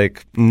it's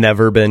like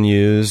never been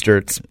used, or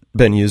it's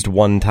been used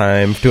one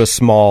time to a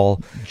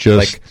small, just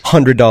like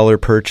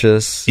 $100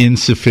 purchase.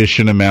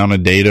 Insufficient amount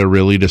of data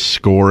really to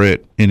score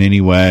it in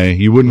any way.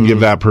 You wouldn't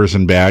give that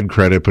person bad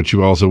credit, but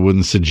you also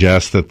wouldn't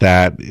suggest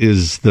that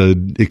is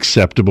the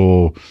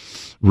acceptable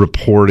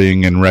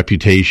reporting and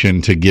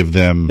reputation to give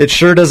them. It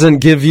sure doesn't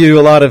give you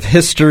a lot of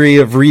history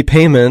of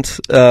repayment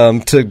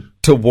to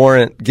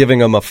warrant giving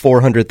them a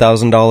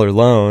 $400,000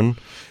 loan.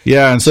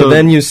 Yeah, and so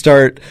then you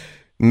start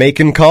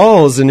making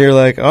calls and you're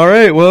like, all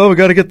right, well, we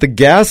got to get the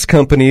gas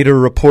company to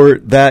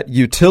report that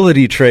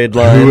utility trade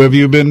line. Who have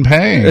you been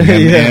paying?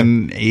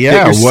 And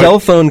get your cell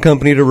phone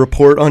company to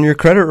report on your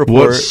credit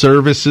report. What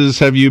services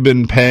have you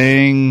been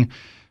paying?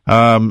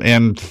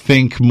 And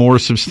think more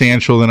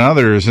substantial than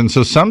others. And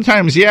so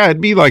sometimes, it'd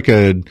be like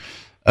a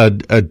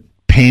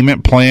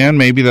payment plan,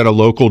 maybe that a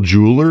local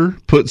jeweler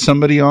put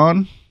somebody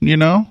on,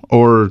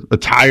 or a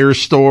tire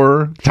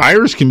store.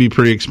 Tires can be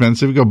pretty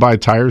expensive. You go buy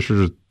tires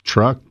for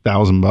truck,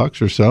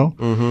 $1,000 or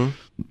so.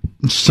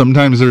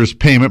 Sometimes there's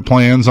payment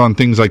plans on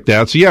things like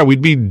that. So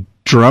we'd be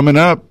drumming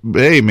up,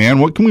 hey man,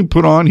 what can we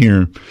put on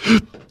here?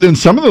 And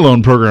some of the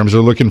loan programs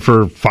are looking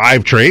for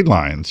 5 trade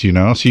lines, so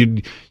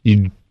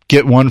you'd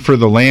get one for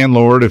the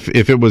landlord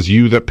if it was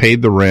you that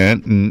paid the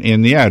rent,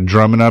 and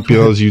drumming up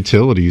those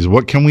utilities.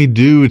 What can we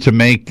do to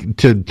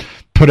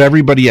put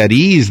everybody at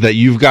ease that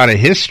you've got a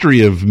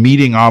history of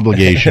meeting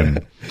obligation.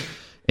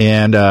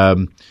 And,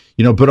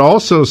 but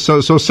also,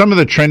 so some of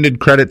the trended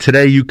credit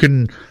today, you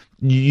can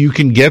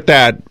get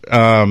that,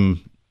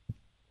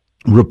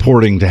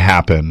 reporting to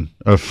happen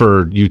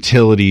for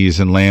utilities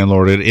and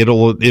landlord.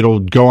 It'll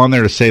go on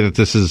there to say that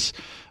this is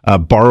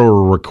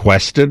borrower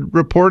requested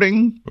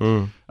reporting.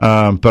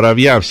 But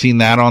I've seen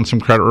that on some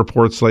credit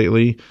reports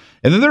lately.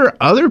 And then there are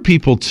other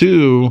people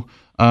too,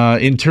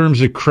 in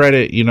terms of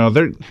credit,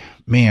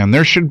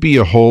 there should be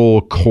a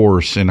whole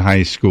course in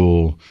high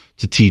school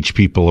to teach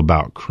people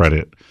about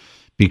credit,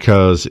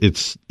 because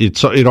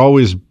it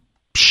always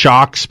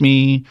shocks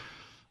me,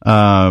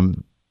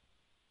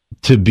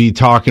 to be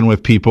talking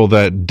with people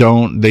that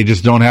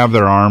just don't have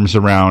their arms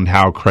around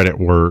how credit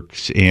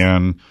works.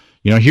 And,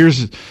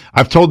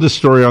 I've told this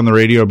story on the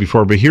radio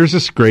before, but here's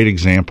this great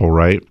example,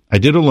 right? I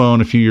did a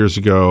loan a few years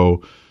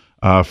ago,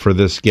 for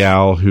this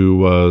gal who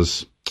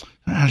was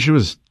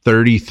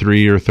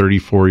 33 or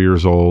 34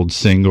 years old,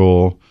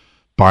 single,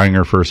 buying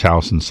her first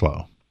house in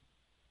SLO.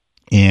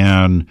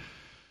 And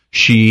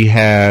she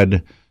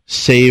had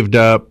saved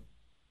up,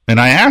 and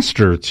I asked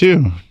her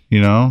too,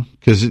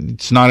 because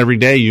it's not every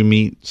day you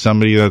meet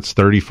somebody that's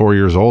 34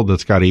 years old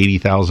that's got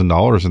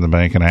 $80,000 in the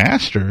bank. And I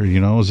asked her,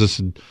 is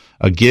this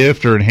a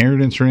gift or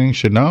inheritance or anything?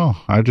 She said, no,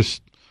 I've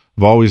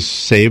always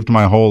saved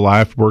my whole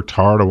life, worked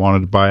hard. I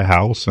wanted to buy a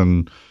house,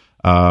 and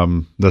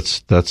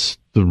that's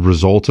the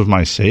result of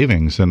my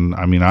savings. And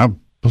I mean, I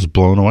was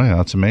blown away.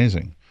 That's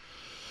amazing.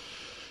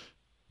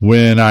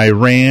 When I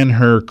ran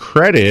her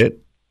credit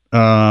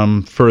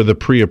for the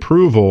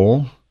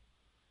pre-approval,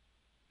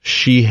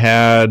 she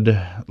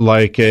had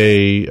like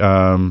a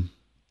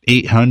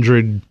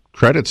 800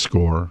 credit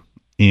score,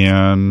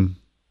 and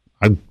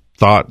I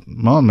thought,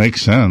 well, it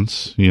makes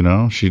sense.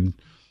 She'd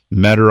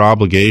met her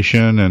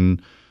obligation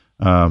and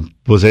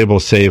was able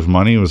to save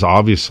money.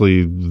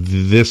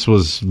 This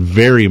was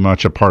very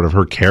much a part of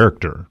her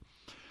character.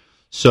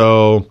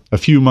 So a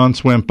few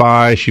months went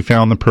by. She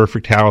found the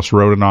perfect house,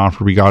 wrote an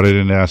offer. We got it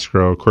in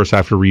escrow. Of course, I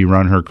have to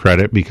rerun her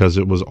credit because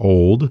it was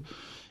old.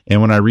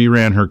 And when I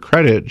reran her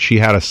credit, she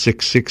had a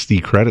 660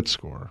 credit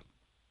score.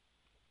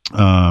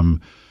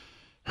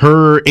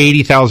 Her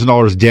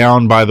 $80,000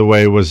 down, by the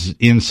way, was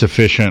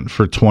insufficient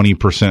for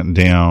 20%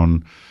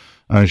 down.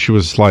 She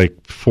was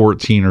like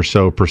 14 or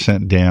so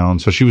 % down.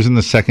 So she was in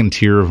the second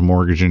tier of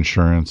mortgage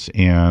insurance.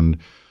 And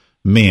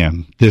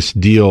man, this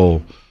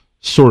deal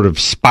sort of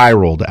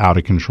spiraled out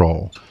of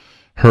control.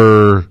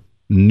 Her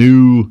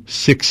new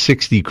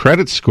 660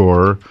 credit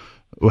score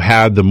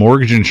had the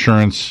mortgage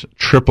insurance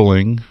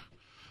tripling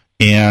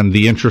and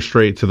the interest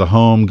rate to the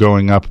home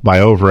going up by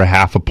over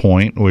 0.5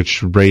 point,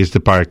 which raised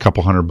it by a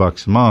couple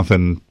 $100 a month.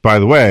 And by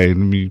the way,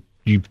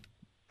 if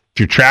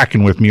you're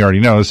tracking with me, you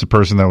already know this is a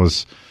person that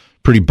was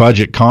pretty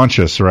budget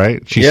conscious,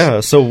 right?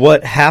 So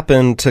what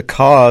happened to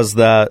cause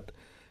that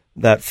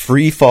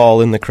free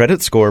fall in the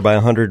credit score by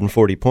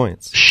 140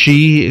 points?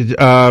 She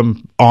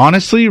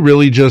honestly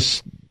really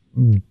just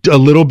a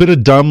little bit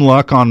of dumb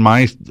luck on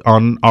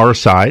our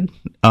side.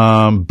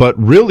 But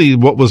really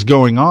what was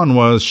going on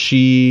was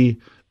she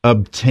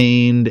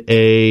obtained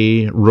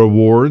a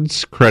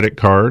rewards credit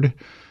card,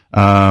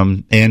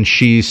 and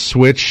she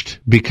switched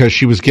because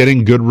she was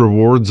getting good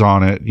rewards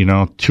on it,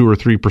 2 or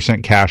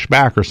 3% cash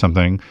back or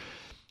something.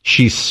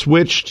 She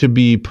switched to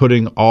be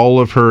putting all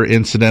of her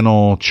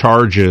incidental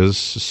charges,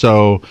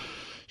 so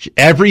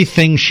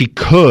everything she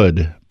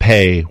could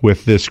pay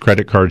with this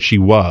credit card she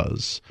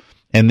was.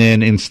 And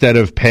then instead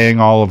of paying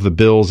all of the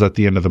bills at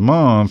the end of the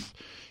month,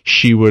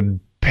 she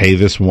would pay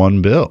this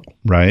one bill,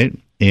 right?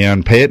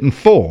 And pay it in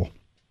full.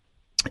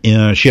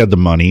 And she had the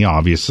money,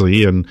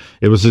 obviously, and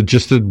it was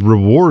just a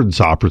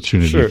rewards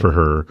opportunity for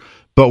her.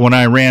 But when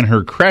I ran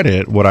her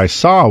credit, what I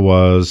saw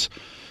was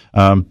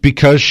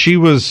because she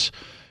was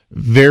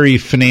very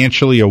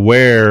financially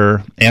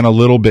aware and a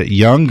little bit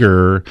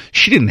younger,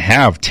 she didn't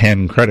have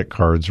 10 credit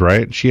cards,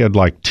 right? She had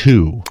like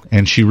 2,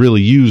 and she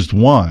really used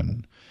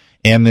one.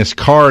 And this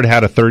card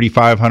had a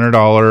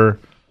 $3,500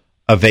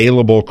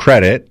 available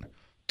credit,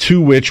 to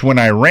which when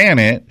I ran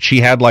it, she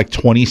had like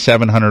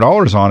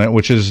 $2,700 on it,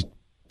 which is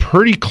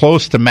pretty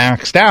close to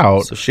maxed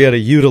out. So she had a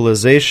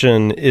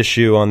utilization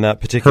issue on that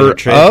particular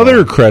trade. Her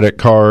other credit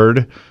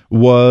card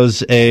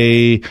was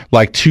a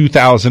like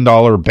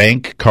 $2,000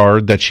 bank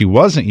card that she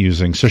wasn't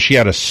using. So she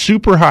had a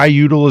super high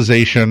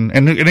utilization.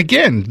 And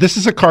again, this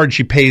is a card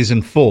she pays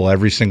in full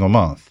every single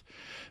month.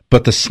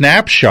 But the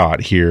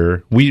snapshot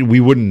here, we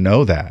wouldn't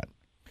know that.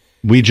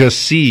 We just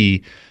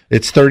see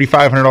it's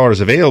 $3,500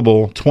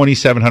 available,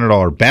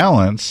 $2,700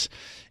 balance,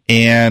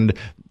 and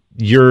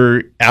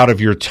you're out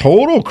of your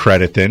total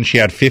credit. Then she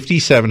had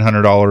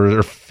 $5,700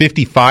 or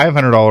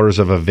 $5,500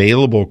 of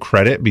available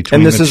credit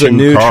between. And this the is two a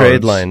new cards.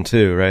 trade line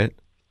too, right?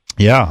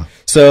 Yeah.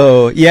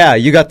 So yeah,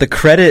 you got the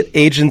credit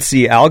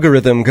agency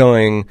algorithm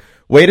going.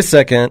 Wait a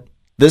second.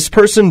 This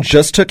person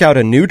just took out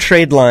a new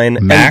trade line,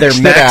 and they're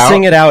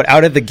maxing it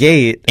out of the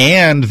gate.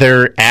 And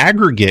their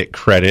aggregate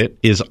credit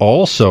is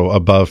also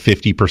above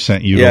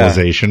 50%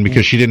 utilization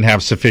because she didn't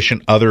have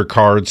sufficient other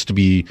cards to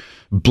be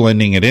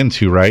blending it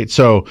into, right?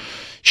 So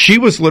she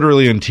was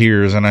literally in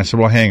tears, and I said,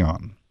 well, hang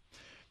on.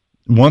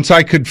 Once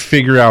I could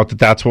figure out that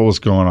that's what was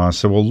going on, I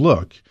said, well,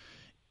 look,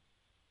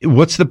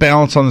 what's the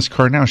balance on this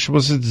card now? She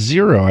was at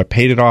 0. I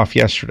paid it off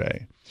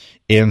yesterday.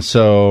 And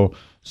so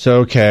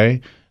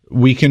okay,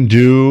 we can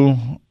do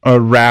a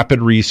rapid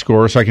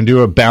rescore. So I can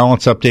do a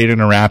balance update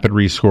and a rapid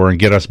rescore and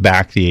get us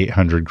back the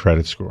 800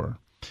 credit score.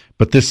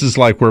 But this is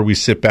like where we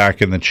sit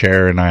back in the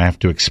chair and I have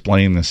to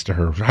explain this to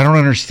her. I don't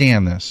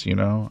understand this,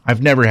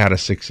 I've never had a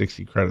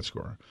 660 credit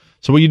score.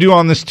 So what you do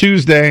on this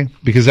Tuesday,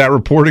 because that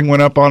reporting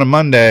went up on a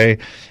Monday,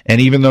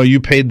 and even though you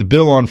paid the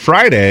bill on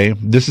Friday,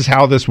 this is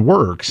how this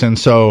works. And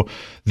so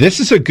this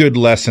is a good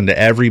lesson to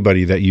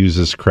everybody that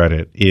uses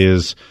credit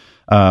is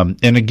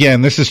and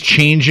again, this is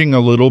changing a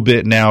little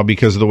bit now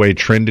because of the way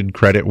trended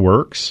credit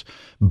works.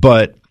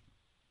 But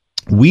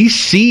we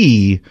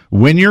see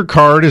when your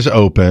card is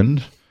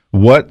opened,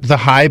 what the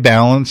high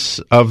balance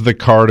of the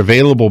card,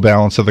 available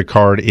balance of the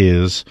card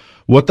is,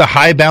 what the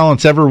high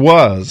balance ever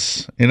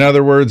was. In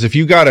other words, if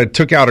you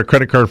took out a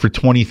credit card for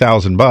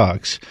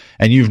 $20,000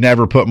 and you've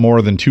never put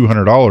more than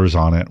 $200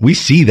 on it, we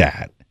see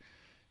that.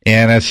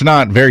 And it's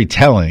not very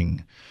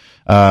telling.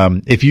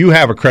 If you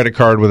have a credit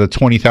card with a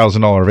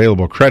 $20,000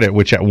 available credit,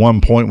 which at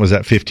one point was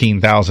at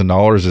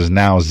 $15,000 is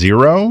now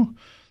 0,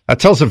 that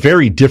tells a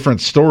very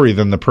different story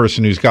than the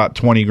person who's got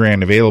 20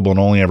 grand available and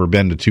only ever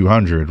been to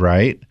 200,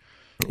 right?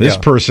 This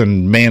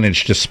person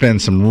managed to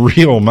spend some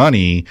real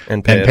money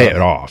and pay it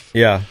off.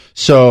 Yeah.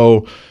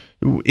 So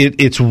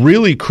it's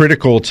really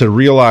critical to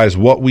realize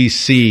what we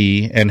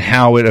see and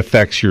how it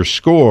affects your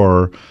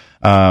score.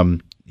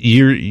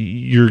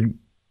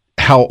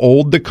 How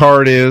old the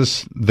card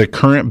is, the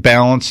current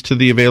balance to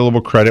the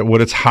available credit,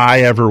 what its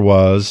high ever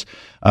was,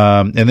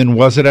 and then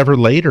was it ever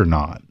late or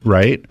not,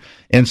 right?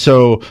 And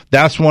so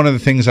that's one of the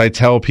things I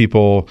tell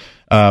people.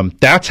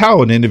 That's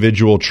how an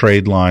individual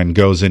trade line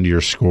goes into your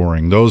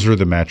scoring. Those are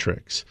the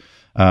metrics.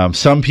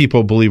 Some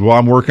people believe, well,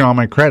 I'm working on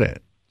my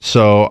credit,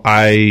 so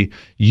I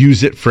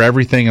use it for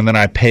everything and then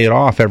I pay it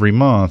off every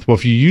month. Well,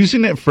 if you're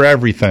using it for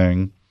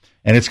everything,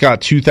 and it's got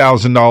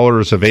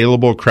 $2,000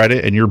 available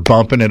credit and you're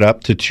bumping it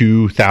up to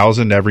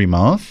 $2,000 every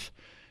month,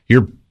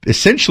 you're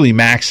essentially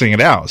maxing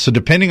it out. So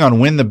depending on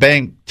when the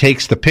bank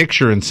takes the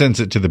picture and sends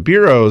it to the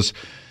bureaus,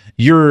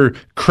 your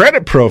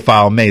credit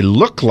profile may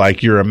look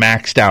like you're a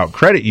maxed out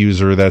credit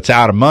user that's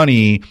out of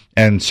money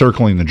and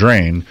circling the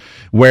drain,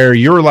 where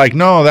you're like,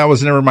 no, that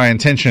was never my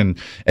intention.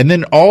 And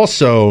then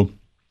also,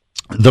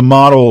 the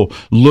model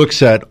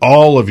looks at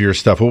all of your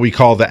stuff, what we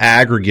call the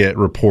aggregate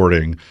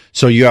reporting.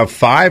 So you have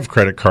 5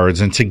 credit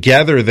cards, and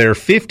together they're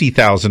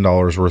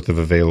 $50,000 worth of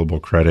available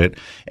credit,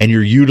 and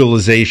your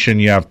utilization,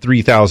 you have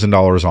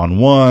 $3,000 on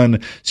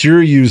one. So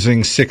you're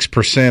using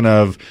 6%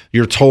 of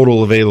your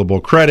total available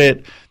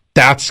credit.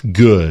 That's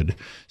good.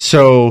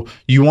 So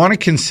you want to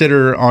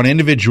consider on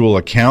individual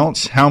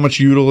accounts how much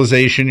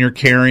utilization you're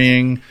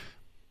carrying,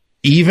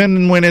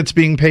 even when it's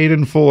being paid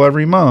in full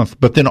every month.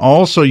 But then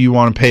also you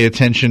want to pay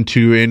attention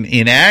to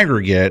in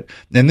aggregate.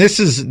 And this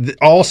is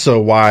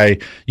also why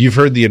you've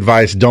heard the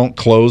advice, don't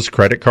close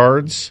credit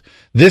cards.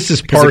 This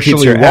is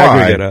partially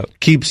why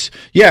keeps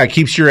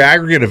your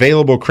aggregate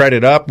available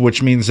credit up,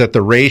 which means that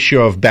the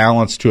ratio of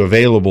balance to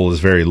available is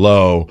very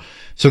low.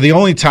 So the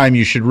only time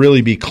you should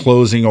really be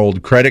closing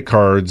old credit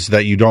cards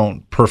that you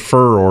don't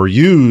prefer or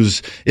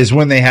use is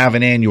when they have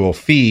an annual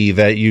fee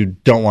that you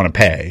don't want to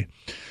pay.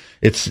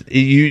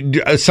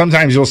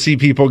 Sometimes you'll see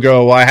people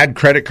go, well, I had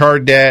credit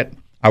card debt.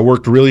 I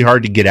worked really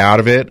hard to get out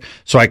of it,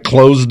 so I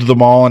closed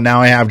them all, and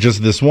now I have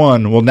just this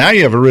one. Well, now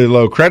you have a really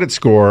low credit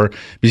score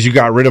because you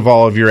got rid of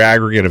all of your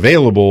aggregate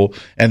available,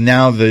 and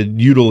now the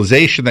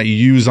utilization that you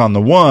use on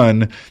the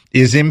one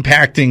is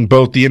impacting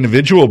both the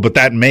individual, but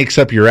that makes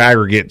up your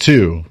aggregate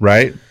too,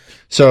 right?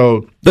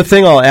 So the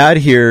thing I'll add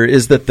here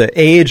is that the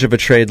age of a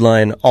trade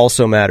line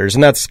also matters,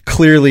 and that's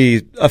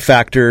clearly a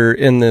factor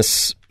in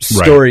this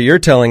story you're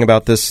telling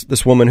about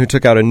this woman who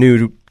took out a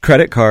new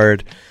credit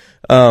card.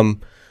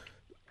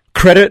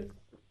 Credit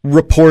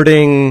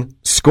reporting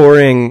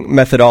scoring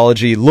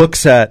methodology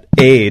looks at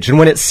age, and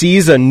when it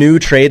sees a new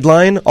trade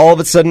line, all of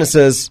a sudden it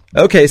says,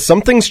 okay,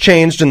 something's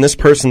changed in this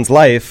person's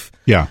life.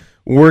 Yeah.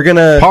 We're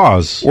gonna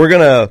pause. We're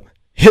gonna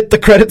hit the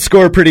credit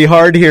score pretty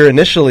hard here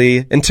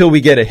initially until we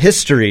get a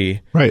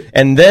history. Right.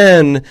 And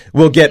then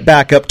we'll get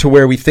back up to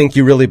where we think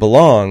you really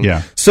belong.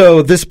 Yeah.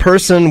 So this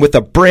person with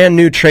a brand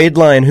new trade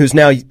line who's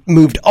now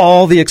moved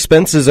all the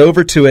expenses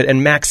over to it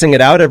and maxing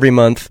it out every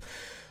month,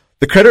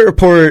 the credit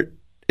report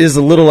is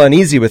a little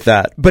uneasy with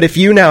that. But if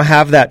you now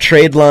have that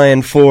trade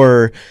line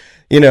for,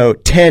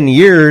 10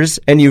 years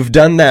and you've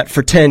done that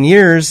for 10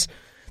 years,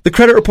 the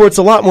credit report's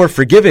a lot more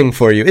forgiving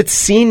for you. It's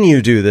seen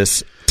you do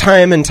this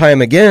time and time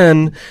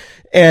again,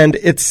 and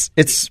it's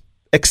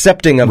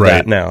accepting of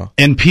that now.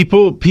 And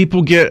people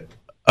get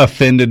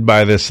offended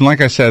by this. And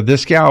like I said,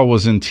 this gal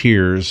was in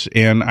tears,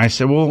 and I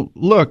said, well,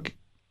 look,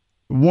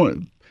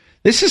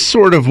 this is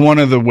sort of one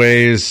of the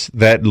ways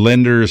that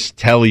lenders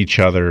tell each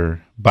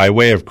other by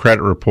way of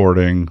credit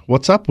reporting,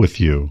 what's up with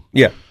you?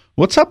 Yeah.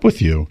 What's up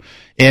with you?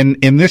 And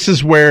this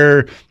is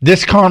where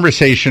this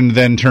conversation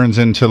then turns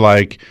into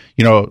like,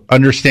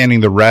 understanding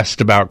the rest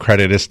about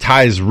credit is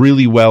ties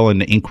really well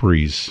into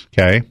inquiries.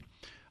 Okay.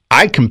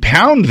 I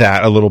compound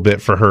that a little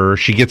bit for her.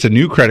 She gets a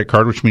new credit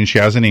card, which means she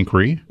has an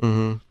inquiry.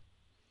 Mm-hmm.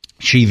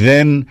 She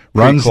then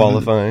runs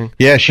pre-qualifying.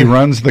 She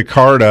runs the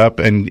card up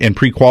and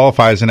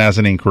pre-qualifies and has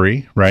an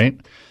inquiry, right?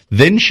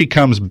 Then she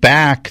comes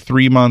back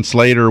 3 months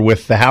later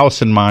with the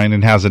house in mind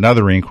and has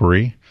another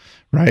inquiry,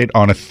 right?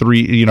 On a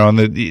three,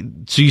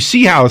 so you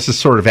see how this is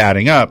sort of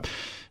adding up.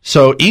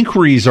 So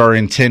inquiries are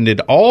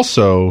intended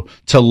also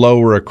to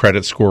lower a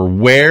credit score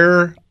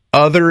where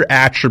other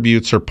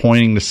attributes are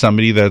pointing to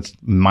somebody that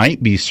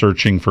might be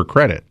searching for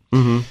credit.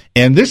 Mm-hmm.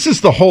 And this is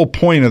the whole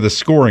point of the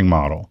scoring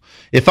model.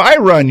 If I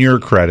run your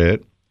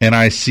credit and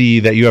I see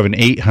that you have an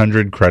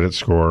 800 credit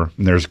score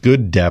and there's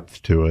good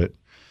depth to it,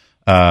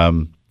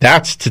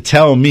 that's to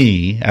tell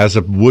me as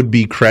a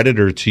would-be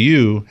creditor to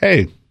you,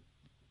 hey,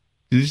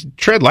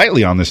 tread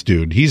lightly on this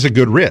dude. He's a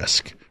good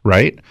risk,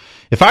 right?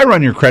 If I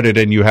run your credit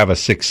and you have a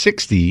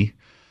 660,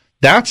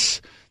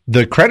 that's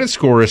the credit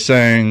score is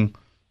saying,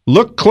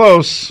 look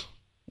close.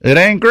 It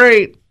ain't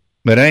great.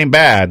 It ain't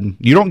bad.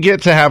 You don't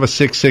get to have a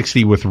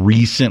 660 with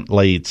recent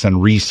lates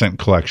and recent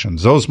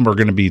collections. Those are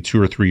going to be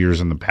 2 or 3 years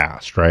in the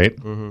past, right?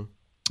 Mm-hmm.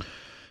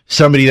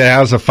 Somebody that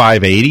has a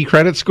 580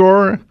 credit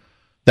score,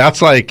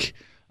 that's like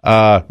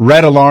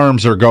red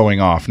alarms are going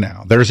off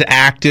now. There's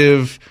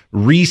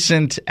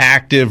recent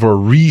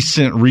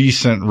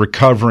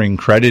recovering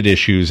credit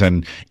issues,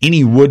 and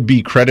any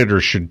would-be creditor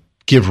should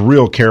give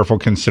real careful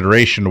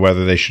consideration to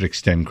whether they should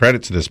extend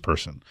credit to this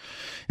person.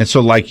 And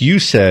so, like you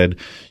said,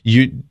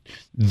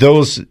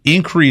 those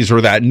inquiries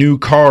or that new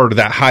card,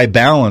 that high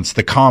balance,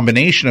 the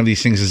combination of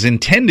these things is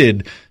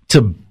intended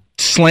to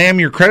slam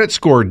your credit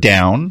score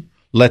down,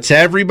 lets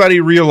everybody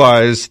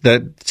realize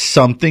that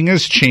something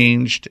has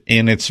changed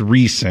and it's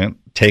recent,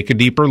 take a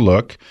deeper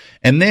look.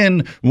 And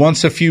then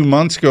once a few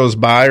months goes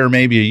by or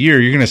maybe a year,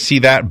 you're going to see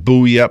that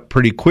buoy up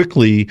pretty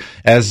quickly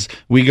as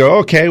we go,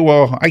 okay,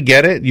 well, I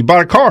get it. You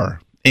bought a car.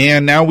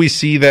 And now we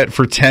see that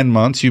for 10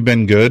 months, you've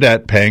been good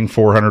at paying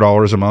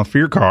 $400 a month for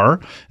your car.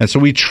 And so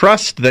we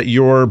trust that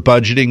you're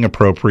budgeting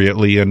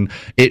appropriately and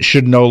it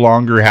should no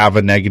longer have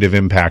a negative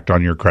impact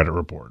on your credit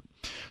report.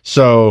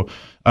 So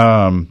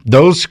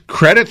those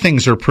credit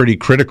things are pretty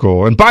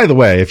critical. And by the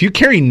way, if you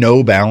carry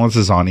no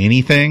balances on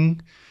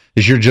anything,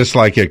 if you're just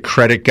like a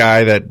credit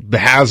guy that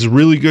has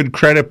really good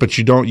credit, but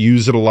you don't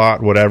use it a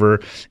lot,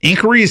 whatever,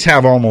 inquiries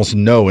have almost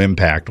no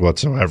impact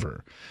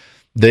whatsoever.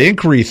 The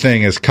inquiry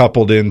thing is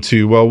coupled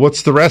into, well,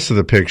 what's the rest of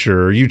the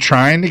picture? Are you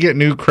trying to get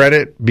new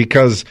credit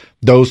because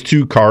those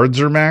 2 cards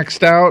are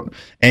maxed out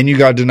and you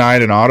got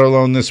denied an auto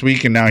loan this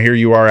week and now here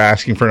you are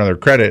asking for another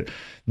credit?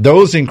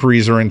 Those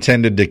inquiries are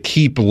intended to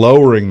keep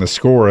lowering the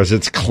score as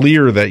it's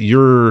clear that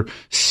you're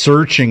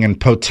searching and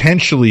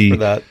potentially for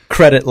that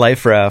credit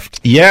life raft.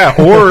 Yeah,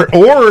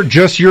 or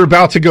just you're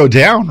about to go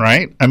down,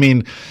 right? I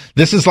mean,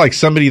 this is like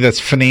somebody that's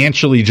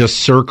financially just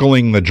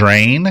circling the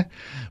drain.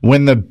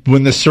 When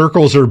the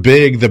circles are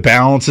big, the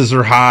balances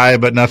are high,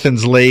 but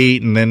nothing's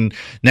late. And then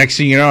next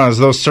thing you know, as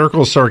those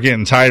circles start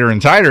getting tighter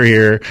and tighter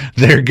here,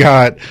 they've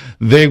got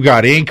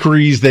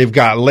inquiries, they've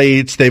got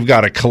lates, they've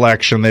got a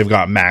collection, they've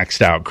got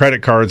maxed out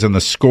credit cards, and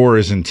the score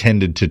is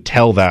intended to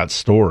tell that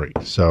story.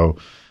 So,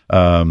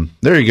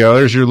 there you go.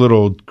 There's your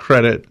little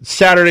credit,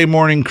 Saturday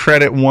morning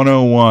credit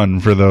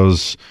 101 for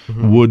those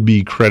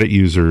would-be credit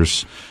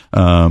users.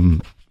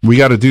 We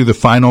got to do the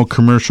final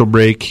commercial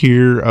break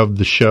here of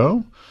the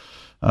show.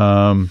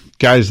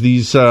 Guys,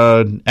 these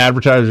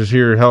advertisers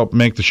here help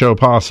make the show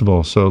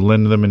possible, so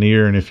lend them an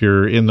ear, and if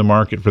you're in the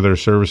market for their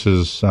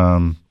services,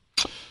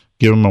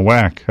 give them a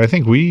whack. I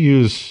think we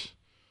use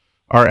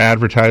our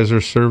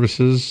advertiser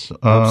services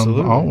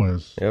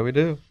always. Yeah, we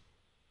do.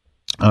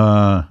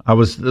 As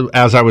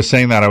I was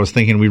saying that, I was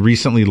thinking we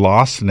recently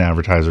lost an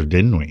advertiser,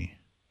 didn't we?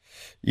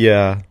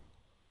 Yeah,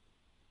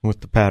 with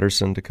the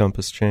Patterson to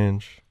Compass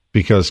change.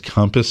 Because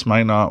Compass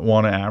might not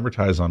want to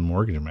advertise on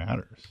Mortgage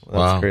Matters.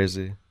 That's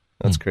crazy.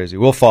 That's crazy.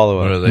 We'll follow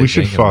up. We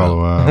should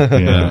follow up.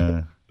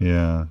 Yeah.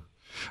 Yeah.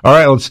 All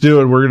right, let's do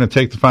it. We're going to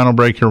take the final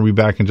break here. We'll be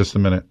back in just a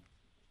minute.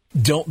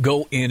 Don't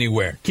go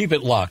anywhere. Keep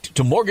it locked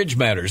to Mortgage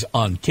Matters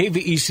on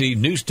KVEC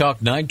News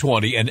Talk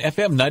 920 and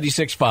FM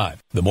 96.5.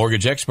 The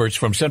mortgage experts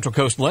from Central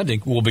Coast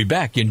Lending will be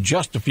back in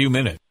just a few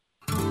minutes.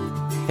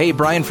 Hey,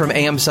 Brian from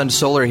AM Sun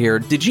Solar here.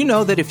 Did you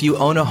know that if you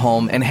own a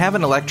home and have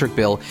an electric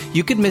bill,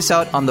 you could miss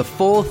out on the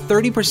full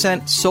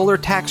 30% solar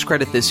tax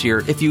credit this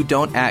year if you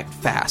don't act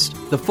fast?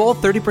 The full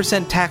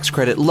 30% tax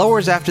credit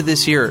lowers after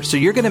this year, so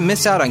you're going to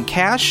miss out on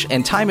cash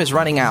and time is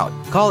running out.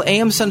 Call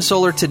AM Sun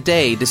Solar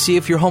today to see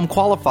if your home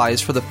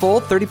qualifies for the full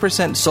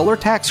 30% solar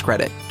tax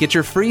credit. Get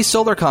your free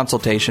solar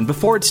consultation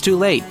before it's too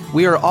late.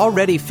 We are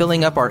already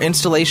filling up our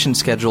installation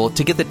schedule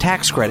to get the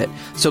tax credit,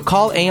 so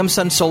call AM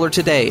Sun Solar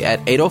today at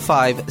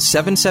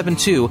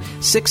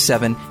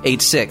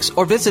 805-772-6786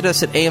 or visit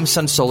us at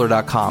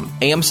amsunsolar.com.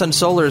 AM Sun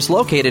Solar is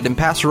located in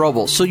Paso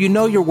Robles, so you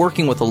know you're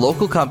working with a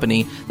local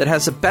company that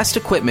has the best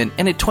equipment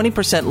and a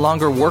 20%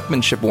 longer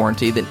workmanship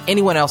warranty than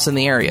anyone else in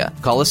the area.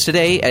 Call us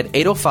today at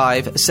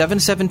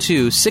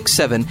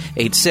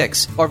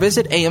 805-772-6786 or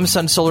visit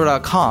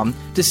amsunsolar.com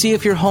to see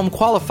if your home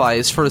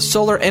qualifies for a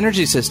solar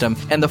energy system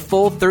and the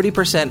full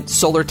 30%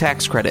 solar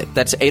tax credit.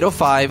 That's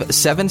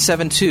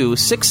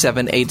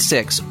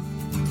 805-772-6786.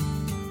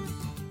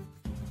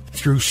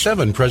 Through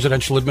 7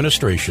 presidential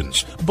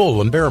administrations, bull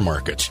and bear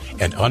markets,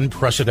 and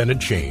unprecedented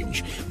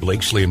change,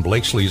 Blakesley &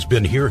 Blakesley has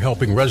been here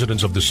helping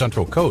residents of the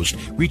Central Coast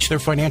reach their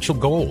financial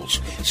goals.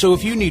 So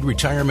if you need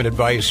retirement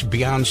advice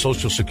beyond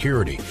Social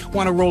Security,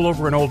 want to roll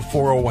over an old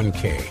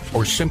 401k,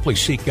 or simply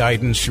seek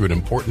guidance through an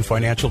important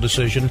financial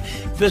decision,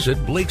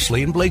 visit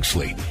Blakesley &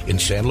 Blakesley in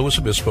San Luis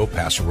Obispo,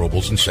 Paso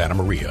Robles, and Santa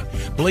Maria.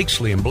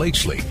 Blakesley &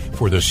 Blakesley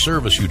for the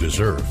service you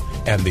deserve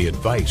and the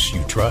advice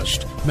you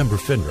trust. Member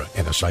FINRA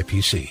and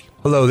SIPC.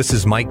 Hello, this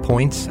is Mike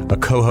Points, a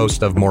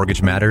co-host of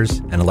Mortgage Matters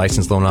and a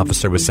licensed loan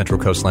officer with Central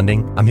Coast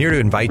Lending. I'm here to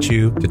invite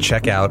you to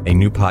check out a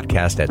new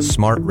podcast at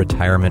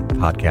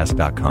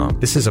smartretirementpodcast.com.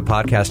 This is a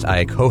podcast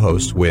I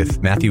co-host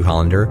with Matthew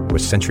Hollander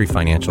with Century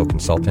Financial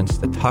Consultants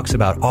that talks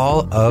about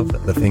all of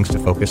the things to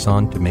focus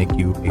on to make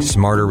you a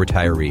smarter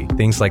retiree.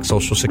 Things like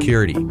Social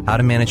Security, how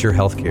to manage your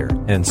health care,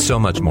 and so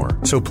much more.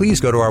 So please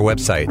go to our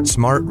website,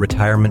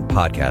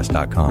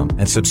 smartretirementpodcast.com,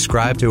 and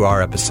subscribe to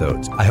our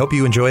episodes. I hope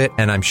you enjoy it,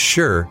 and I'm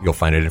sure you'll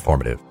find it informative.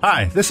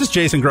 Hi, this is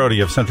Jason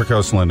Grody of Central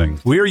Coast Lending.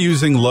 We are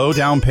using low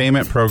down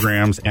payment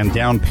programs and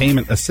down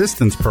payment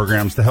assistance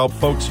programs to help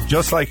folks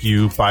just like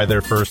you buy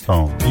their first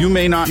home. You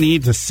may not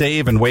need to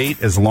save and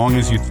wait as long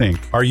as you think.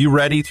 Are you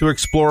ready to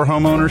explore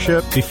home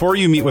ownership? Before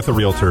you meet with a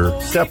realtor,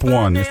 step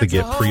 1 is to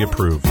get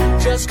pre-approved.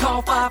 Just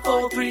call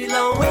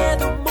 543-LOAN. We're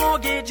the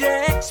mortgage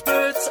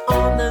experts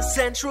on the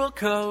Central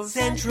Coast.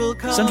 Central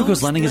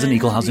Coast Lending is an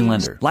equal housing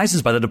lender,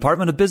 licensed by the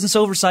Department of Business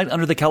Oversight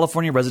under the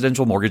California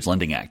Residential Mortgage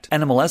Lending Act.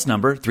 NMLS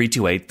number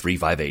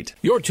 328358.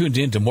 You're tuned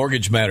in to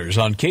Mortgage Matters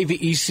on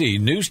KVEC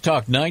News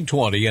Talk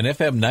 920 and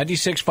FM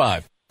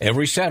 96.5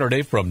 every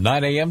Saturday from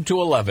 9 a.m. to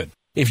 11.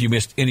 If you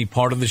missed any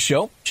part of the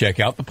show,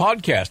 check out the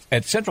podcast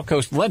at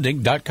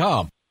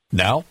centralcoastlending.com.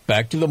 Now,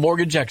 back to the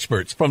mortgage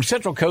experts from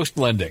Central Coast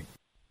Lending.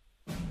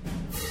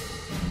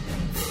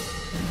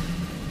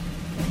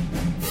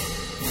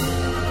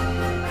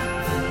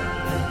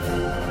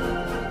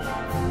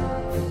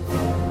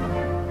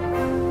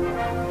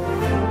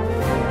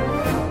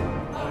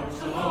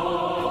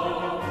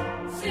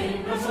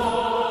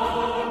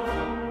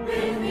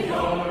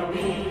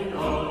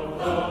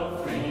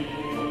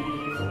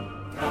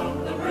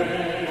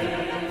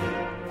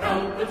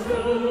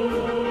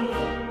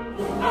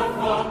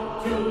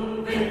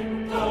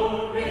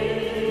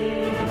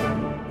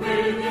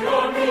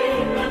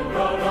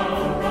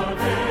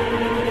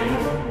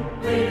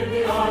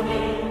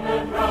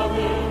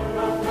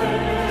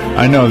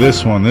 I know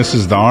this one. This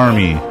is the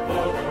Army.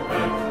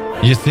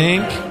 You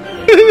think?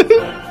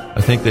 I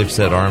think they've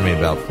said Army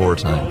about 4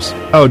 times.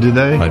 Oh, did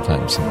they? 5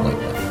 times, something like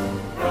that.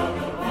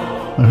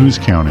 Who's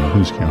counting?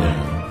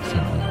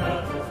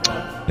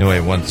 Yeah.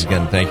 Anyway, once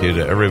again, thank you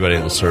to everybody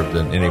that served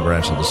in any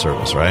branch of the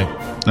service, right?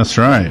 That's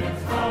right.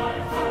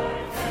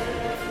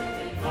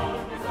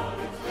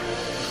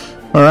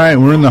 All right,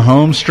 we're in the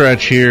home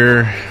stretch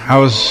here.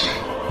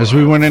 As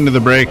we went into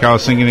the break, I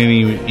was thinking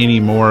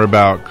any more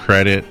about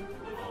credit.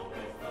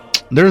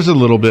 There's a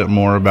little bit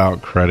more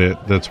about credit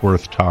that's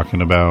worth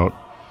talking about.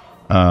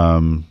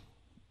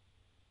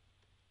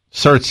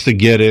 Starts to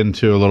get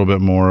into a little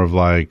bit more of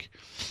like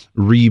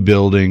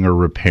rebuilding or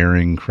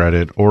repairing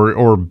credit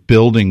or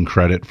building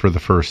credit for the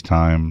first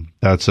time.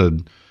 That's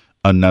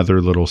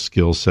another little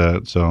skill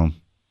set. So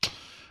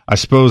I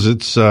suppose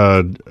it's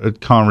a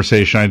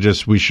conversation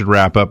we should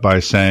wrap up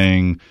by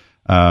saying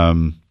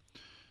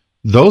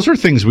those are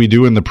things we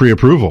do in the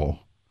pre-approval.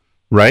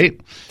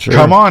 Right? Sure.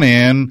 Come on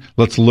in.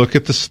 Let's look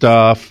at the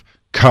stuff,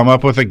 come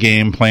up with a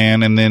game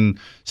plan. And then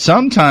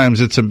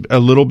sometimes it's a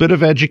little bit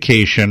of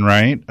education,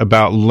 right?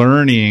 About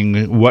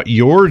learning what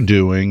you're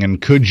doing and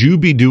could you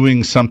be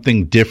doing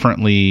something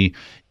differently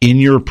in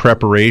your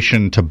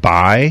preparation to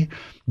buy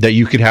that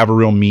you could have a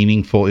real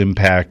meaningful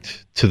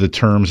impact to the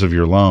terms of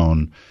your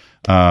loan.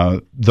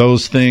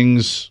 Those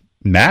things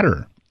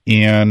matter.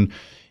 And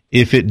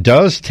if it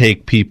does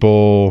take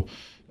people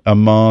a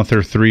month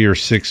or 3 or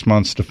 6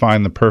 months to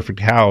find the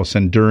perfect house,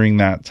 and during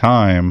that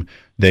time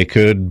they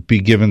could be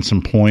given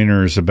some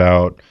pointers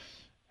about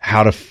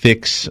how to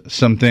fix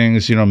some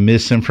things,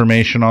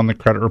 misinformation on the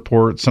credit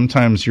report.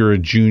 Sometimes you're a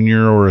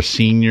junior or a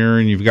senior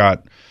and you've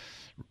got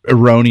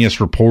erroneous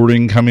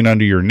reporting coming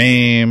under your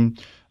name,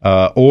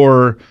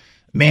 or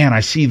man, I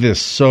see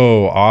this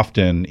so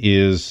often,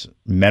 is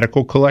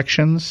medical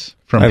collections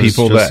from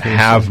people that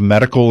have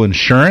medical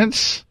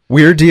insurance.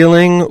 We're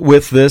dealing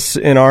with this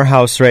in our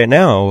house right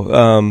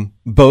now.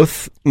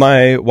 Both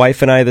my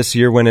wife and I this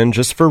year went in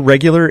just for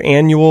regular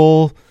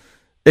annual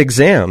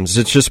exams.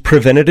 It's just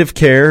preventative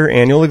care,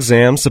 annual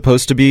exams,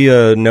 supposed to be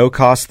a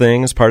no-cost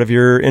thing as part of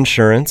your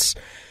insurance.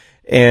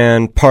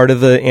 And part of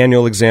the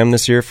annual exam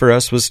this year for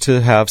us was to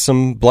have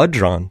some blood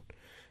drawn.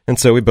 And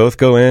so we both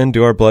go in,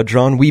 do our blood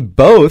drawn. We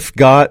both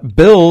got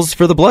bills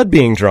for the blood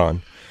being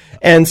drawn.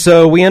 And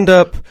so we end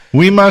up...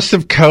 We must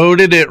have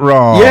coded it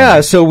wrong.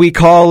 Yeah, so we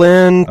call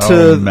in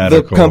to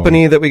the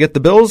company that we get the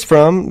bills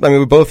from. I mean,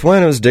 we both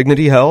went. It was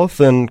Dignity Health,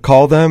 and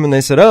called them, and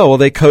they said, oh, well,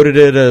 they coded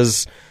it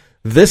as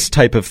this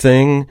type of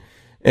thing,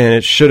 and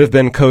it should have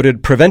been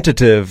coded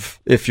preventative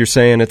if you're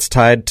saying it's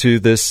tied to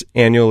this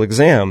annual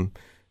exam.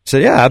 So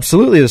yeah,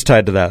 absolutely it was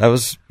tied to that. I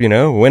was,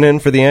 went in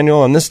for the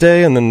annual on this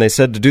day, and then they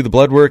said to do the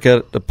blood work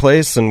at a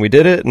place, and we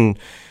did it, and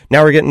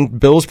now we're getting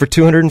bills for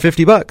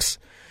 $250.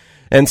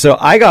 And so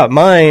I got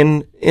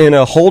mine in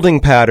a holding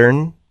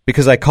pattern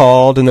because I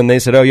called, and then they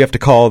said, oh, you have to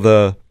call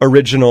the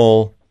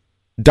original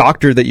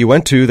doctor that you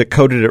went to that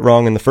coded it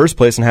wrong in the first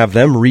place and have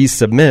them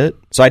resubmit.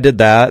 So I did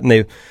that,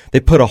 and they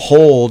put a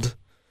hold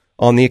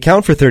on the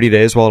account for 30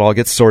 days while it all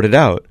gets sorted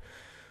out.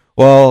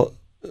 Well,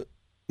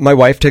 my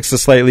wife takes a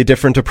slightly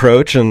different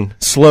approach and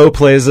slow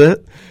plays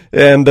it,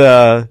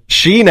 and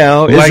she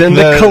now is like in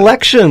the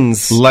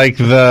collections.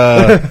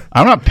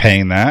 I'm not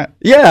paying that.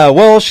 Yeah,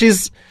 well,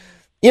 she's...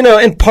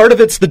 and part of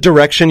it's the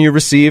direction you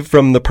receive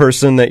from the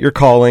person that you're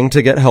calling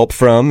to get help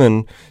from.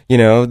 And,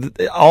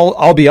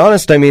 I'll be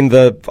honest. I mean,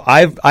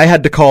 I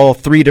had to call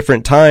 3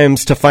 different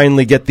times to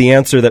finally get the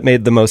answer that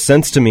made the most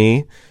sense to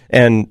me.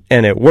 And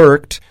it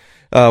worked.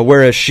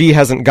 Whereas she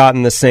hasn't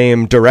gotten the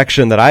same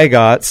direction that I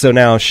got, so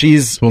now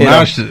she's she's in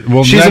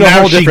a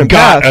whole different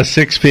path. A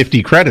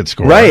 650 credit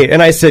score, right?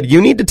 And I said,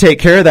 you need to take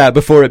care of that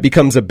before it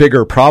becomes a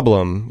bigger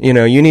problem.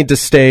 You need to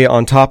stay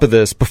on top of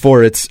this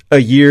before it's a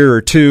year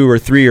or 2 or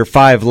 3 or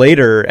 5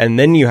 later, and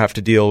then you have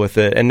to deal with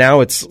it. And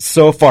now it's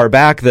so far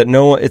back that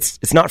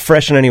it's not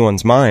fresh in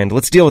anyone's mind.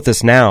 Let's deal with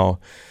this now.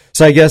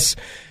 So I guess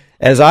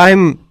as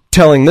I'm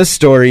telling this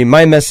story,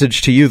 my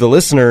message to you, the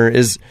listener,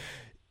 is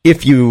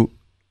if you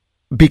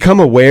become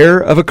aware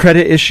of a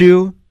credit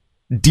issue,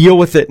 deal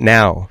with it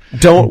now.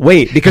 Don't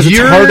wait, because it's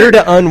harder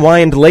to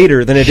unwind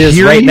later than it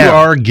is right now. Here you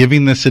are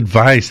giving this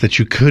advice that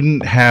you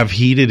couldn't have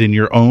heated in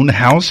your own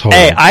household.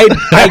 Hey, I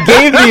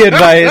gave the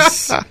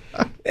advice,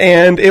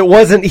 and it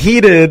wasn't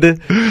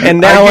heated,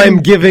 and now I'm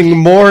giving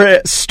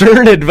more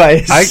stern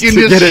advice. I can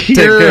just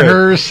hear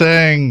her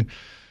saying...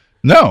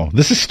 No,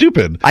 this is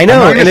stupid. I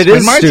know, and it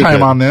is stupid. Spend my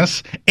time on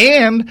this,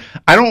 and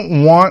I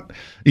don't want,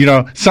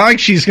 it's not like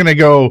she's going to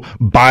go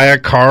buy a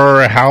car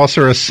or a house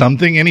or a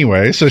something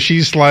anyway. So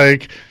she's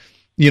like,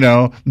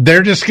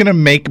 they're just going to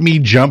make me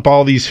jump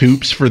all these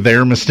hoops for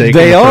their mistake.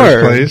 They in the are,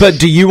 first place. But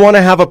do you want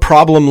to have a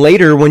problem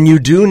later when you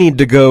do need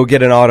to go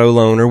get an auto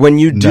loan or when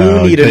you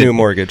do need a new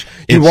mortgage?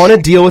 You want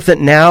to deal with it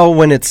now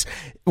when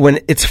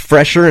it's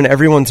fresher in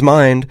everyone's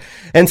mind.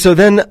 And so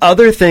then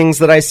other things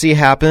that I see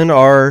happen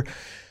are...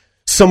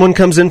 Someone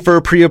comes in for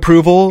a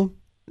pre-approval.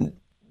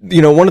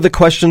 One of the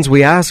questions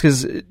we ask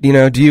is,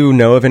 do you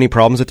know of any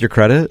problems with your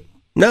credit?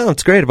 No,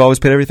 it's great. I've always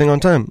paid everything on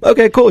time.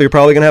 Okay, cool. You're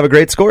probably going to have a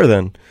great score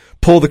then.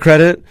 Pull the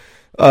credit.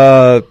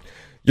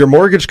 Your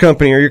mortgage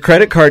company or your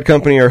credit card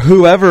company or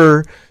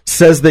whoever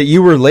says that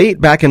you were late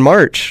back in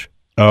March.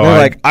 Oh, they're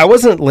like, I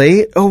wasn't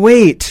late. Oh,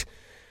 wait.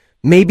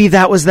 Maybe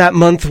that was that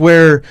month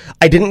where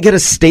I didn't get a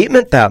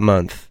statement that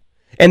month.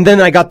 And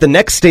then I got the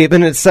next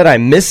statement and it said I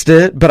missed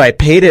it, but I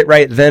paid it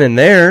right then and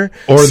there.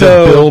 Or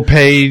the bill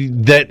pay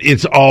that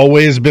it's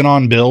always been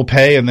on bill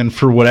pay, and then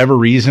for whatever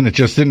reason it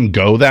just didn't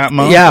go that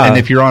month. Yeah. And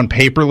if you're on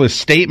paperless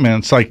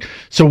statements,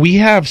 so we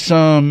have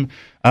some,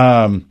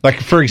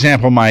 for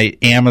example, I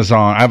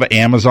have an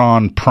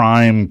Amazon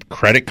Prime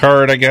credit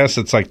card, I guess.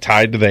 It's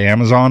tied to the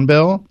Amazon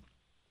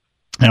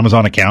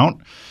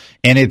account,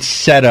 and it's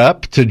set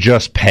up to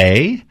just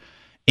pay.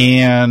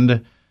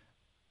 And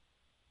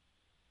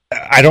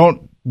I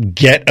don't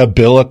get a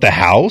bill at the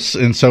house,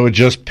 and so it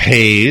just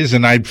pays,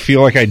 and I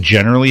feel like I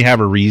generally have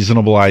a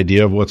reasonable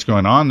idea of what's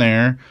going on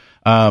there.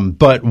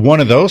 But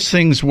one of those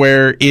things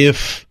where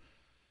if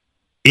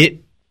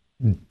it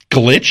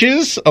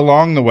glitches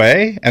along the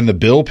way and the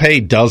bill pay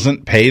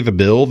doesn't pay the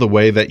bill the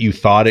way that you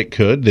thought it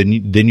could, then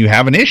you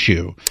have an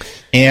issue.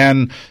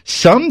 And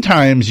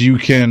sometimes you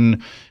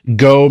can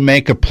go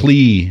make a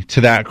plea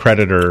to that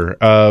creditor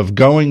of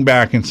going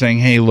back and saying,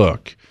 hey,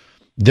 look,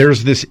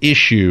 there's this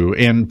issue.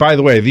 And by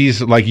the way,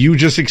 these, you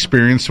just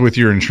experienced with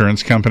your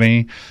insurance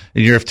company,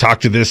 and you have to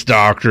talk to this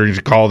doctor,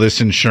 you call this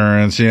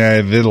insurance,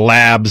 the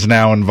lab's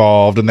now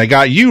involved, and they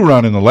got you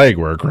running the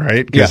legwork,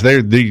 right? Because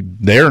they're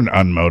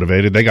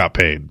unmotivated. They got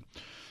paid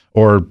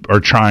or are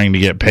trying to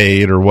get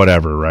paid or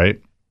whatever, right?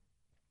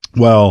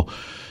 Well,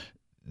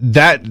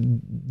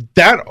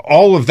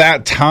 all of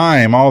that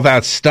time, all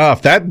that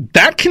stuff,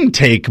 that can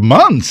take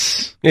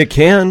months. It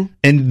can.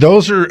 And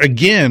those are,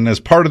 again, as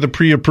part of the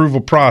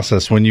pre-approval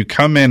process, when you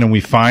come in and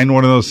we find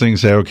one of those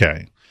things, say,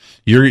 okay,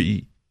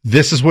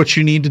 this is what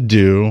you need to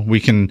do. We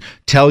can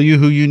tell you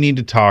who you need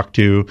to talk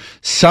to.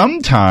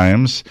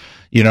 Sometimes,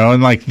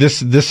 and like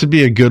this would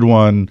be a good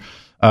one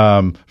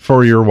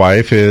for your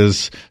wife,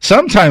 is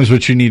sometimes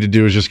what you need to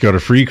do is just go to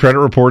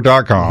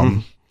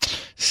freecreditreport.com,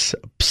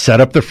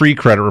 set up the free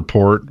credit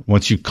report.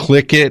 Once you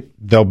click it,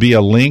 there'll be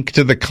a link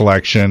to the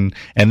collection,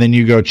 and then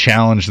you go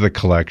challenge the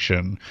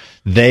collection.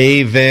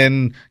 They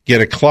then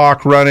get a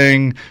clock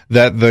running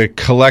that the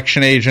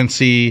collection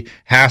agency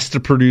has to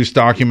produce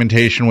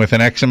documentation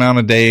within X amount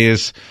of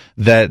days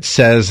that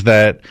says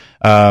that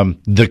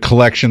the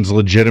collection's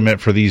legitimate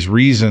for these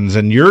reasons.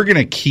 And you're going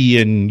to key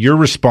in your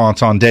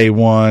response on day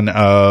one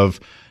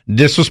of,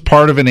 this was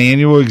part of an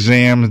annual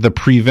exam. The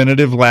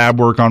preventative lab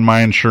work on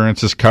my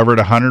insurance is covered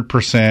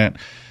 100%.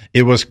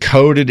 It was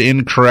coded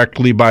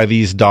incorrectly by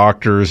these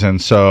doctors,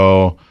 and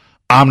so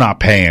I'm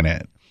not paying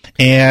it.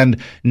 And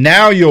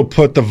now you'll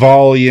put the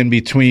volley in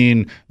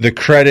between the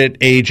credit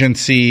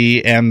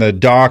agency and the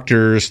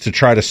doctors to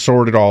try to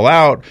sort it all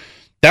out.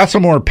 That's a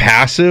more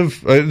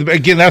passive.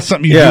 Again, that's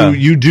something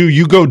you do.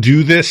 You go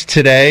do this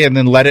today and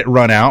then let it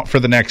run out for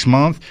the next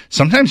month.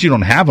 Sometimes you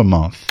don't have a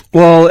month.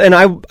 Well, and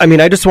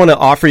I just want to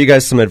offer you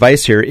guys some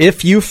advice here.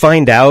 If you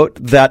find out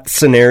that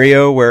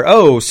scenario where,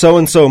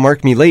 so-and-so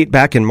marked me late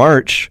back in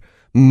March,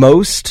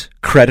 most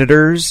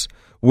creditors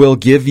will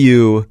give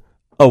you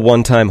a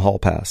one-time hall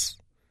pass.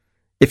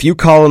 If you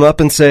call them up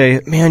and say,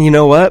 man, you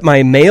know what?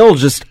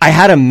 I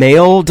had a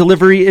mail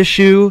delivery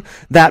issue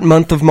that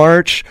month of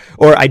March,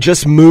 or I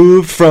just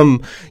moved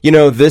from,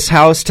 this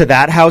house to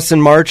that house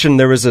in March and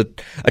there was a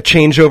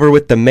changeover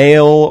with the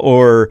mail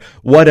or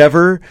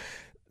whatever,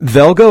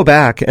 they'll go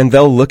back and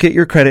they'll look at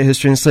your credit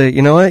history and say,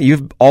 you know what?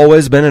 You've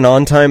always been an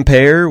on-time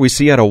payer. We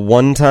see you had a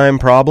one-time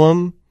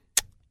problem.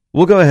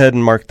 We'll go ahead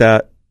and mark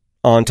that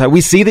on time. We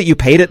see that you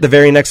paid it the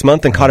very next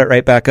month and caught it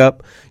right back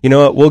up. You know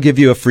what? We'll give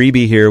you a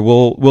freebie here.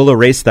 We'll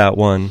erase that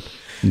one.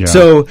 Yeah.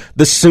 So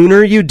the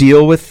sooner you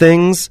deal with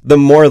things, the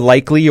more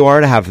likely you are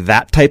to have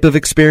that type of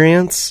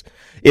experience.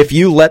 If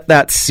you let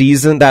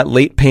that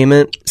late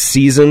payment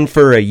season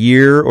for a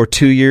year or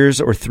 2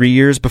 years or 3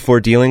 years before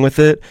dealing with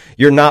it,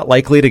 you're not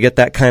likely to get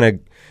that kind of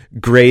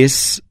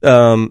grace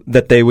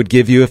that they would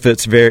give you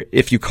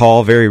if you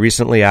call very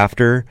recently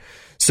after.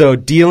 So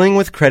dealing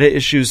with credit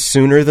issues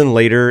sooner than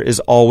later is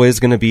always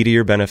going to be to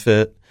your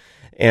benefit.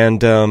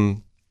 And,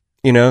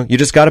 you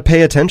just got to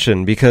pay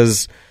attention,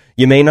 because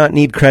you may not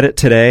need credit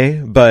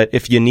today, but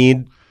if you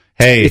need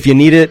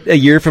it a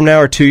year from now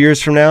or 2 years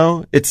from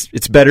now,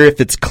 it's better if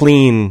it's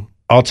clean.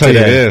 I'll tell you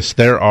this,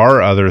 there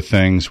are other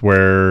things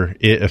where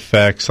it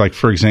affects, like,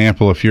 for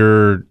example, if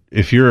you're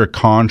a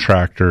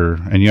contractor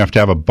and you have to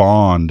have a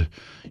bond,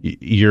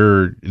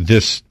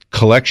 this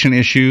collection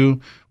issue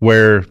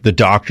where the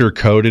doctor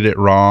coded it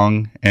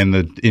wrong and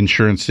the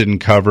insurance didn't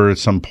cover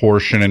some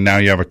portion, and now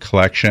you have a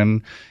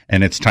collection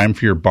and it's time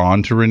for your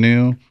bond to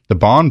renew, the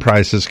bond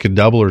prices could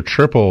double or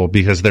triple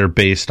because they're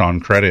based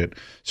on credit.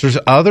 So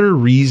there's other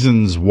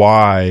reasons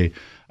why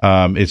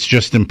it's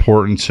just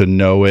important to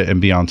know it and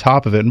be on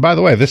top of it. And by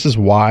the way, this is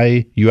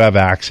why you have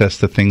access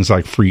to things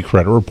like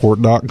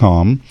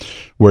freecreditreport.com,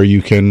 where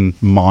you can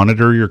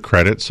monitor your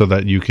credit so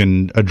that you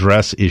can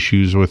address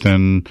issues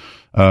within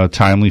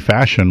timely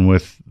fashion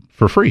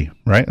for free,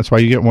 right? That's why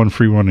you get one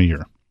free one a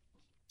year.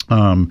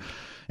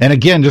 And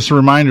again, just a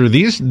reminder,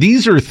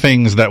 these are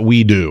things that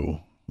we do.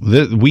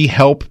 We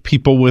help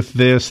people with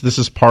this. This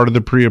is part of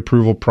the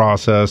pre-approval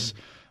process.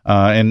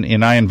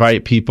 And I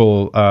invite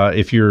people,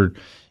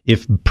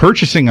 if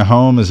purchasing a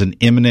home is an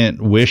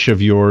imminent wish of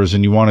yours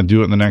and you want to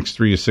do it in the next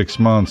 3 to 6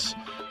 months,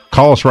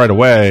 call us right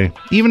away.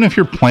 Even if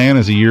your plan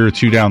is a year or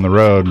two down the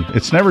road,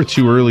 it's never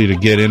too early to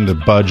get into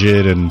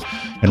budget and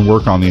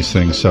work on these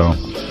things. So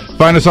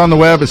find us on the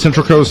web at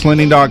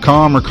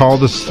centralcoastlending.com or call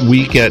this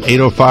week at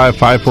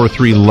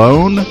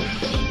 805-543-LOAN,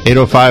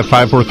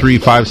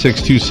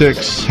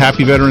 805-543-5626.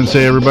 Happy Veterans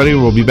Day, everybody.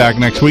 We'll be back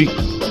next week.